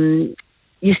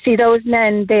 you see those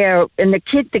men there, and the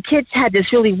kids had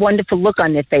this really wonderful look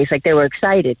on their face, like they were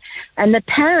excited. And the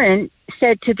parent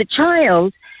said to the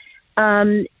child,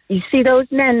 you see those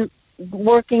men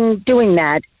working, doing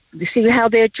that, you see how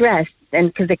they're dressed, and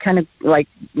because they're kind of like,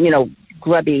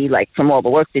 grubby, like from all the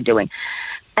work they're doing.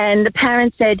 And the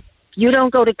parent said, you don't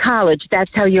go to college,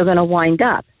 that's how you're going to wind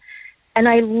up. And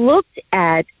I looked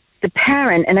at the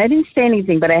parent, and I didn't say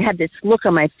anything, but I had this look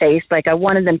on my face, like I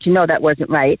wanted them to know that wasn't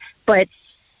right.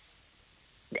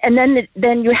 And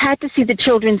then you had to see the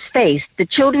children's face. The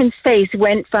children's face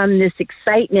went from this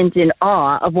excitement and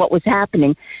awe of what was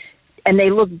happening, and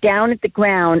they looked down at the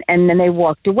ground, and then they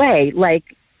walked away, like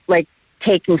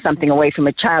taking something away from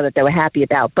a child that they were happy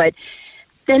about. But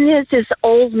then there's this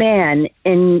old man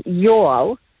in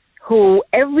Youghal who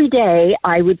every day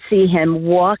I would see him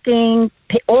walking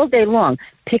all day long,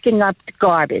 picking up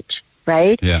garbage,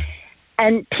 right? Yeah.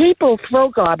 And people throw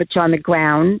garbage on the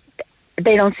ground.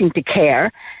 They don't seem to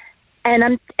care.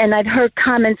 And I'd heard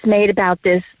comments made about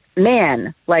this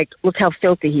man, like, look how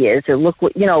filthy he is, or look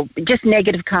what, just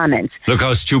negative comments. Look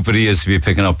how stupid he is to be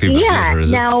picking up people's litter,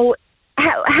 is now,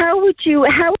 how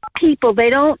people,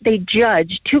 they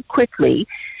judge too quickly.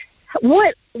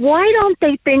 Why don't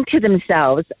they think to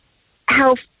themselves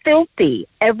how filthy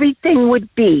everything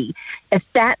would be if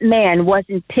that man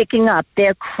wasn't picking up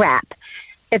their crap?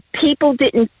 If people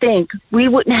didn't think we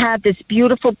wouldn't have this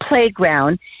beautiful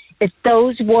playground if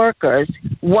those workers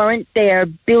weren't there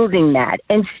building that.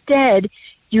 Instead,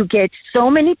 you get so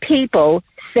many people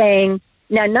saying,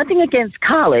 now nothing against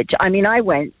college. I mean, I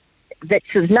went,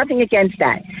 there's nothing against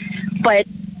that. But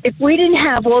if we didn't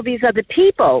have all these other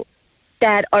people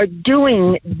that are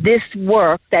doing this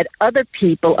work that other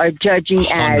people are judging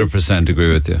 100%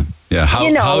 agree with you. Yeah.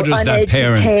 How does that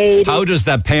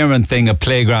parent think a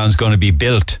playground's going to be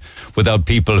built without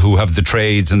people who have the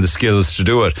trades and the skills to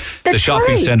do it? The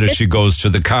shopping centre she goes to,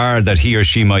 the car that he or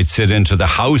she might sit into, the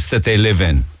house that they live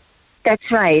in.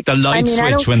 That's right. The light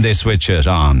switch when they switch it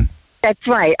on. That's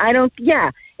right.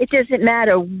 It doesn't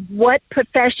matter what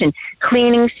profession.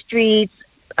 Cleaning streets,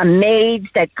 maids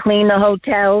that clean the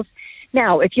hotels.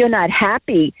 Now, if you're not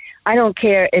happy, I don't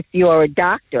care if you're a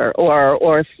doctor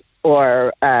or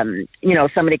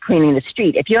somebody cleaning the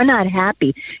street. If you're not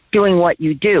happy doing what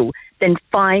you do, then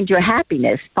find your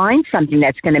happiness. Find something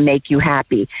that's going to make you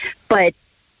happy. But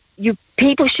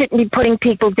people shouldn't be putting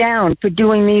people down for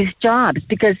doing these jobs,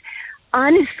 because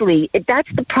honestly,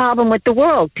 that's the problem with the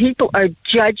world. People are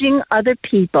judging other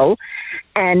people,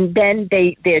 and then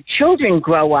their children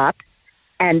grow up,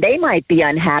 and they might be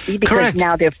unhappy because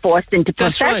now they're forced into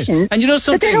professions right. And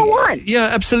something, that they don't want. Yeah,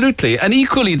 absolutely. And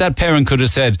equally, that parent could have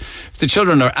said, if the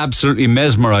children are absolutely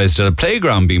mesmerised at a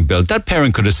playground being built, that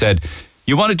parent could have said,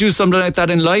 you want to do something like that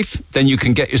in life? Then you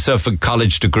can get yourself a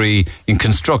college degree in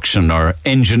construction or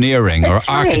engineering or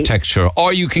architecture,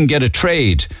 or you can get a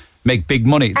trade, make big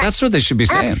money. That's what they should be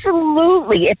saying.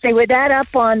 Absolutely. If they were that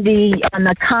up on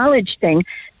the college thing,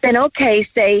 then okay,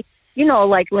 say,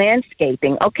 like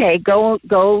landscaping. Okay, go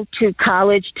to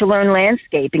college to learn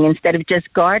landscaping instead of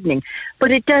just gardening.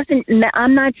 But it doesn't.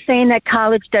 I'm not saying that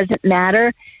college doesn't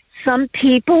matter. Some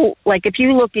people, like if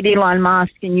you look at Elon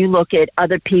Musk and you look at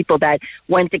other people that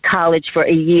went to college for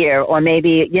a year or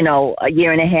maybe, a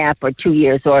year and a half or 2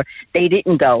 years, or they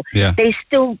didn't go. Yeah. They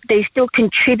still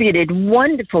contributed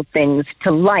wonderful things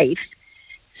to life.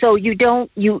 So you don't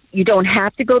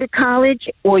have to go to college,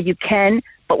 or you can.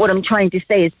 But what I'm trying to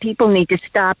say is people need to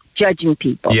stop judging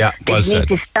people. Yeah, they need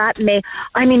to stop.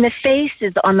 The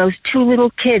faces on those two little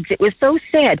kids, it was so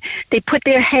sad. They put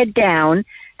their head down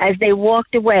as they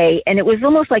walked away, and it was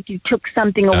almost like you took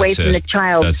something away from the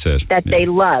child that they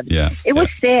loved. Yeah. It was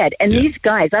sad. And these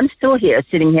guys, I'm still here,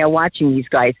 sitting here watching these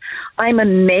guys. I'm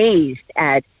amazed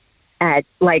at I'm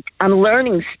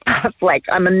learning stuff. Like,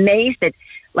 I'm amazed at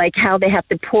how they have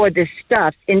to pour this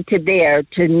stuff into there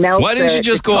to melt. Why didn't you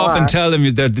just go up and tell them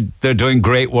they're doing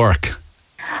great work?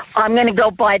 I'm going to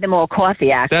go buy them all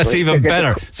coffee, actually. That's even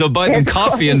better. So buy them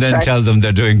coffee and then tell them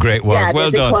they're doing great work. Yeah,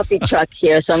 well done. There's a coffee truck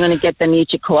here, so I'm going to get them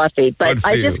each a coffee. But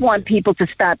I just want people to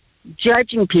stop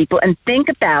judging people and think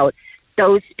about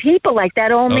those people, like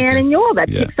that old man in Youghal that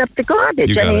picks up the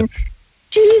garbage.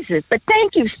 Jesus. But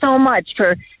thank you so much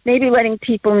for maybe letting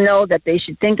people know that they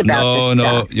should think about this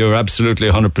stuff. You're absolutely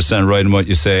 100% right in what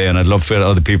you say, and I'd love for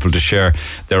other people to share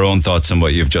their own thoughts on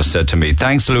what you've just said to me.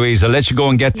 Thanks, Louise. I'll let you go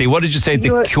and get what did you say?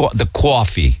 The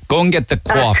coffee. Go and get the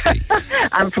coffee.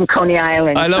 I'm from Coney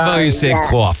Island. I love how you say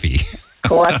coffee.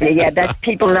 Coffee, yeah. That's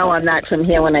people know I'm not from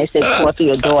here when I say coffee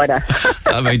or daughter.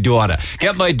 My daughter.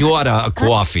 Get my daughter a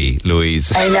coffee,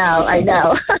 Louise. I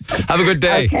know. Have a good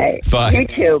day. Okay. Bye. You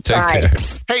too. Take Bye. care.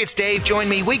 Hey, it's Dave. Join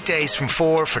me weekdays from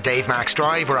 4 for Dave Max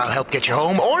Drive, where I'll help get you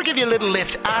home or give you a little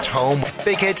lift at home.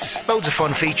 Big hits, loads of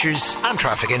fun features, and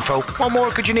traffic info. What more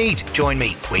could you need? Join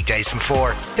me weekdays from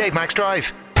 4. Dave Max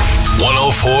Drive.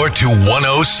 104 to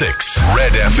 106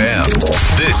 Red FM.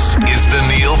 This is the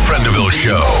Neil Prendeville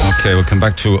Show. Okay, we'll come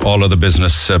back to all of the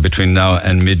business between now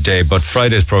and midday, but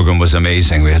Friday's program was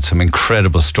amazing. We had some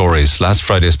incredible stories. Last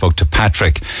Friday I spoke to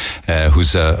Patrick,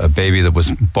 who's a baby that was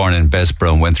born in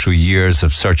Besborough and went through years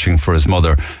of searching for his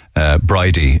mother,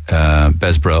 Bridie.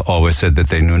 Besborough always said that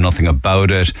they knew nothing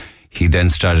about it. He then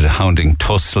started hounding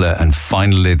Tusla, and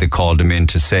finally they called him in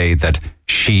to say that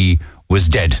she was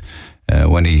dead.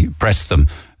 When he pressed them,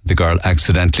 the girl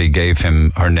accidentally gave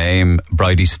him her name,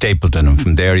 Bridie Stapleton, and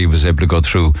from there he was able to go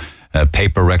through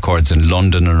paper records in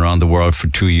London and around the world for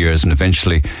 2 years, and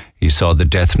eventually he saw the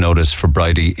death notice for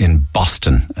Bridie in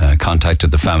Boston,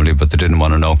 contacted the family, but they didn't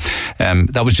want to know.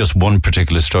 That was just one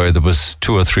particular story. There was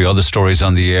 2 or 3 other stories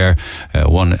on the air.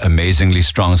 One amazingly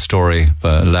strong story,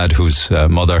 a lad whose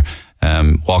mother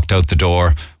walked out the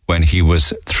door when he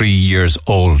was 3 years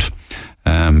old.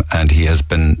 And he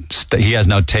has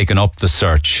now taken up the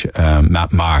search,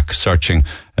 Mark, searching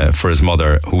for his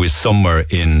mother, who is somewhere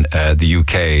in the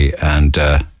UK. And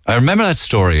I remember that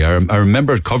story. I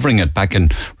remember covering it back in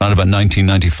around about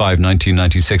 1995,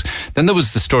 1996. Then there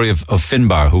was the story of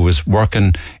Finbar, who was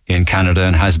working in Canada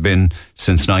and has been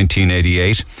since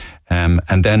 1988.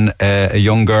 And then a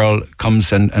young girl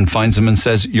comes and finds him and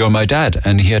says, "You're my dad."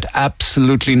 And he had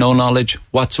absolutely no knowledge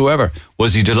whatsoever.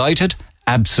 Was he delighted?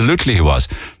 Absolutely he was.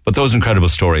 But those incredible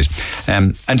stories.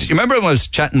 And you remember when I was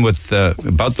chatting with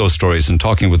about those stories and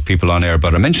talking with people on air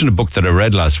about, I mentioned a book that I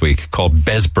read last week called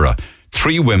Besborough.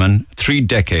 3 women, 3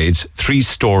 decades, 3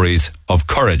 stories of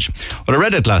courage. Well, I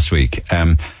read it last week.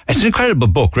 It's an incredible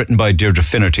book written by Deirdre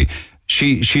Finnerty.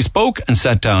 She spoke and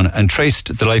sat down and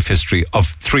traced the life history of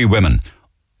 3 women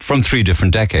from 3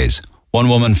 different decades. 1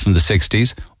 woman from the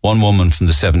 60s, 1 woman from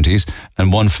the 70s,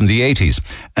 and 1 from the 80s,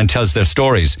 and tells their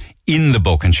stories in the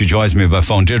book. And she joins me by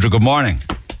phone. Deirdre, good morning.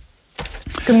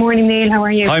 Good morning, Neil. How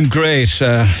are you? I'm great.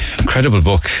 Incredible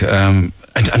book. And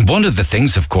one of the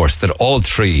things, of course, that all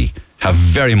 3 have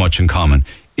very much in common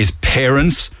is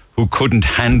parents who couldn't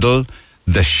handle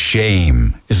the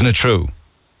shame. Isn't it true?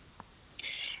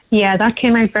 Yeah, that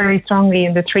came out very strongly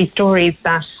in the 3 stories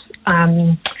that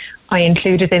I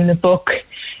included in the book.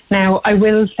 Now, I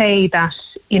will say that,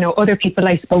 other people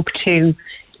I spoke to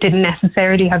didn't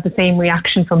necessarily have the same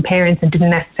reaction from parents and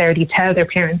didn't necessarily tell their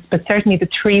parents, but certainly the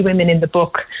 3 women in the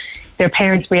book, their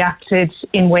parents reacted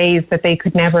in ways that they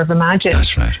could never have imagined.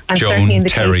 That's right. And Joan,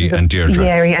 Terry and Deirdre.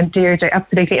 Yeah, and Deirdre,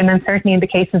 absolutely. And then certainly in the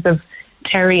cases of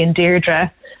Terry and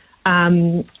Deirdre,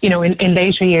 in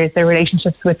later years, their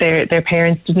relationships with their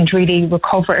parents didn't really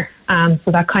recover.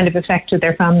 So that kind of affected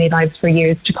their family lives for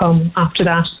years to come after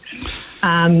that.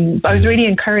 I was really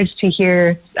encouraged to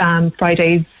hear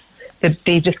Friday's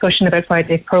the discussion about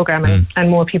Friday's programme and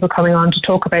more people coming on to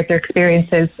talk about their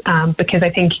experiences, because I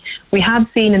think we have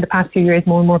seen in the past few years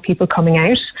more and more people coming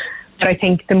out. But I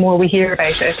think the more we hear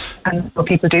about it and the more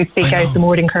people do speak out, the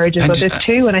more it encourages others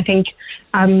too. And I think,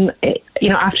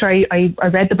 after I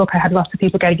read the book, I had lots of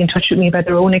people getting in touch with me about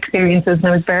their own experiences, and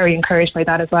I was very encouraged by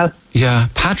that as well. Yeah,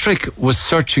 Patrick was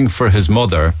searching for his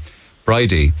mother,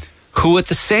 Bridie, who at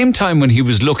the same time when he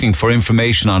was looking for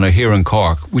information on her here in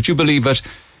Cork, would you believe it,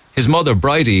 his mother,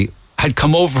 Bridie, had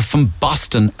come over from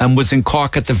Boston and was in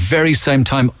Cork at the very same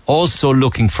time also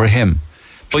looking for him.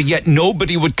 But yet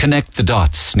nobody would connect the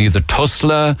dots, neither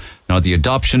Tusla, nor the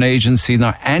adoption agency,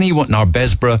 nor anyone, nor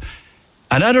Besborough.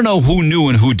 And I don't know who knew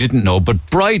and who didn't know, but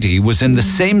Bridie was in the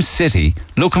same city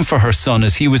looking for her son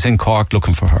as he was in Cork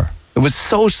looking for her. It was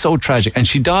so, so tragic. And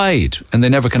she died, and they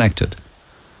never connected.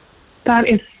 That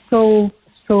is so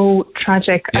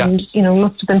tragic. Yeah. And, it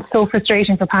must have been so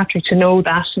frustrating for Patrick to know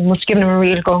that. It must have given him a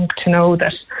real gunk to know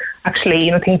that actually,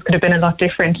 things could have been a lot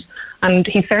different. And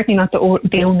he's certainly not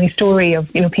the only story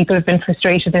of, people have been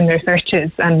frustrated in their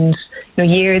searches and,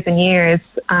 years and years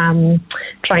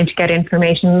trying to get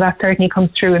information. And that certainly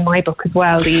comes through in my book as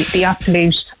well, the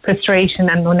absolute frustration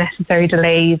and unnecessary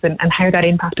delays and how that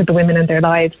impacted the women in their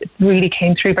lives. It really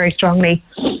came through very strongly.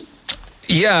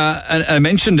 Yeah, and I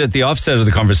mentioned at the offset of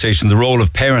the conversation the role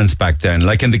of parents back then.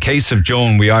 Like in the case of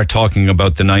Joan, we are talking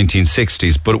about the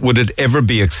 1960s, but would it ever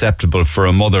be acceptable for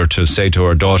a mother to say to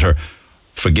her daughter,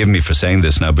 forgive me for saying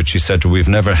this now, but she said, we've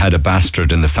never had a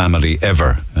bastard in the family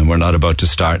ever, and we're not about to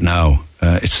start now.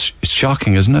 It's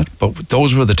shocking, isn't it? But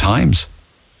those were the times.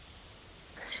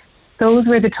 those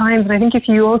were the times. And I think if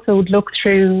you also look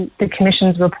through the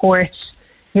Commission's report,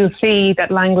 you'll see that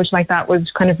language like that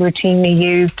was kind of routinely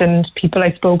used, and people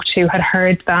I spoke to had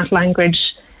heard that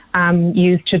language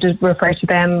used to refer to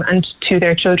them and to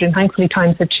their children. Thankfully,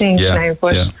 times have changed now,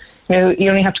 but you know, you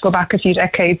only have to go back a few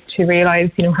decades to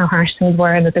realise, you know, how harsh things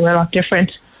were and that they were a lot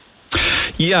different.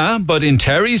 Yeah, but in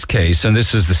Terry's case, and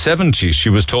this is the 70s, she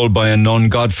was told by a nun,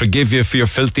 "God forgive you for your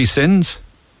filthy sins."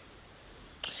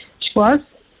 She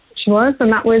was,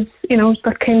 and that was, you know,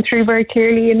 that came through very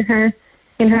clearly in her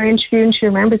interview, and she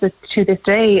remembers it to this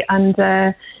day. And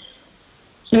I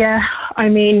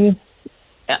mean,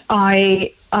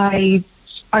 I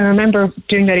remember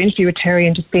doing that interview with Terry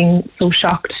and just being so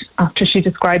shocked after she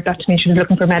described that to me. She was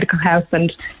looking for medical help,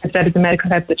 and instead of the medical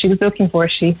help that she was looking for,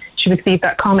 she received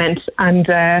that comment. And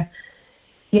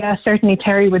certainly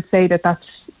Terry would say that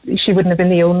she wouldn't have been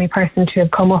the only person to have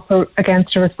come up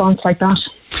against a response like that.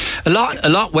 A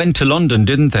lot went to London,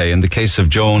 didn't they, in the case of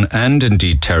Joan and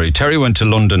indeed Terry. Terry went to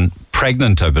London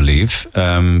pregnant, I believe,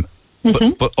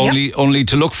 but only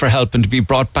to look for help and to be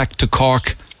brought back to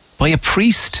Cork by a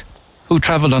priest who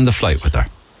travelled on the flight with her.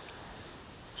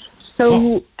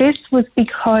 So this was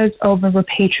because of a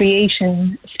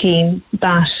repatriation scheme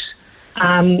that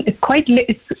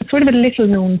it's sort of a little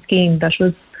known scheme that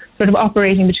was sort of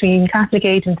operating between Catholic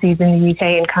agencies in the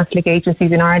UK and Catholic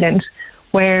agencies in Ireland,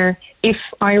 where if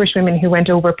Irish women who went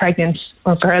over pregnant,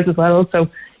 or girls as well also,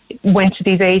 went to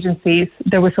these agencies,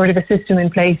 there was sort of a system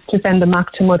in place to send them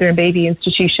back to mother and baby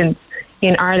institutions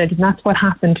in Ireland. And that's what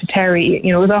happened to Terry.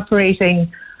 You know, it was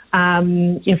operating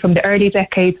from the early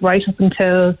decades right up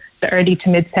until the early to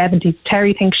mid 70s.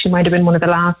 Terry thinks she might have been one of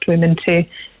the last women to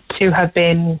have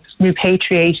been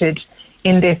repatriated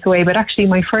in this way. But actually,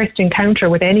 my first encounter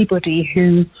with anybody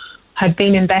who had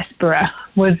been in Bessborough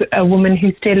was a woman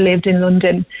who still lived in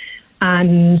London,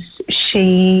 and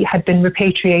she had been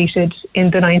repatriated in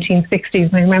the 1960s.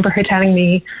 And I remember her telling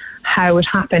me how it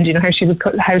happened. You know, how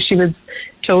she was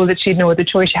told that she had no other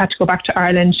choice. She had to go back to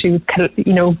Ireland. She was,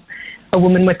 you know, a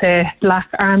woman with a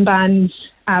black armband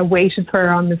waited for her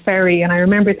on the ferry. And I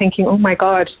remember thinking, oh my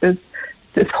God, there's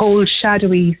this whole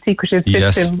shadowy, secretive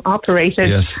system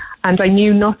operated, and I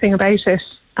knew nothing about it.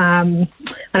 And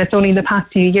it's only in the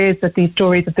past few years that these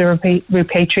stories of the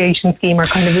repatriation scheme are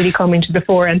kind of really coming to the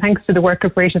fore, and thanks to the work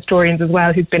of great historians as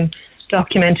well who've been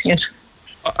documenting it.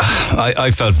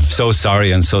 I felt so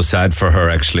sorry and so sad for her,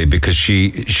 actually, because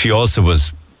she also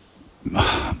was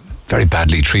very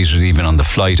badly treated even on the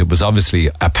flight. It was obviously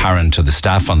apparent to the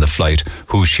staff on the flight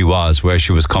who she was, where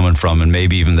she was coming from, and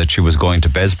maybe even that she was going to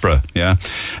Bessborough,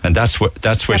 and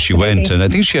that's where she went. And I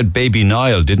think she had baby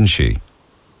Niall, didn't she?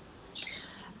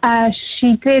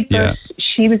 She did, but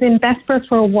she was in Bessborough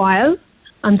for a while,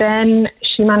 and then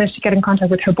she managed to get in contact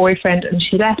with her boyfriend, and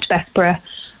she left Bessborough,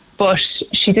 but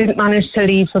she didn't manage to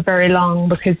leave for very long,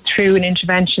 because through an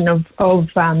intervention of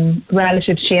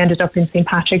relatives, she ended up in St.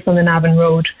 Patrick's on the Navan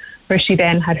Road, where she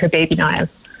then had her baby Niall.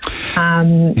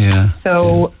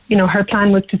 You know, her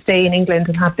plan was to stay in England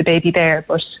and have the baby there,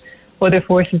 but other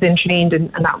forces intervened,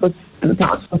 and that was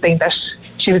not something that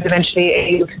she was eventually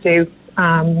able to do.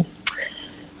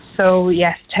 So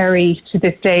yes, Terry to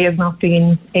this day has not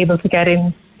been able to get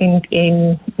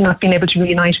not been able to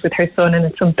reunite with her son, and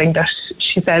it's something that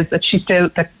she says that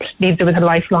leaves her with a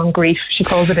lifelong grief. She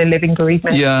calls it a living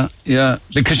bereavement. Yeah,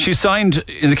 because she signed,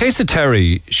 in the case of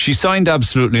Terry, she signed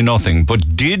absolutely nothing,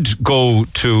 but did go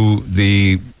to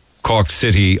the Cork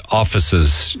City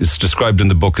offices. It's described in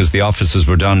the book as the offices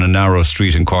were down a narrow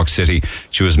street in Cork City.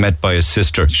 She was met by a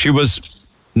sister. She was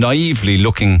naively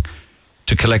looking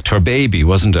to collect her baby,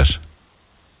 wasn't it?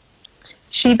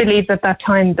 She believed at that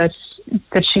time that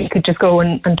she could just go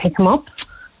and pick him up,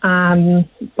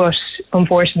 but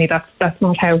unfortunately that's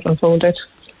not how it unfolded.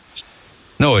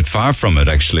 No, it's far from it,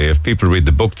 actually. If people read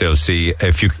the book, they'll see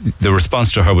the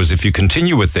response to her was, if you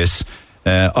continue with this,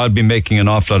 I'll be making an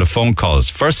awful lot of phone calls.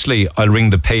 Firstly, I'll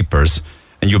ring the papers,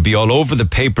 and you'll be all over the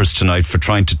papers tonight for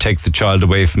trying to take the child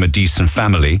away from a decent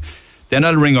family. Then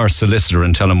I'll ring our solicitor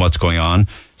and tell him what's going on.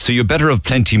 So you better have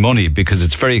plenty money, because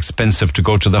it's very expensive to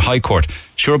go to the High Court.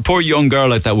 Sure, a poor young girl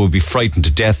like that would be frightened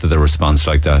to death at a response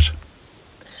like that.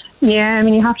 Yeah, I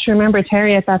mean, you have to remember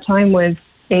Terry at that time was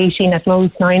 18, at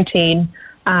most 19.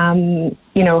 You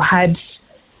know,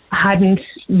 hadn't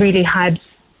really had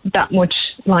that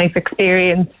much life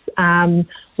experience.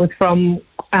 Was from,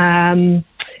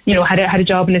 you know, had a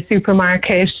job in a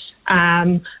supermarket.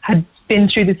 Had been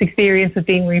through this experience of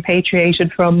being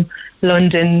repatriated from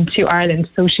London to Ireland,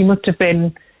 so she must have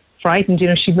been frightened. You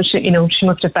know, she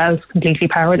must have felt completely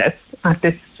powerless at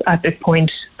this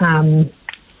point.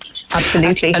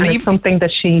 Absolutely. And it's something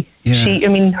that she, I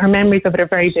mean, her memories of it are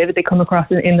very vivid. They come across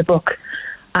in the book.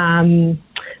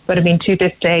 But I mean, to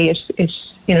this day,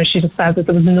 it's you know, she just says that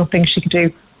there was nothing she could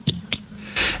do.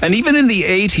 And even in the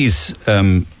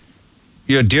 80s,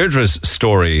 Deirdre's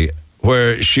story,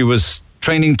 where she was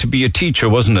training to be a teacher,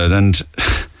 wasn't it?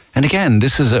 And again,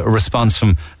 this is a response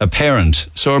from a parent.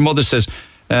 So her mother says,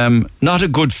 not a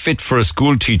good fit for a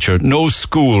school teacher. No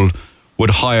school would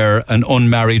hire an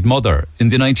unmarried mother. In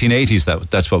the 1980s,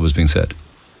 that's what was being said.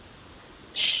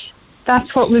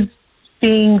 That's what was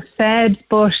being said,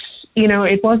 but, you know,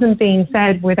 it wasn't being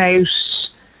said without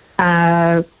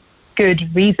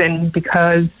good reason,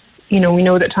 because, you know, we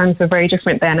know that times were very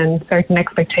different then, and certain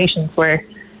expectations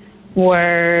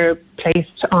were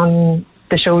placed on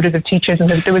the shoulders of teachers, and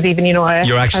there was even, you know,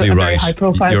 you're actually right. Very high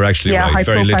profile, you're actually right.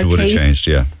 Very little would have changed.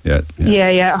 Yeah,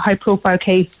 a high profile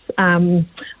case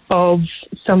of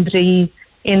somebody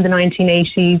in the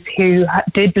 1980s who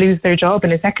did lose their job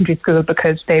in a secondary school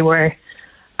because they were,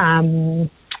 you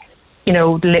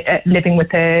know, living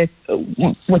with a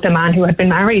man who had been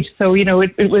married. So, you know,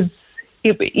 it was,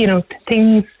 you know,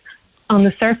 things on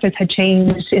the surface had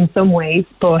changed in some ways,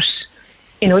 but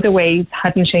in other ways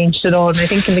hadn't changed at all. And I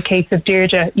think in the case of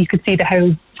Deirdre, you could see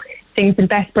how things in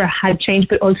Bessborough had changed,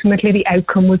 but ultimately the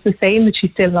outcome was the same, that she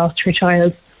still lost her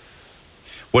child.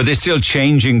 Were they still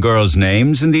changing girls'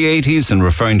 names in the 80s and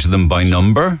referring to them by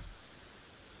number?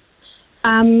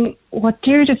 What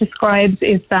Deirdre describes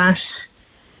is that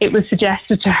it was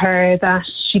suggested to her that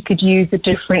she could use a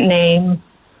different name,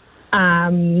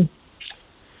 and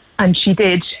she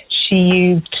did. She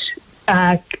used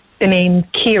the name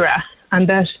Kira, and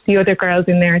that the other girls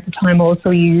in there at the time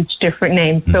also used different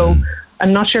names. So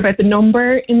I'm not sure about the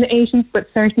number in the 80s, but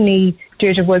certainly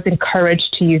Deirdre was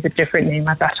encouraged to use a different name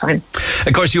at that time.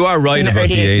 Of course, you are right about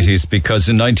the 80s, because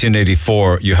in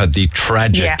 1984 you had the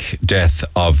tragic death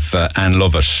of Anne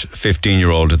Lovett,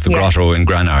 15-year-old at the Grotto in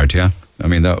Granard, I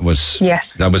mean, that was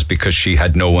because she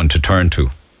had no one to turn to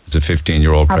as a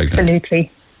 15-year-old pregnant. Absolutely.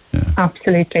 Yeah.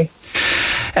 Absolutely.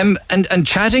 And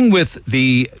chatting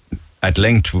at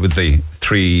length with the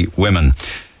three women,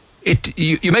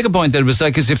 you make a point that it was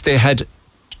like as if they had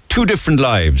two different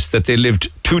lives, that they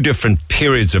lived two different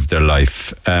periods of their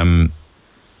life.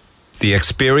 The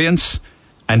experience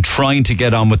and trying to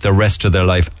get on with the rest of their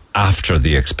life after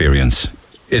the experience.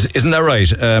 Isn't that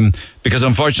right? Because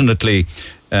unfortunately,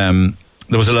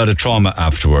 there was a lot of trauma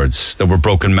afterwards. There were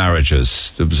broken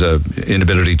marriages. There was an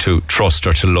inability to trust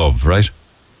or to love, right?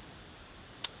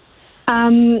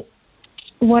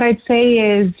 What I'd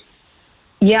say is,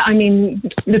 I mean,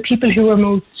 the people who were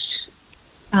most,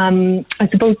 I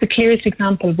suppose the clearest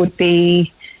example would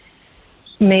be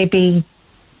maybe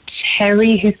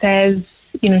Terry, who says,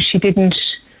 you know, she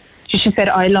said,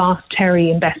 I lost Terry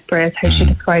in Bessborough, is how she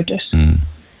described it.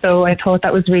 So I thought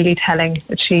that was really telling,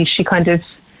 that she says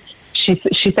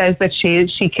that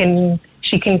she can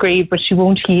grieve, but she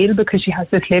won't heal because she has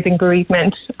this living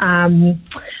bereavement.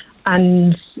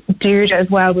 And Deirdre as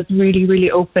well was really, really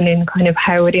open in kind of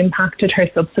how it impacted her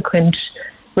subsequent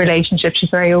relationship. She's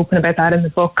very open about that in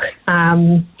the book.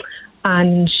 And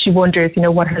she wonders, you know,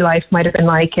 what her life might have been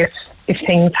like if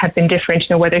things had been different,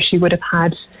 you know, whether she would have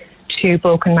had two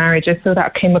broken marriages. So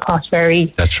that came across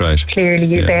very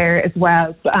clearly there as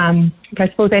well. But I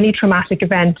suppose any traumatic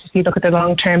event, if you look at the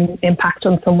long-term impact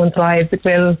on someone's lives, it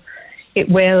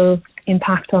will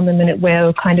impact on them, and it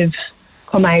will kind of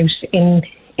come out in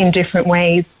different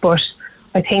ways. But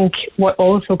I think what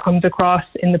also comes across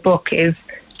in the book is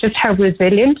just how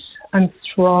resilient and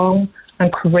strong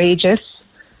and courageous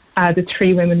the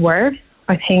three women were.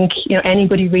 I think, you know,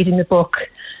 anybody reading the book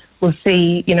will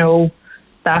see, you know,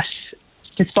 that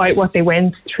despite what they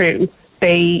went through,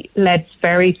 they led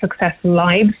very successful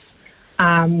lives.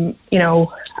 You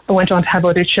know, went on to have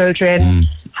other children,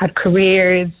 had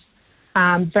careers,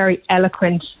 very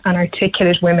eloquent and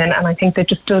articulate women, and I think they've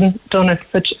just done us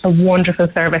such a wonderful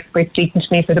service by speaking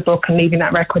to me for the book and leaving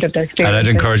that record of their experience. And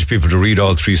I'd encourage people to read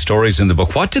all three stories in the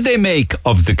book. What did they make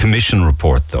of the commission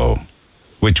report, though?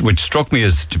 Which struck me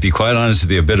as, to be quite honest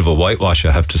with you, a bit of a whitewash,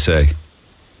 I have to say.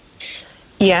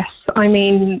 Yes, I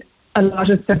mean, a lot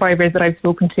of survivors that I've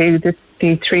spoken to,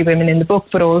 the three women in the book,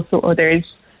 but also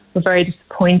others, were very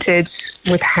disappointed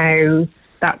with how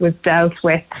that was dealt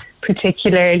with,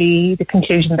 particularly the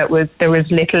conclusion that there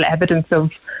was little evidence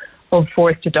of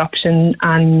forced adoption,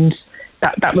 and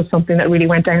that was something that really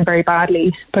went down very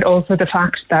badly. But also the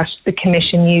fact that the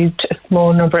commission used a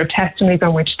small number of testimonies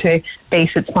on which to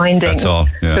base its findings. That's all,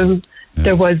 So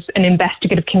there was an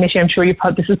investigative committee, I'm sure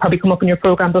this has probably come up in your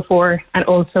programme before, and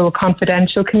also a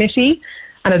confidential committee.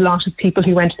 And a lot of people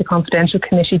who went to the confidential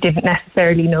committee didn't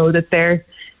necessarily know that their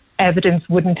evidence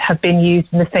wouldn't have been used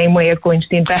in the same way of going to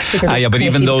the investigative committee. Yeah, but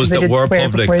even those that were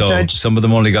public, though, some of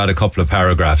them only got a couple of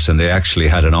paragraphs, and they actually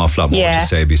had an awful lot more to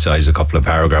say besides a couple of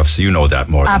paragraphs. You know that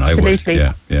more than I would.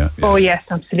 Yeah. Oh, yes,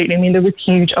 absolutely. I mean, there was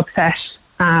huge upset,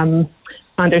 and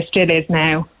there still is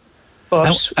now.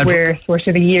 But we're sort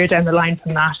of a year down the line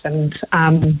from that, and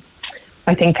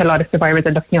I think a lot of survivors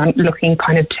are looking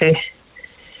kind of to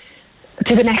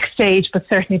the next stage. But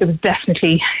certainly there was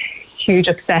definitely huge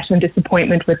upset and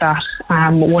disappointment with that.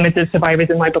 One of the survivors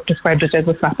in my book described it as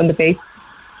a slap in the face.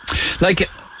 Like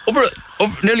over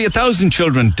nearly 1,000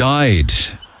 children died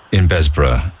in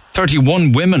Besborough.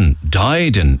 31 women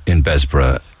died in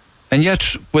Besborough. And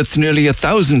yet, with nearly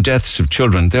 1,000 deaths of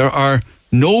children, there are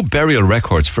no burial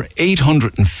records for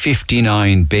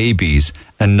 859 babies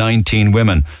and 19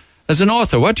 women. As an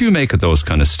author, what do you make of those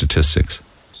kind of statistics?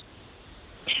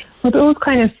 Well, those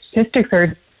kind of statistics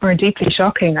are deeply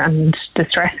shocking and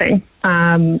distressing.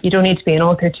 You don't need to be an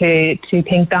author to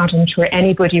think that. I'm sure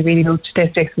anybody reading those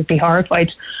statistics would be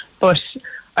horrified. But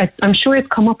I'm sure it's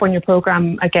come up on your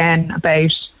programme again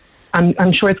about,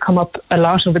 I'm sure it's come up a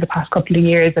lot over the past couple of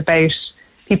years about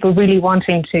people really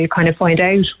wanting to kind of find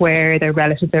out where their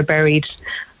relatives are buried,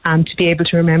 to be able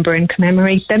to remember and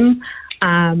commemorate them.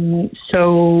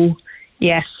 So,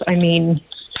 yes, I mean,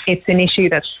 it's an issue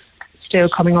that's still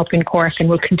coming up in Cork and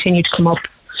will continue to come up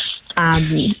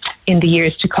in the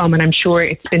years to come, and I'm sure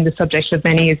it's been the subject of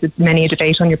many a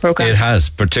debate on your programme. It has,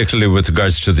 particularly with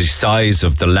regards to the size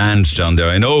of the land down there.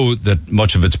 I know that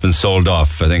much of it's been sold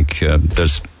off. I think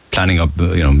there's planning up,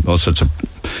 all sorts of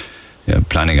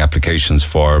planning applications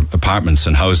for apartments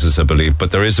and houses, I believe.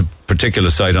 But there is a particular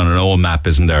site on an old map,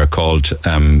 isn't there, called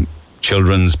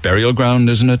Children's Burial Ground,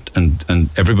 isn't it? And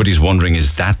everybody's wondering,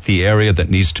 is that the area that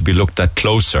needs to be looked at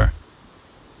closer?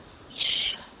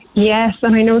 Yes,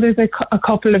 and I know there's a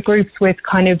couple of groups with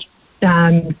kind of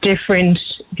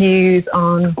different views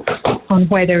on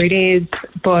whether it is,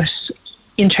 but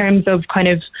in terms of kind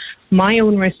of my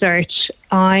own research,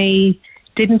 I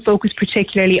didn't focus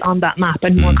particularly on that map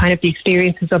and more kind of the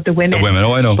experiences of the women. The women,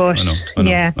 I know.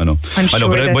 Yeah, I know.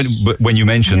 But when you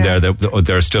mentioned there that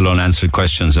there are still unanswered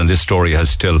questions and this story has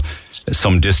still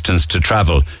some distance to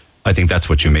travel, I think that's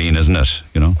what you mean, isn't it?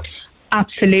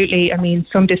 Absolutely. I mean,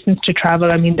 some distance to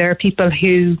travel. I mean, there are people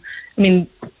who,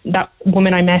 that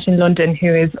woman I met in London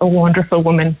who is a wonderful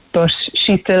woman, but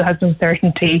she still has no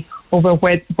certainty over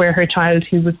where her child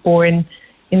who was born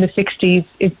in the 60s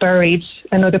is buried.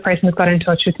 Another person has got in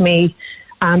touch with me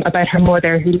about her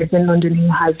mother who lives in London who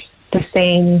has the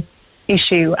same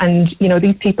issue. And,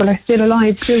 these people are still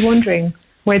alive, still wondering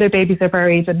where their babies are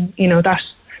buried, and,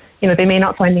 they may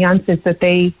not find the answers that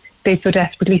they so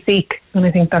desperately seek, and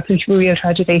I think that's a real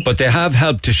tragedy. But they have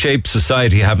helped to shape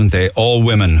society, haven't they? All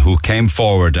women who came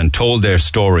forward and told their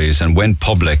stories and went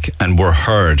public and were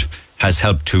heard has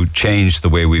helped to change the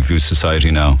way we view society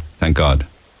now. Thank God.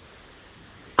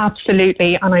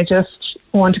 Absolutely, and I just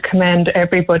want to commend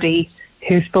everybody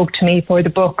who spoke to me for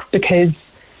the book, because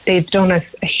they've done us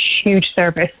a huge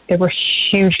service. They were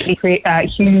hugely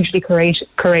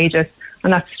courageous.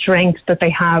 And that strength that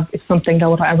they have is something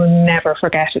that I will never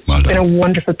forget. It's been a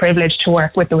wonderful privilege to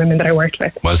work with the women that I worked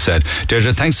with. Well said.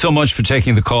 Deirdre, thanks so much for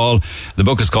taking the call. The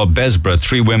book is called Besborough,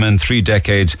 3 Women, 3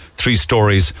 Decades, 3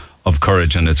 Stories of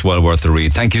Courage, and it's well worth a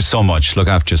read. Thank you so much. Look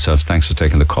after yourself. Thanks for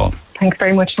taking the call. Thanks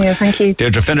very much, Neil. Thank you.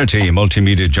 Deirdre Finnerty,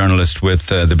 multimedia journalist with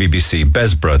the BBC.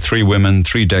 Besborough, 3 Women,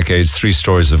 3 Decades, 3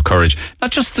 Stories of Courage. Not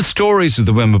just the stories of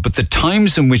the women, but the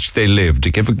times in which they lived.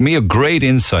 It gave me a great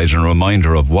insight and a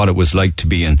reminder of what it was like to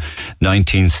be in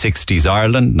 1960s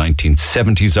Ireland,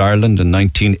 1970s Ireland, and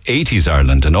 1980s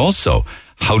Ireland, and also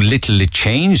how little it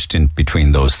changed in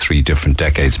between those 3 different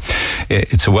decades.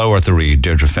 It's a well worth a read.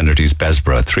 Deirdre Finnerty's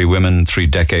Besborough, 3 Women, 3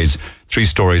 Decades, 3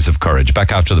 Stories of Courage.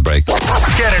 Back after the break.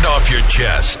 Get it off your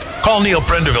chest. Call Neil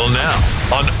Prendeville now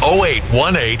on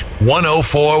 0818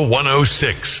 104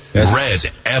 106. Yes.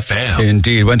 Red FM.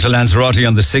 Indeed. Went to Lanzarote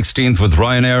on the 16th with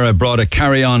Ryanair. I brought a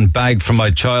carry-on bag for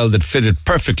my child that fitted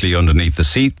perfectly underneath the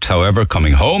seat. However,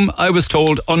 coming home, I was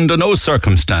told under no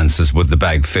circumstances would the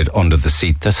bag fit under the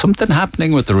seat. There's something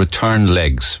happening with the return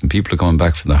legs when people are coming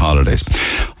back from their holidays.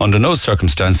 Under no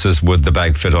circumstances would the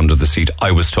bag fit under the seat,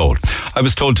 I was told. I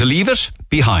was told to leave it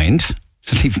behind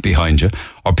you,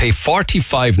 or pay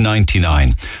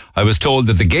 $45.99. I was told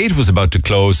that the gate was about to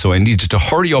close, so I needed to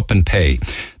hurry up and pay.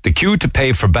 The queue to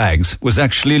pay for bags was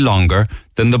actually longer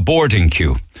than the boarding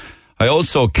queue. I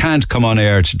also can't come on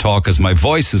air to talk as my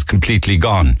voice is completely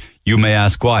gone. You may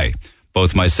ask why.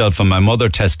 Both myself and my mother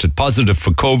tested positive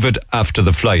for COVID after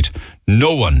the flight.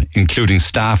 No one, including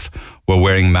staff, we're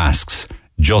wearing masks.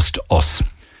 Just us.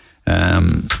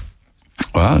 Well,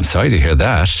 I'm sorry to hear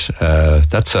that.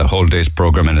 That's a whole day's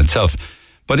program in itself.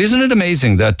 But isn't it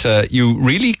amazing that you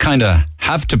really kind of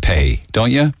have to pay,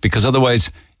 don't you? Because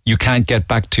otherwise you can't get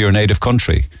back to your native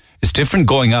country. It's different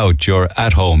going out. You're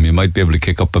at home. You might be able to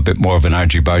kick up a bit more of an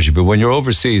argy-bargy. But when you're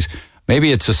overseas,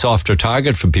 maybe it's a softer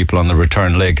target for people on the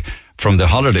return leg from the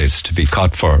holidays to be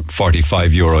caught for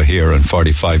 €45 here and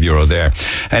 €45 there.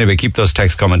 Anyway, keep those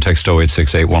texts coming. Text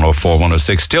 0868 104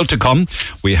 106. Still to come,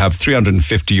 we have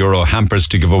 €350 hampers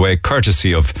to give away,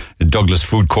 courtesy of Douglas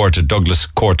Food Court at Douglas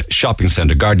Court Shopping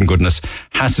Centre, Garden Goodness,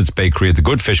 Hassett's Bakery, the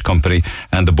Good Fish Company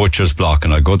and the Butcher's Block.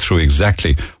 And I'll go through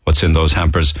exactly what's in those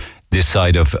hampers this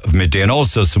side of midday, and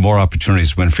also some more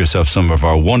opportunities to win for yourself some of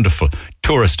our wonderful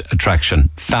tourist attraction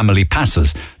family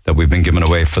passes that we've been giving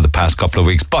away for the past couple of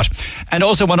weeks. And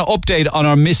also want to update on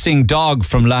our missing dog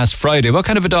from last Friday. What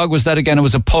kind of a dog was that again? It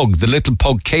was a pug, the little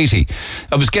pug Katie.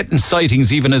 I was getting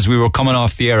sightings even as we were coming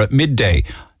off the air at midday.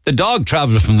 The dog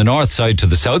travelled from the north side to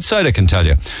the south side, I can tell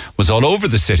you. Was all over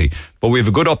the city. But we have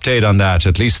a good update on that.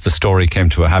 At least the story came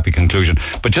to a happy conclusion.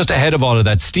 But just ahead of all of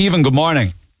that, Stephen, good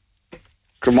morning.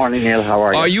 Good morning, Neil. How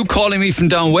are you? Are you calling me from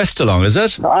down west along, is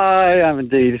it? I am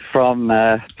indeed from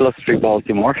Blustery,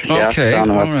 Baltimore. Okay, down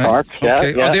in all West right. Cork.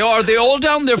 Okay. Yeah. Are they all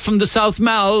down there from the South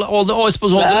Mall? I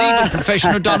suppose all the legal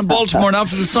profession are down in Baltimore now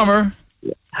for the summer?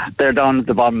 They're down at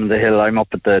the bottom of the hill. I'm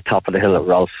up at the top of the hill at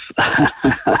Ralph's.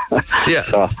 Yeah.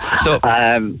 So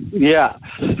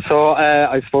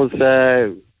I suppose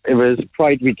it was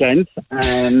Pride weekend,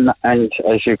 and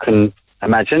as you can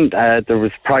imagine, there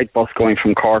was Pride bus going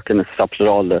from Cork, and it stopped at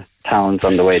all the towns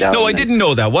on the way down. No, I didn't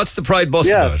know that. What's the Pride bus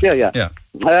about? Yeah.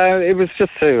 It was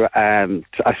just to, I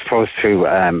suppose,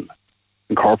 to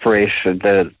incorporate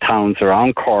the towns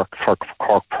around Cork for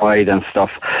Cork Pride and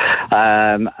stuff.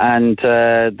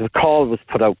 The call was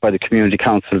put out by the community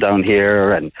council down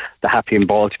here and the Happy in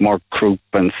Baltimore group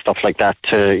and stuff like that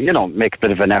to, make a bit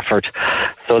of an effort.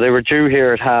 So they were due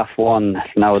here at 1:30.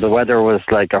 Now the weather was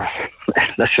like,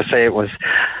 let's just say it was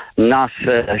not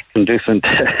conducive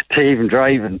to even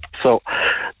driving. So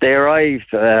they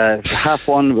arrived,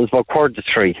 1:30 was about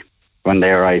 2:45 when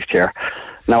they arrived here.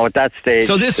 Now at that stage...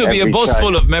 So this would be a bus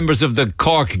full of members of the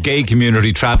Cork gay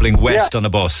community travelling west on a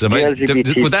bus. Would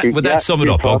that sum it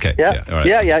up? Okay.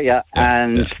 Yeah.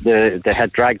 And they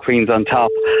had drag queens on top.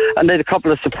 And they had a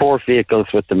couple of support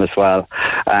vehicles with them as well.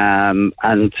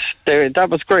 And that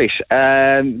was great.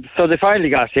 So they finally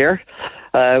got here.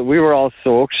 We were all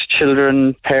soaked,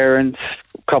 children, parents,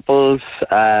 couples,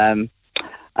 and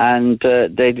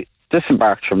they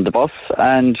disembarked from the bus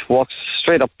and walked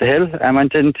straight up the hill and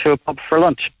went into a pub for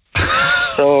lunch.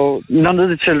 So none of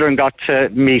the children got to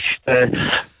meet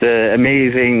the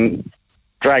amazing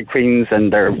drag queens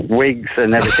and their wigs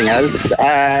and everything else.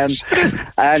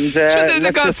 They'd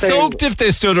have got soaked if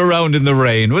they stood around in the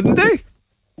rain, wouldn't they?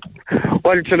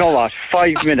 Well, you know what?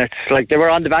 5 minutes. They were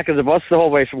on the back of the bus the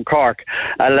whole way from Cork.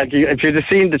 If you'd have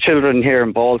seen the children here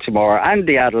in Baltimore and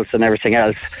the adults and everything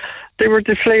else, they were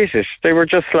deflated. They were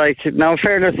just now in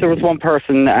fairness, there was one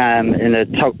person in a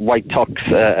white tux,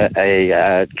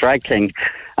 a drag king,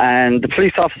 and the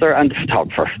police officer and the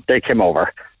photographer, they came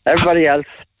over. Everybody else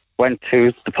went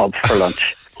to the pub for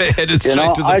lunch. They headed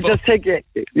straight to the pub. Just think,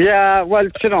 well,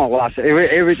 you know what?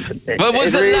 It was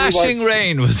the lashing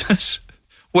rain, was it?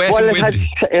 Wet and windy?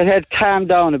 It had calmed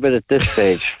down a bit at this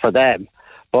stage for them.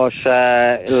 But,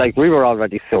 we were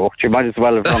already soaked. You might as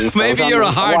well have rung. Maybe you're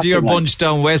a hardier bunch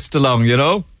down west along,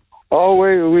 Oh,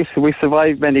 we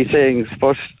survived many things.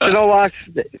 But you know what?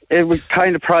 It was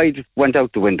kind of pride went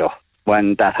out the window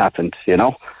when that happened, It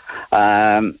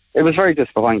was very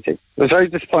disappointing. It was very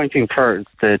disappointing for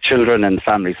the children and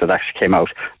families that actually came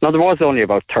out. Now, there was only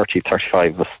about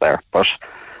 35 of us there. But,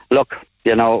 look,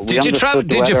 Did you travel?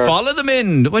 Did you follow them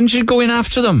in? When did you go in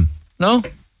after them? No?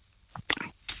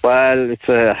 Well, it's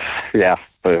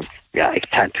but I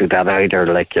can't do that either,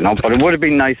 But it would have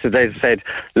been nice if they'd said,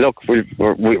 "Look,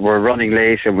 we're running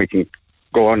late, and we can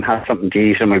go and have something to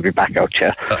eat, and we'll be back out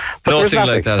here." But nothing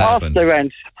like that happened. They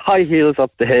went high heels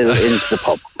up the hill into the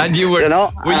pub, and you were,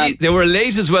 they were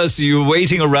late as well. So you were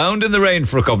waiting around in the rain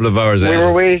for a couple of hours. We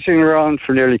were waiting around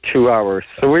for nearly 2 hours,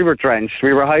 so we were drenched.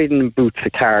 We were hiding in boots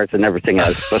of cars and everything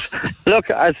else. But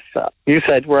look, as you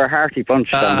said, we're a hearty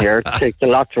bunch down here. It takes a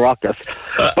lot to rock us.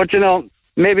 But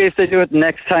maybe if they do it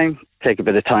next time, take a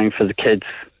bit of time for the kids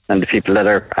and the people that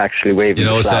are actually waving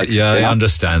the flag. I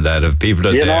understand that. If people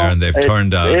are there and they've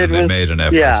turned out and they've made an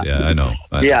effort. Yeah, I know.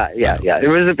 It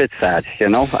was a bit sad,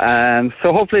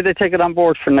 So hopefully they take it on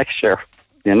board for next year,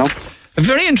 A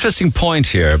very interesting point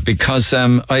here, because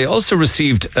I also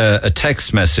received a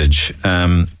text message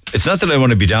It's not that I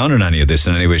want to be down on any of this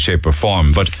in any way, shape or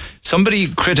form, but somebody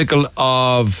critical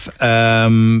of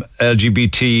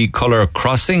LGBT colour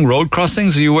crossing, road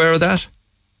crossings, are you aware of that?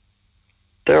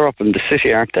 They're up in the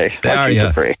city, aren't they? They are,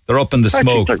 yeah. They're up in the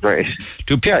smoke. They're great.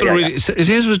 Do people really...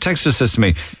 Here's what a texter says to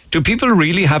me. Do people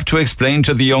really have to explain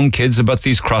to the young kids about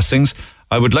these crossings?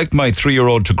 I would like my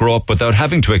 3-year-old to grow up without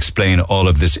having to explain all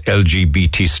of this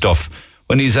LGBT stuff.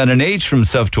 When he's at an age for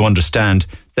himself to understand,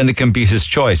 then it can be his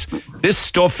choice. This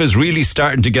stuff is really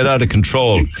starting to get out of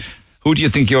control. Who do you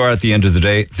think you are at the end of the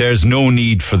day? There's no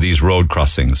need for these road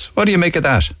crossings. What do you make of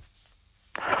that?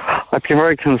 I'd be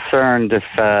very concerned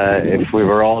if we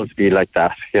were all to be like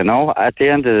that, you know. At the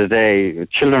end of the day,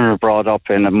 children are brought up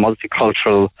in a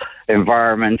multicultural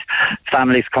environment.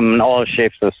 Families come in all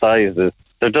shapes and sizes.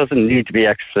 There doesn't need to be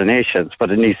explanations,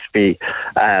 but it needs to be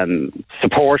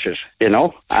supported, you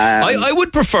know. I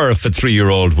would prefer if a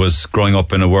 3-year-old was growing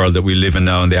up in a world that we live in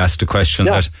now and they asked a question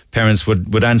that parents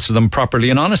would answer them properly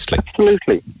and honestly.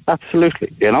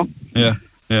 Absolutely, you know. Yeah.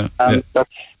 That's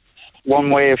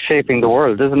one way of shaping the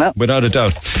world, isn't it? Without a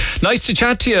doubt. Nice to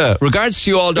chat to you. Regards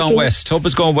to you all down west. Hope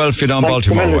it's going well for you down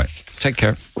Baltimore way. Take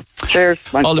care. Cheers.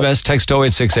 All the best. Text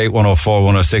 0868 104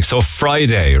 106. So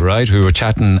Friday, right? We were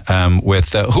chatting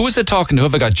with who was it talking to? Who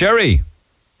have I got? Jerry.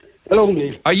 Hello,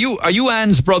 Neil. Are you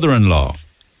Anne's brother-in-law?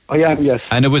 I am, yes.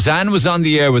 And Anne was on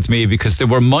the air with me because they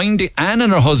were Anne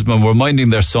and her husband were minding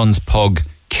their son's pug,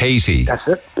 Katie. That's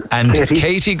it. And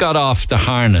Katie got off the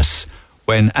harness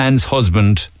when Anne's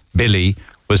husband, Billy,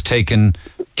 was taking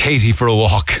Katie for a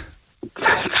walk.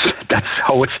 That's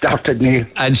how it started, Neil.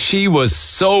 And she was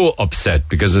so upset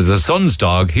because it's her son's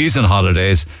dog, he's on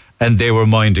holidays, and they were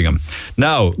minding him.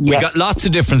 Now, we got lots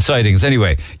of different sightings.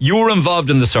 Anyway, you were involved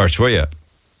in the search, were you?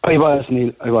 I was,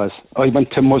 Neil, I was. I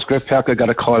went to Musgrave Park. I got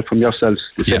a call from yourselves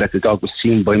to say that the dog was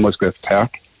seen by Musgrave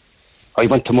Park. I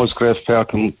went to Musgrave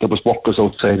Park and there was workers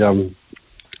outside.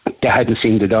 They hadn't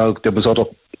seen the dog. There was other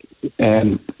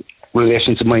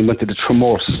relations of mine went to the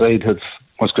Tremor side of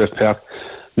Musgrave Park.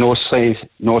 No sight,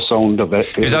 no sound of it.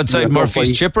 He was outside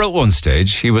Murphy's Chipper at one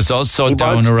stage. He was also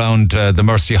down around the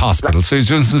Mercy Hospital. So he was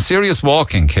doing some serious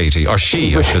walking, Katie. Or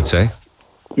she, I should say.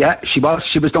 Yeah, she was.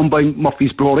 She was done by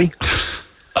Murphy's Brewery.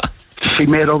 She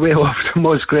made her way over to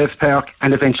Musgrave Park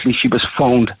and eventually she was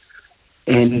found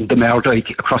in the Mardyke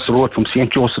across the road from St.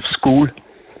 Joseph's School.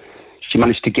 She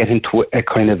managed to get into a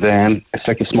kind of, it's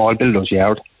like a small builder's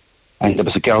yard. And there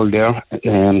was a girl there.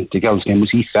 The girl's name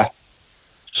was Aoife.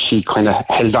 She kind of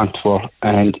held on to her,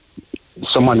 and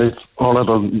someone of all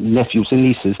other nephews and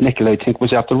nieces, Nicola, I think,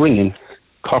 was after ringing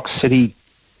Cork City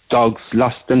Dogs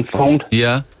Lost and Found.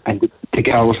 Yeah. And the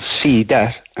girl see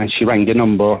that, and she rang the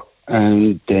number,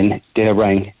 and then they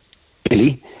rang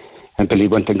Billy, and Billy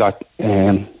went and got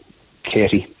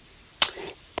Katie.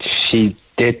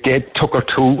 They took her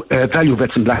to Value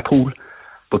Vets in Blackpool,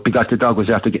 but because the dog was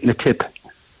after getting a tip,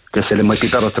 they said it might be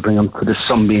better to bring him to the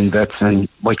Sunbeam Vets, and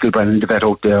Michael Brennan, the vet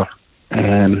out there.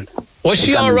 Was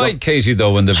she all right, Katie,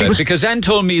 though, in the vet? Because Anne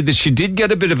told me that she did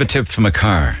get a bit of a tip from a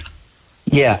car.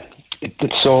 Yeah.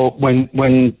 So when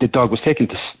the dog was taken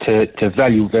to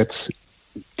Value Vets,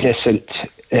 they sent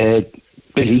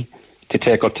Billy to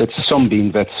take her to the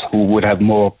Sunbeam Vets, who would have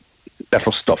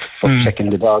better stuff for checking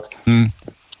the dog.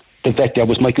 The vet there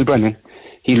was Michael Brennan.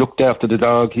 He looked after the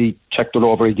dog, he checked her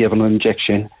over, he gave her an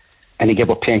injection, and he gave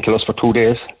her painkillers for 2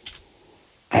 days.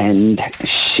 And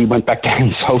she went back to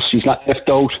Anne's house. She's not left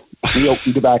out. He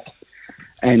opened the back.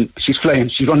 And she's flying.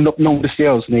 She's running up and down the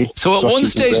stairs, Neil. So at one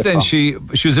stage then, she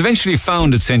was eventually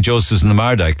found at St. Joseph's in the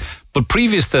Mardyke. But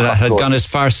previous to that, had gone as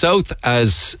far south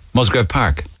as Musgrave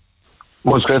Park.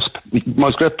 Musgrave.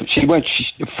 She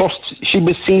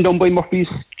was seen down by Murphy's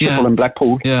Chipper in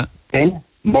Blackpool. Yeah. Then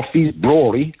Murphy's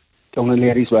Brewery down in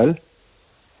Ladies Well.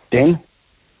 Then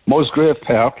Musgrave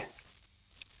Park.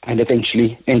 And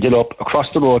eventually ended up across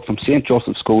the road from St.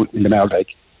 Joseph's School in the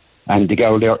Mardyke. And the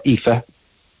girl there, Aoife,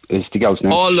 is the girl's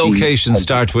name. All locations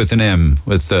start with an M,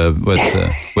 with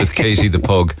Katie the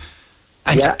pug.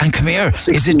 And come here,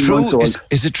 is it true?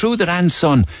 Is it true that Anne's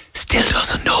son still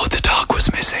doesn't know the dog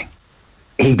was missing?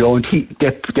 He don't.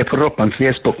 They put it up on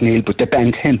Facebook, Neil, but they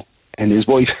banned him and his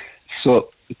wife.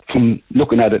 So from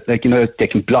looking at it, they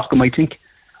can block him, I think.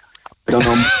 I don't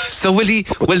know. So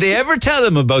will they ever tell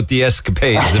him about the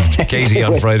escapades of Katie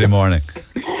on Friday morning?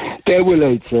 They will,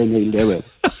 I'd say, Neil, they will.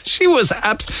 She was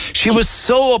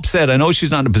so upset. I know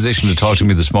she's not in a position to talk to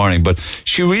me this morning, but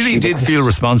she really did feel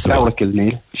responsible. Hysterical,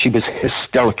 Neil. She was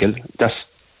hysterical. That's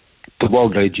the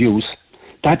word I'd use.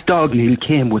 That dog, Neil,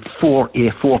 came with 4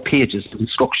 pages of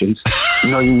instructions,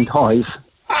 9 toys,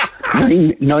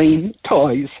 Nine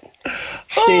toys.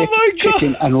 Steak,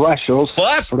 chicken and rashers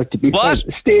for it to be fed.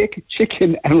 Steak,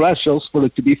 chicken and rashers for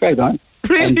it to be fed on.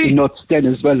 Really? And the nuts then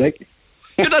as well, like.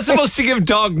 You're not supposed to give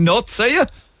dog nuts, are you?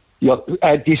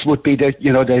 Yeah, this would be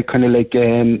the kind of like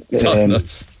dog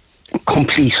nuts.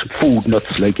 Complete food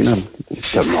nuts, like, you know.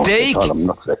 Steak,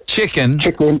 nuts, like.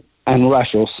 chicken and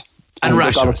rashers. And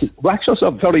rashers. Rashers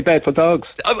are very bad for dogs.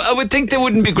 I would think they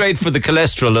wouldn't be great for the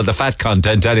cholesterol or the fat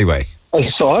content anyway.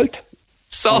 Salt.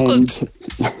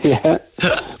 Yeah.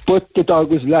 But the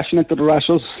dog was lashing into the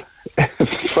rashers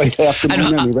Friday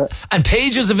afternoon anyway. And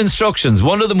pages of instructions.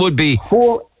 One of them would be,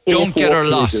 don't get her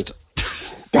lost.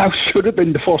 That should have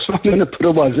been the first one, but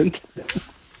it wasn't.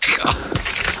 God.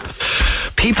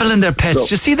 People and their pets.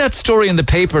 Did you see that story in the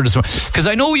paper this morning? Because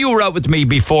I know you were out with me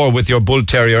before with your bull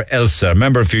terrier Elsa.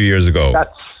 Remember a few years ago?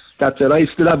 That's it. I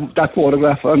still have that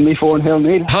photograph on my phone here,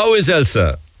 Neil. How is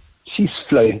Elsa? She's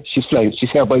flying. She's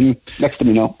here by me, next to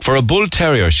me now. For a bull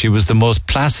terrier, she was the most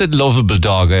placid, lovable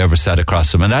dog I ever sat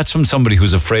across from, and that's from somebody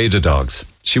who's afraid of dogs.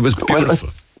 She was beautiful.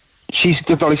 Well, she's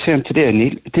the very same today,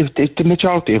 Neil. The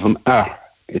majority of them are.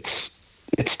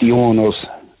 It's the owners.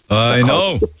 I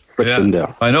know.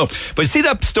 There. I know. But see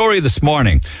that story this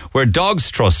morning where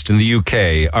Dogs Trust in the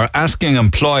UK are asking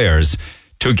employers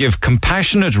to give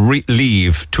compassionate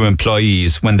leave to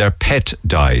employees when their pet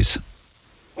dies.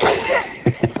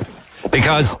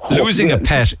 Because losing a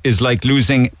pet is like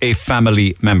losing a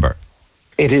family member.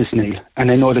 It is, Neil. And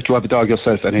I know that you have a dog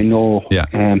yourself, and I know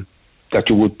that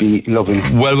you would be loving.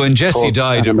 Well, when Jessie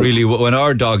died, when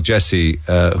our dog Jessie,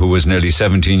 who was nearly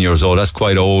 17 years old, that's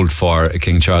quite old for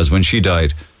King Charles, when she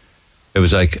died, it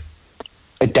was like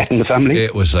a death in the family.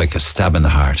 It was like a stab in the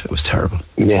heart. It was terrible.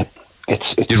 Yeah.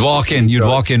 You'd walk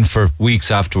in for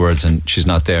weeks afterwards and she's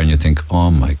not there and you think,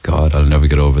 oh my God, I'll never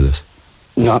get over this.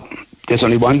 No, there's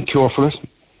only one cure for it.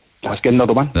 Let's get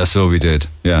another one. That's what we did,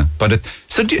 yeah. But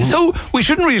so we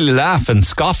shouldn't really laugh and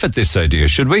scoff at this idea,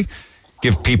 should we?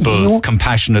 Give people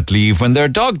compassionate leave when their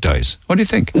dog dies. What do you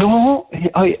think? No,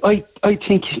 I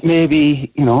think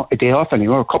maybe, a day off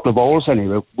anyway, or a couple of hours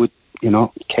anyway, would,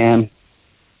 calm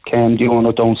the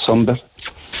owner down some bit.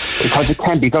 Because it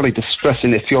can be very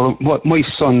distressing if you're... My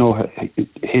son,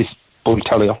 his bull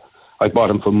terrier, I bought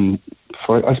him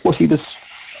I suppose he was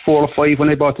 4 or 5 when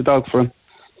I bought the dog for him.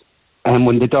 And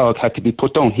when the dog had to be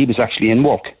put down, he was actually in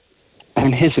work.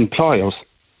 And his employers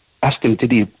asked him,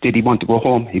 did he want to go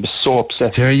home? He was so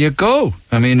upset. There you go.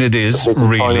 I mean, it is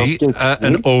really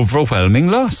an overwhelming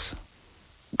loss.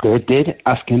 They did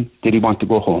ask him, did he want to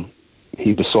go home?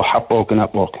 He was so heartbroken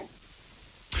at work.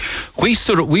 We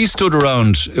stood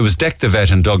around. It was Deck the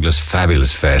vet and Douglas,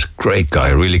 fabulous vet, great guy,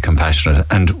 really compassionate,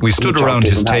 and we stood around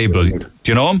his table. Do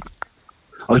you know him?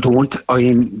 I don't.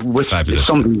 I'm with fabulous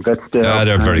somebody that's there. Yeah,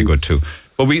 they're very good too.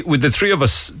 But with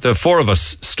the 4 of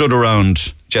us stood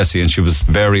around Jessie, and she was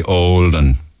very old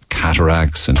and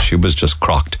cataracts, and she was just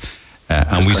crocked.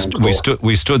 And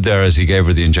we stood there as he gave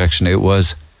her the injection. It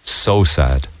was so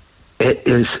sad. It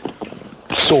is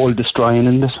soul destroying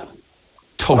in this.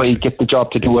 Totally. I get the job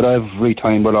to do it every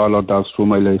time with all our dogs through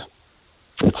my life.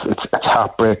 It's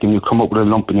heartbreaking. You come up with a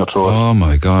lump in your throat. Oh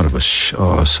my God, it was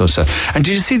so sad. And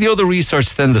did you see the other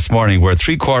research then this morning where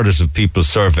 3/4 of people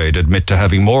surveyed admit to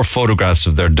having more photographs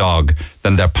of their dog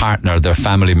than their partner, their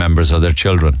family members or their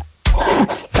children?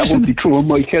 That would be true in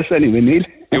my case anyway, Neil.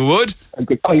 You would?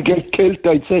 I get killed,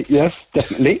 I'd say. Yes,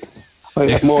 definitely.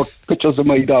 I have more pictures of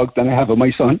my dog than I have of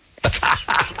my son.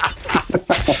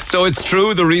 So it's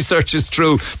true, the research is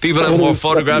true. People have more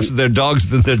photographs of their dogs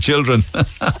than their children.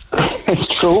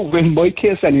 It's true, in my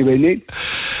case anyway, Neil.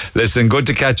 Listen, good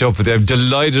to catch up with you. I'm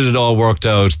delighted it all worked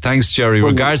out. Thanks, Jerry.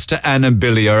 Regards to Anne and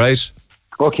Billy, all right?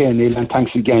 Okay, Neil, and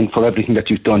thanks again for everything that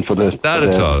you've done for the... Not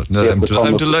at all. No,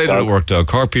 I'm delighted it worked out.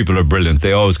 Cork people are brilliant.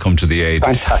 They always come to the aid.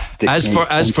 Fantastic.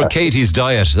 As for Katie's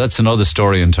diet, that's another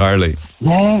story entirely.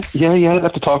 Yeah. I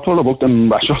have to talk to her about them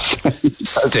rashers.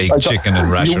 Steak, chicken and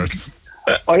rashers.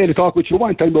 I had a talk with you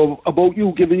one time about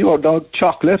you giving your dog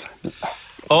chocolate.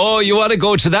 Oh, you want to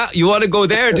go to that? You want to go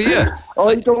there, do you?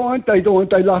 I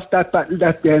don't. I lost that battle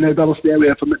that day and I better stay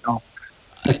away from it now.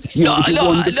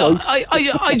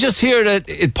 I just hear that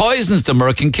it poisons them or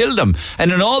it can kill them.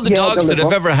 And in all the dogs that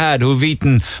I've ever had who've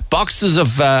eaten boxes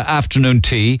of afternoon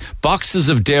tea, boxes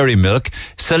of dairy milk,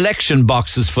 selection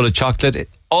boxes full of chocolate,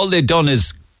 all they've done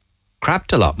is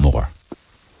crapped a lot more.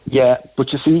 Yeah,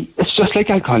 but you see, it's just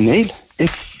like alcohol, Neil.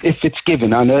 If it's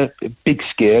given on a big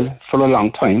scale for a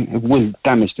long time, it will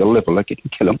damage their liver, like it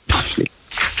can kill them, actually.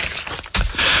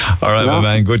 All right, my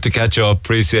man. Good to catch up.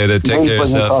 Appreciate it. Take care of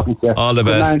yourself. All the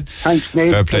best. Thanks,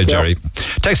 Nate. Fair play, Jerry.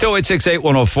 Text 0868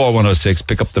 104 106.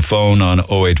 Pick up the phone on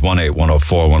 0818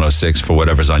 104 106 for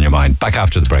whatever's on your mind. Back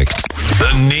after the break.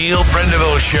 The Neil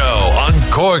Prendeville Show on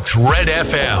Cork's Red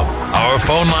FM. Our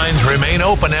phone lines remain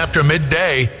open after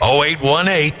midday.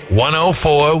 0818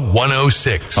 104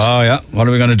 106. Oh, yeah. What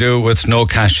are we going to do with no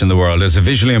cash in the world? As a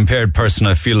visually impaired person,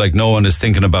 I feel like no one is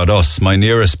thinking about us. My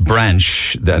nearest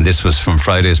branch, and this was from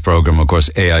Friday's programme, of course,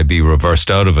 AIB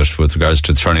reversed out of it with regards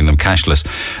to turning them cashless.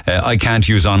 I can't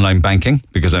use online banking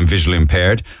because I'm visually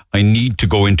impaired. I need to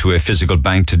go into a physical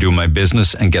bank to do my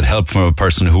business and get help from a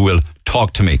person who will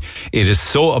talk to me. It is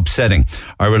so upsetting.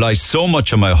 I rely so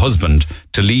much on my husband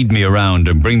to lead me around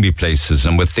and bring me places,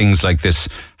 and with things like this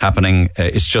happening,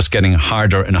 it's just getting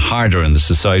harder and harder in the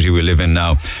society we live in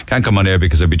now. Can't come on air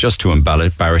because I'd be just too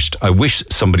embarrassed. I wish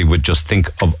somebody would just think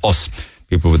of us,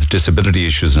 people with disability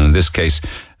issues, and in this case,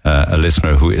 a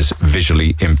listener who is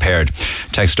visually impaired.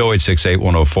 Text 0868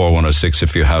 104 106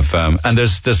 if you have, and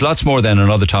there's lots more then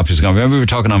on other topics. Remember we were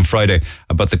talking on Friday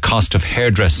about the cost of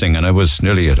hairdressing, and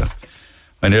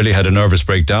I nearly had a nervous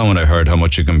breakdown when I heard how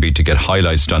much it can be to get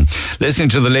highlights done. Listening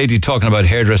to the lady talking about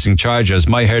hairdressing charges,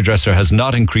 my hairdresser has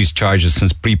not increased charges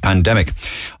since pre-pandemic.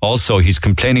 Also, he's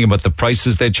complaining about the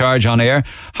prices they charge on air.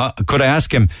 Could I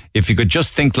ask him if he could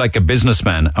just think like a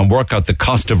businessman and work out the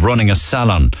cost of running a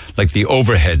salon, like the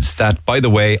overheads that, by the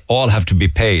way, all have to be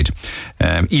paid,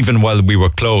 even while we were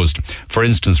closed. For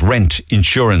instance, rent,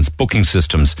 insurance, booking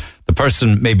systems. The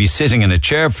person may be sitting in a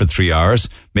chair for 3 hours,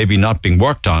 maybe not being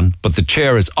worked on, but the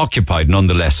chair is occupied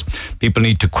nonetheless. People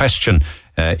need to question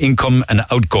income and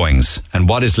outgoings, and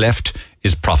what is left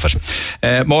is profit.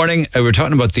 Morning, we're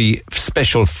talking about the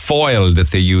special foil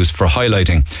that they use for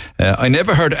highlighting. I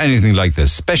never heard anything like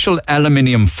this. Special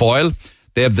aluminium foil.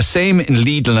 They have the same in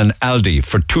Lidl and Aldi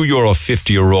for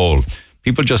 €2.50 a roll.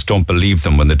 People just don't believe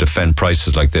them when they defend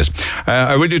prices like this.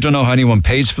 I really don't know how anyone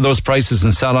pays for those prices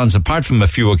in salons, apart from a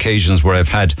few occasions where I've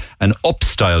had an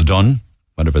up-style done,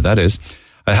 whatever that is.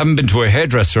 I haven't been to a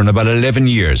hairdresser in about 11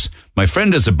 years. My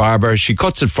friend is a barber. She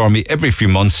cuts it for me every few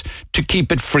months to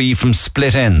keep it free from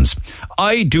split ends.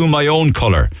 I do my own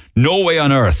colour. No way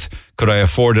on earth could I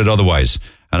afford it otherwise.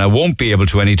 And I won't be able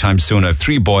to anytime soon. I have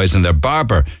 3 boys and their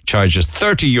barber charges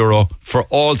 €30 for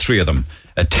all 3 of them.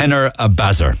 A tenner a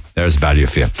bazar. There's value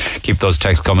for you. Keep those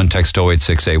texts coming. Text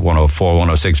 0868 104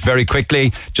 106. Very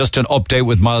quickly, just an update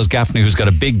with Miles Gaffney, who's got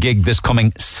a big gig this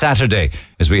coming Saturday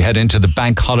as we head into the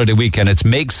bank holiday weekend. It's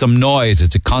Make Some Noise.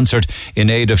 It's a concert in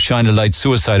aid of Shine a Light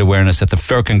suicide awareness at the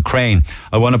Firkin Crane.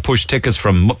 I want to push tickets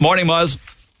from... Morning, Miles.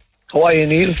 How are you,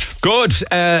 Neil? Good.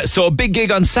 So a big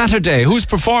gig on Saturday. Who's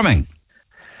performing?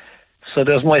 So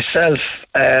there's myself,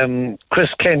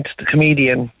 Chris Kent, the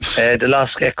comedian, the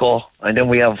Lost Gecko, and then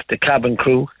we have the Cabin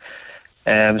Crew.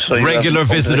 So regular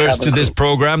visitors to this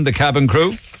programme, the Cabin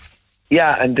Crew?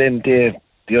 Yeah, and then the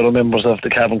other members of the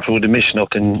Cabin Crew, the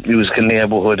Mishnook and Musical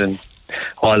Neighbourhood and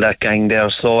all that gang there.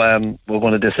 So we're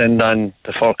going to descend on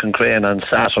the Firkin Crane on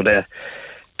Saturday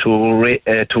to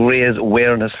raise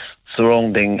awareness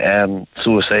surrounding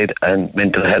suicide and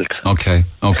mental health. Okay.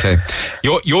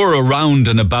 You're around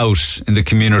and about in the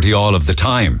community all of the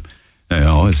time. You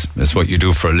know, it's what you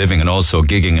do for a living, and also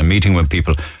gigging and meeting with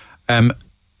people.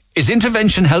 Is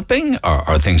intervention helping, or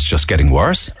are things just getting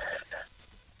worse?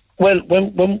 Well,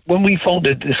 when we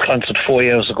founded this concert 4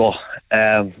 years ago,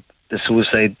 the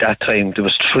suicide that time, there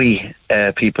was 3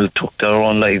 people took their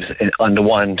own lives on the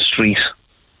one street.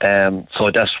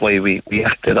 So that's why we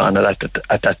acted on it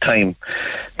at that time.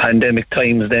 Pandemic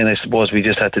times then, I suppose we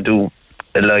just had to do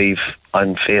a live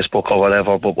on Facebook or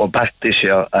whatever, but we're back this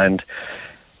year and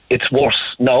it's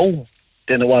worse now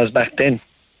than it was back then.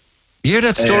 You hear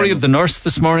that story of the nurse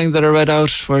this morning that I read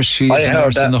out, where she's a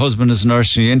nurse and the husband is a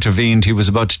nurse, and he intervened. He was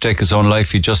about to take his own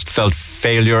life. He just felt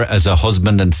failure as a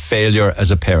husband and failure as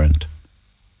a parent.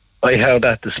 I heard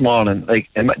that this morning.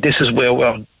 This is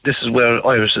where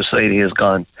Irish society has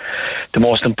gone. The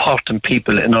most important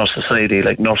people in our society,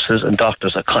 like nurses and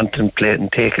doctors, are contemplating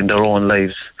taking their own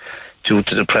lives due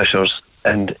to the pressures,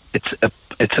 and it's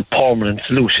a permanent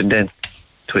solution then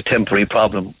to a temporary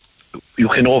problem. You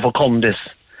can overcome this,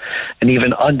 and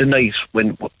even on the night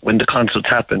when the concerts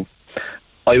happen,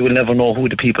 I will never know who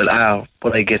the people are,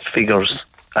 but I get figures,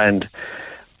 and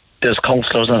there's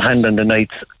counsellors on hand on the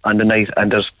night,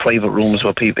 and there's private rooms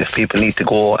where if people need to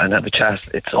go and have a chat,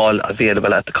 it's all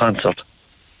available at the concert.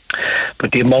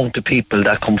 But the amount of people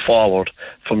that come forward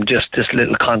from just this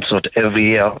little concert every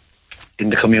year in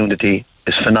the community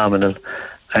is phenomenal.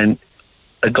 And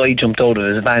a guy jumped out of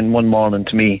his van one morning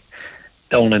to me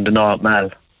down in the North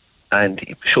Mall, and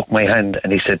he shook my hand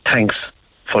and he said, "Thanks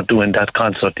for doing that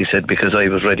concert, he said, because I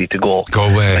was ready to go. Go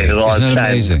away. I had it all Isn't that planned.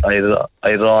 amazing? I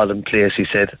had it all in place, he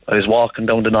said. I was walking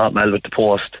down the North Mall with the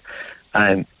post,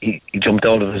 and he jumped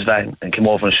out of his van and came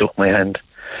over and shook my hand.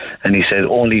 And he said,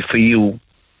 only for you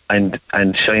and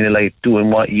Shine a Light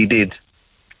doing what you did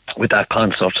with that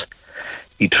concert,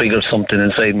 he triggered something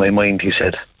inside my mind, he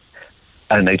said.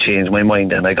 And I changed my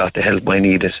mind and I got the help I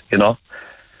needed, you know.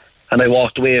 And I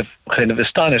walked away kind of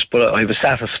astonished, but I was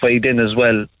satisfied in as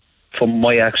well from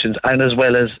my actions, and as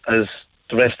well as the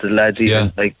rest of the lads,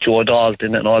 even like Joe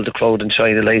Dalton and all the crowd and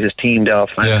Shine a Light, his team, they are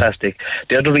fantastic.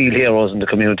 They're the real heroes in the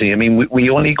community. I mean, we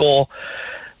only go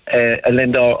and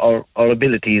lend our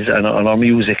abilities and our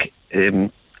music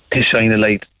to Shine a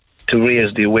Light to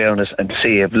raise the awareness and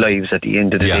save lives at the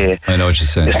end of the day. I know what you're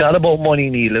saying. It's not about money,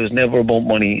 Neil. It was never about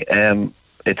money.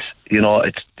 This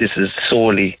is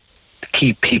solely to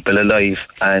keep people alive,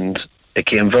 and it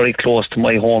came very close to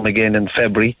my home again in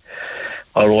February.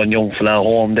 Our own young fella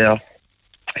home there,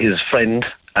 his friend,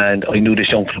 and I knew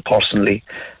this young fella personally.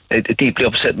 It deeply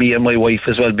upset me and my wife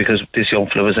as well, because this young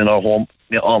fella was in our home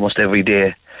almost every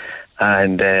day,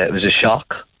 and it was a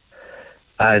shock.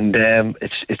 And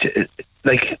it's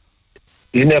like,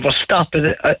 you never stop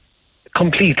it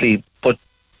completely, but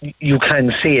you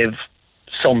can save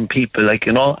some people, like,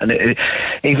 you know, and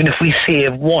even if we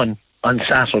save one on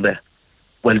Saturday,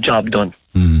 well, job done.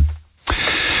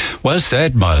 Well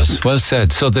said, Miles. Well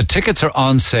said. So the tickets are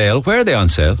on sale. Where are they on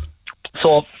sale?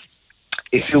 So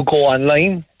if you go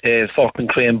online, Fork and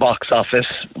Crane box office,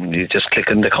 you just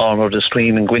click in the corner of the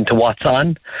screen and go into what's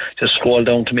on. Just scroll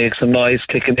down to Make Some Noise,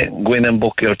 click in it and go in and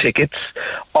book your tickets.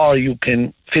 Or you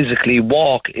can physically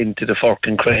walk into the Fork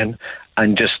and Crane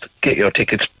and just get your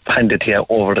tickets handed to you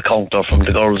over the counter from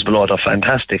the girls below. They're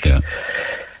fantastic. Yeah.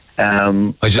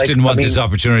 I just didn't want this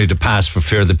opportunity to pass for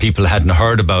fear that people hadn't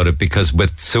heard about it, because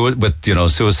with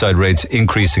suicide rates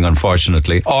increasing,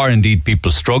 unfortunately, or indeed people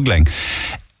struggling,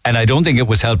 and I don't think it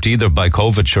was helped either by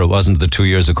COVID. Sure, it wasn't the 2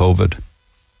 years of COVID.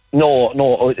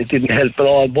 No, it didn't help at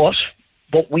all.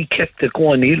 But we kept it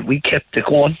going, Neil. We kept it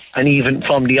going, and even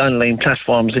from the online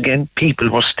platforms again, people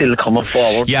were still coming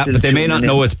forward. Yeah, but they may not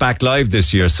know it's back live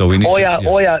this year, so we need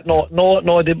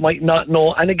No, they might not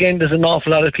know. And again, there's an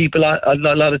awful lot of people, a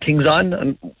lot of things on,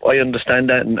 and I understand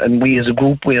that, and we as a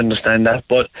group, we understand that.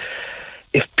 But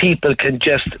if people can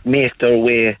just make their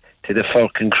way to the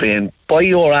Fork and Crane by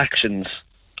your actions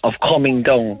of coming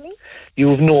down, you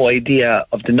have no idea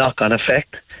of the knock-on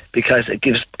effect, because it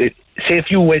gives... Say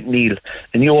if you went, Neil,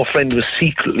 and your friend was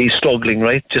secretly struggling,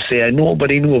 right? Just say,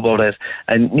 nobody knew about it.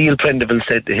 And Neil Prendeville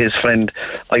said to his friend,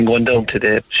 I'm going down to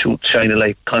the Shine a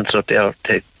Light concert there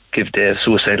to give the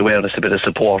suicide awareness a bit of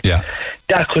support. Yeah.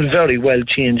 That could very well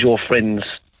change your friend's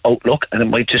outlook, and it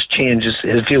might just change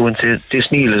his view and say,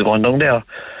 this Neil is going down there.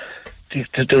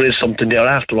 There is something there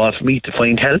after all for me to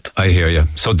find help. I hear you.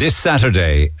 So this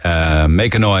Saturday,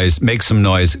 Make Some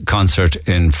Noise concert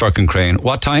in Fork and Crane.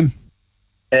 What time?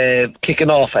 Kicking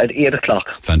off at 8 o'clock.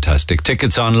 Fantastic.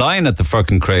 Tickets online at the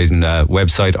Fork and Crane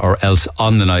website, or else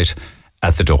on the night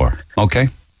at the door. Okay?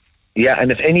 Yeah,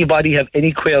 and if anybody have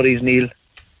any queries, Neil,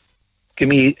 give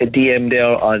me a DM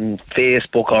there on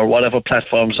Facebook or whatever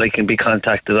platforms I can be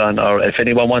contacted on, or if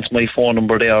anyone wants my phone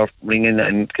number there, ring in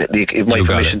and give my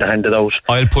permission to hand it out.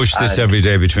 I'll push this every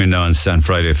day between now and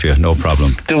Friday for you, no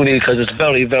problem. Do, Neil, because it's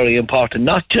very, very important,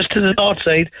 not just to the north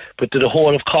side, but to the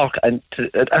whole of Cork and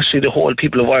to actually the whole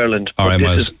people of Ireland. All right, this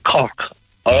Miles. is Cork.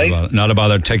 All right? Not a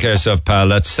bother. Take care of yourself, pal.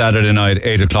 That's Saturday night,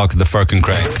 8 o'clock at the Fork and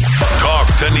Crane. Talk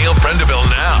to Neil Prendeville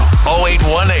now.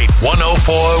 0818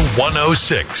 104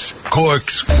 106.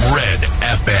 Cork's Red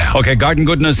FM. Okay, Garden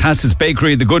Goodness, Hassett's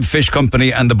Bakery, the Good Fish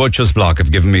Company and the Butcher's Block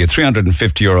have given me a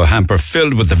 €350 hamper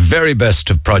filled with the very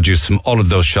best of produce from all of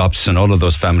those shops and all of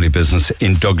those family business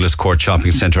in Douglas Court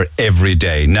Shopping Centre every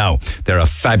day. Now, they're a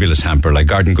fabulous hamper, like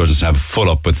Garden Goodness have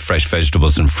full up with fresh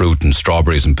vegetables and fruit and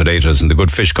strawberries and potatoes, and the Good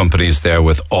Fish Company is there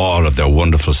with all of their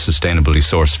wonderful sustainably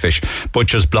sourced fish.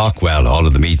 Butcher's Block, well, all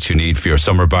of the meats you need for your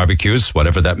summer barbecues,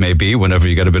 whatever that may be, whenever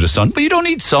you get a bit of sun. But you don't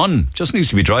need sun, just needs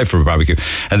to be dry for a barbecue.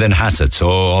 And then Hassett's,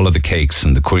 all of the cakes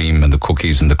and the cream and the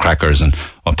cookies and the crackers and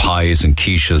pies and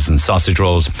quiches and sausage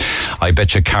rolls. I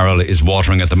bet you Carol is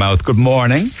watering at the mouth. Good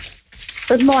morning.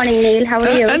 Good morning, Neil. How are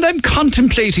you? And I'm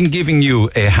contemplating giving you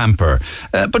a hamper,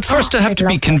 but first I have to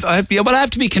be I have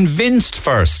to be convinced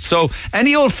first. So,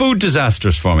 any old food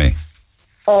disasters for me?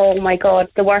 Oh my God,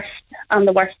 the worst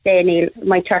day, Neil.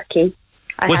 My turkey.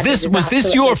 Was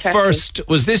this your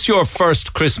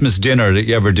first Christmas dinner that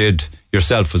you ever did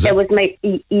yourself? Was it? It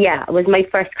was my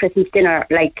first Christmas dinner.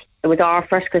 Like, it was our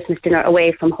first Christmas dinner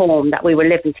away from home that we were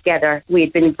living together. We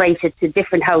had been invited to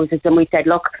different houses, and we said,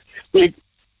 look, we'll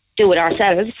do it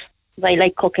ourselves. I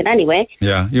like cooking anyway.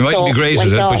 Yeah, you mightn't be great at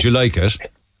it, but you like it.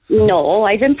 No,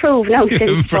 I've improved now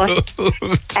since.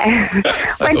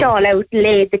 Went all out,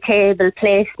 laid the table,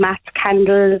 placemats,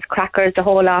 candles, crackers, the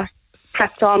whole lot.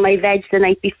 Prepped all my veg the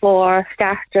night before,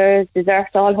 starters,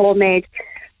 desserts, all homemade.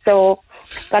 So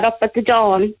got up at the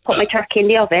dawn, put my turkey in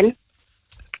the oven,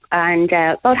 and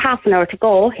about half an hour to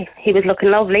go. He was looking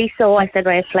lovely, so I said,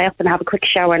 right, I'll fly up and have a quick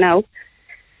shower now.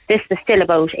 This was still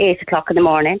about 8 o'clock in the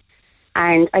morning.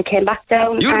 And I came back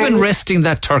down. You'd have been resting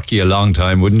that turkey a long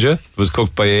time, wouldn't you? It was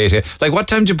cooked by 8. Like, what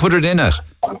time did you put it in at?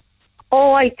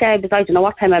 Oh, I don't know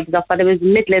what time I was up, but it was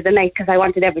middle of the night because I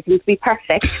wanted everything to be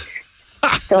perfect.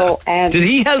 So, did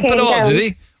he help at all? Did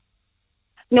he?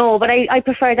 No, but I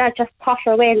prefer that. Just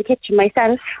potter away in the kitchen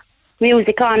myself,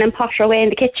 music on and potter away in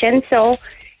the kitchen. So,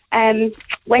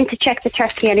 went to check the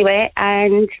turkey anyway,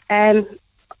 and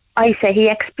I say he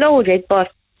exploded,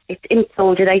 but it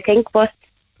imploded, I think, but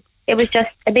it was just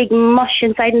a big mush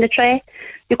inside in the tray.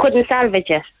 You couldn't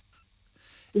salvage it.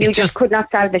 You just could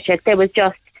not salvage it. It was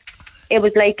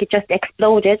like it just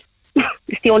exploded.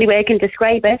 It's the only way I can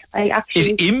describe it.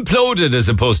 It imploded as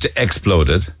opposed to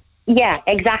exploded? Yeah,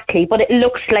 exactly. But it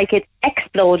looks like it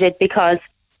exploded because,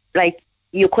 like,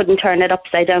 you couldn't turn it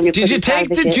upside down. Did you take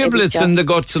the giblets and the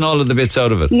guts and all of the bits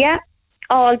out of it? Yeah,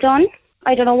 all done.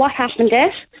 I don't know what happened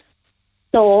there.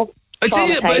 So,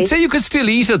 I'd say you could still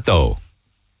eat it, though.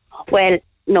 Well,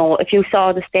 no, if you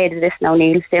saw the state of this now,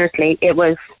 Neil, seriously,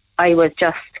 I was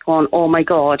just going, oh my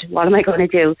God, what am I going to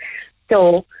do?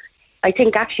 So I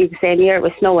think actually the same year it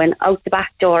was snowing, out the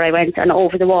back door I went and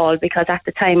over the wall, because at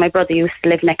the time my brother used to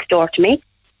live next door to me.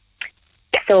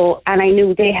 So, and I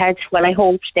knew I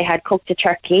hoped they had cooked a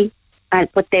turkey,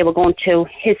 but they were going to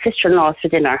his sister-in-law's for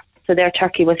dinner. So their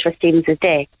turkey was for Stevens'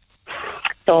 day.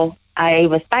 So I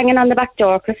was banging on the back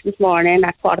door Christmas morning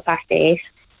at 8:15,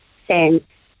 saying,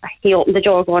 he opened the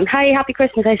door going, hi, happy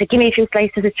Christmas. I said, give me a few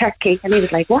slices of turkey. And he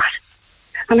was like, what?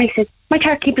 And I said, my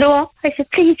turkey blew up. I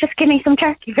said, please just give me some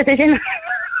turkey for the dinner.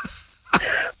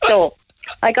 So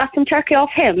I got some turkey off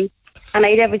him, and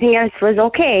everything else was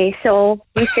okay. So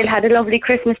we still had a lovely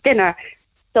Christmas dinner.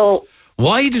 So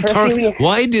why did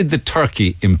the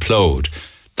turkey implode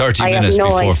 30 minutes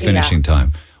before finishing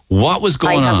time? What was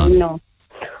going on?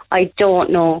 I don't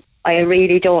know. I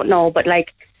really don't know. But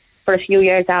for a few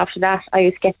years after that, I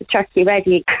used to get the turkey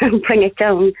ready and bring it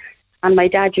down. And my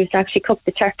dad used to actually cook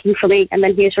the turkey for me, and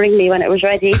then he used to ring me when it was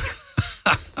ready.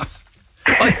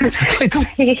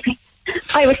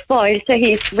 I was spoiled, so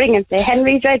he'd ring and say,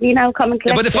 Henry's ready now, come and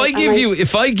collect it. But if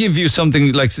I give you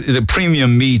something like the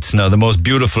premium meats now, the most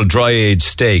beautiful dry aged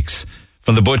steaks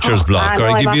from the butcher's block, or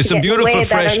I give you some beautiful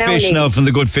fresh fish now from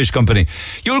the Good Fish Company,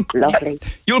 you'll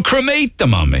cremate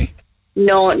them on me.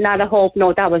 No, not a hope.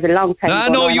 No, that was a long time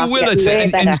ago. No, you will.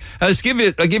 I'll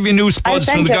give you new spuds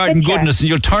from the Garden Goodness, and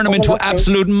you'll turn them into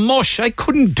absolute mush. I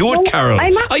couldn't do it, Carol.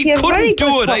 I couldn't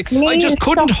do it. I just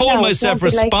couldn't hold myself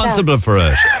responsible for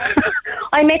it.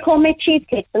 I make homemade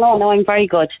cheesecakes, and no, I'm very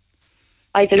good.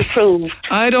 I've improved.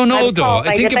 I don't know, though.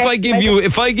 I think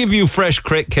if I give you fresh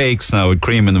cakes now with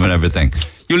cream in them and everything,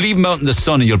 you leave them out in the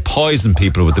sun and you'll poison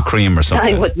people with the cream or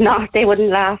something. I would not. They wouldn't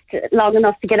last long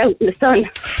enough to get out in the sun.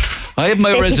 I have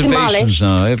my reservations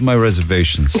now. I have my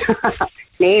reservations.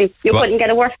 Neil, you couldn't get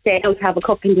a worse day out to have a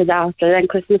cooking disaster than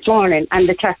Christmas morning and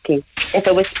the turkey. If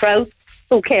it was sprouts,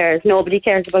 who cares? Nobody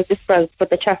cares about the sprouts but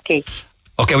the turkey.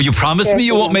 Okay, well, you promised me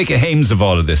you won't make a hames of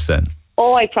all of this then.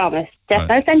 Oh, I promise.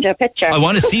 Definitely. I'll send you a picture. I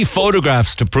want to see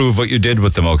photographs to prove what you did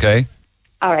with them, okay?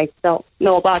 All right, so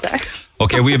no bother.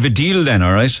 Okay, we have a deal then,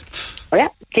 all right? Oh, yeah,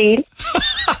 deal.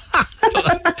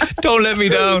 Don't let me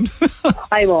down.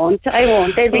 I won't.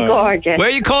 They'll be gorgeous. Where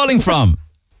are you calling from?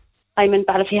 I'm in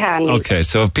Ballyfihan. Okay,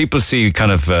 so if people see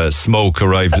kind of smoke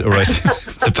arrive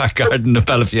the back garden of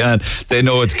Ballyfihan, they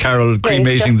know it's Carol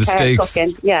cremating the steaks.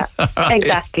 Cooking. Yeah,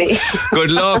 exactly.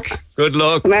 Good luck. Good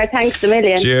luck. Thanks a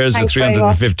million. Cheers. Thanks, a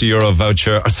 €350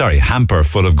 voucher. Hamper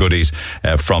full of goodies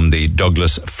from the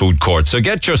Douglas Food Court. So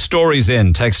get your stories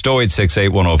in. Text 0868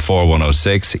 104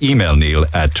 106. Email Neil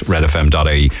at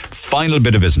redfm.ie. Final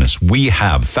bit of business. We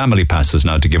have family passes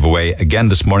now to give away again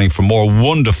this morning for more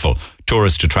wonderful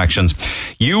tourist attractions.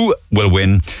 You will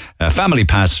win a family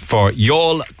pass for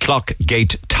Youghal Clock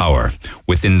Gate Tower.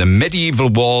 Within the medieval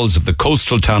walls of the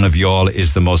coastal town of Youghal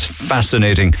is the most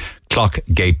fascinating Clock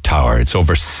Gate Tower. It's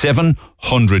over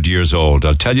 700 years old.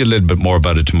 I'll tell you a little bit more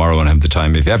about it tomorrow when I have the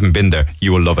time. If you haven't been there,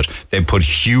 you will love it. They put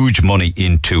huge money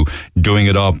into doing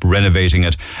it up, renovating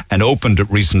it, and opened it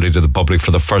recently to the public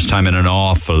for the first time in an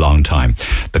awful long time.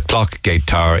 The Clock Gate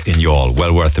Tower in Youghal.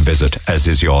 Well worth a visit, as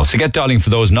is Youghal. So get dialing for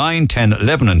those 9, 10,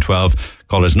 11 and 12.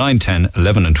 Callers 9, 10,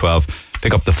 11 and 12.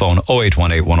 Pick up the phone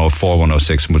 0818 104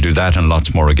 106 and we'll do that and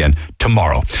lots more again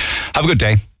tomorrow. Have a good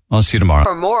day. I'll see you tomorrow.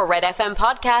 For more Red FM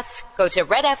podcasts, go to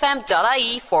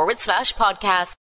redfm.ie/podcast.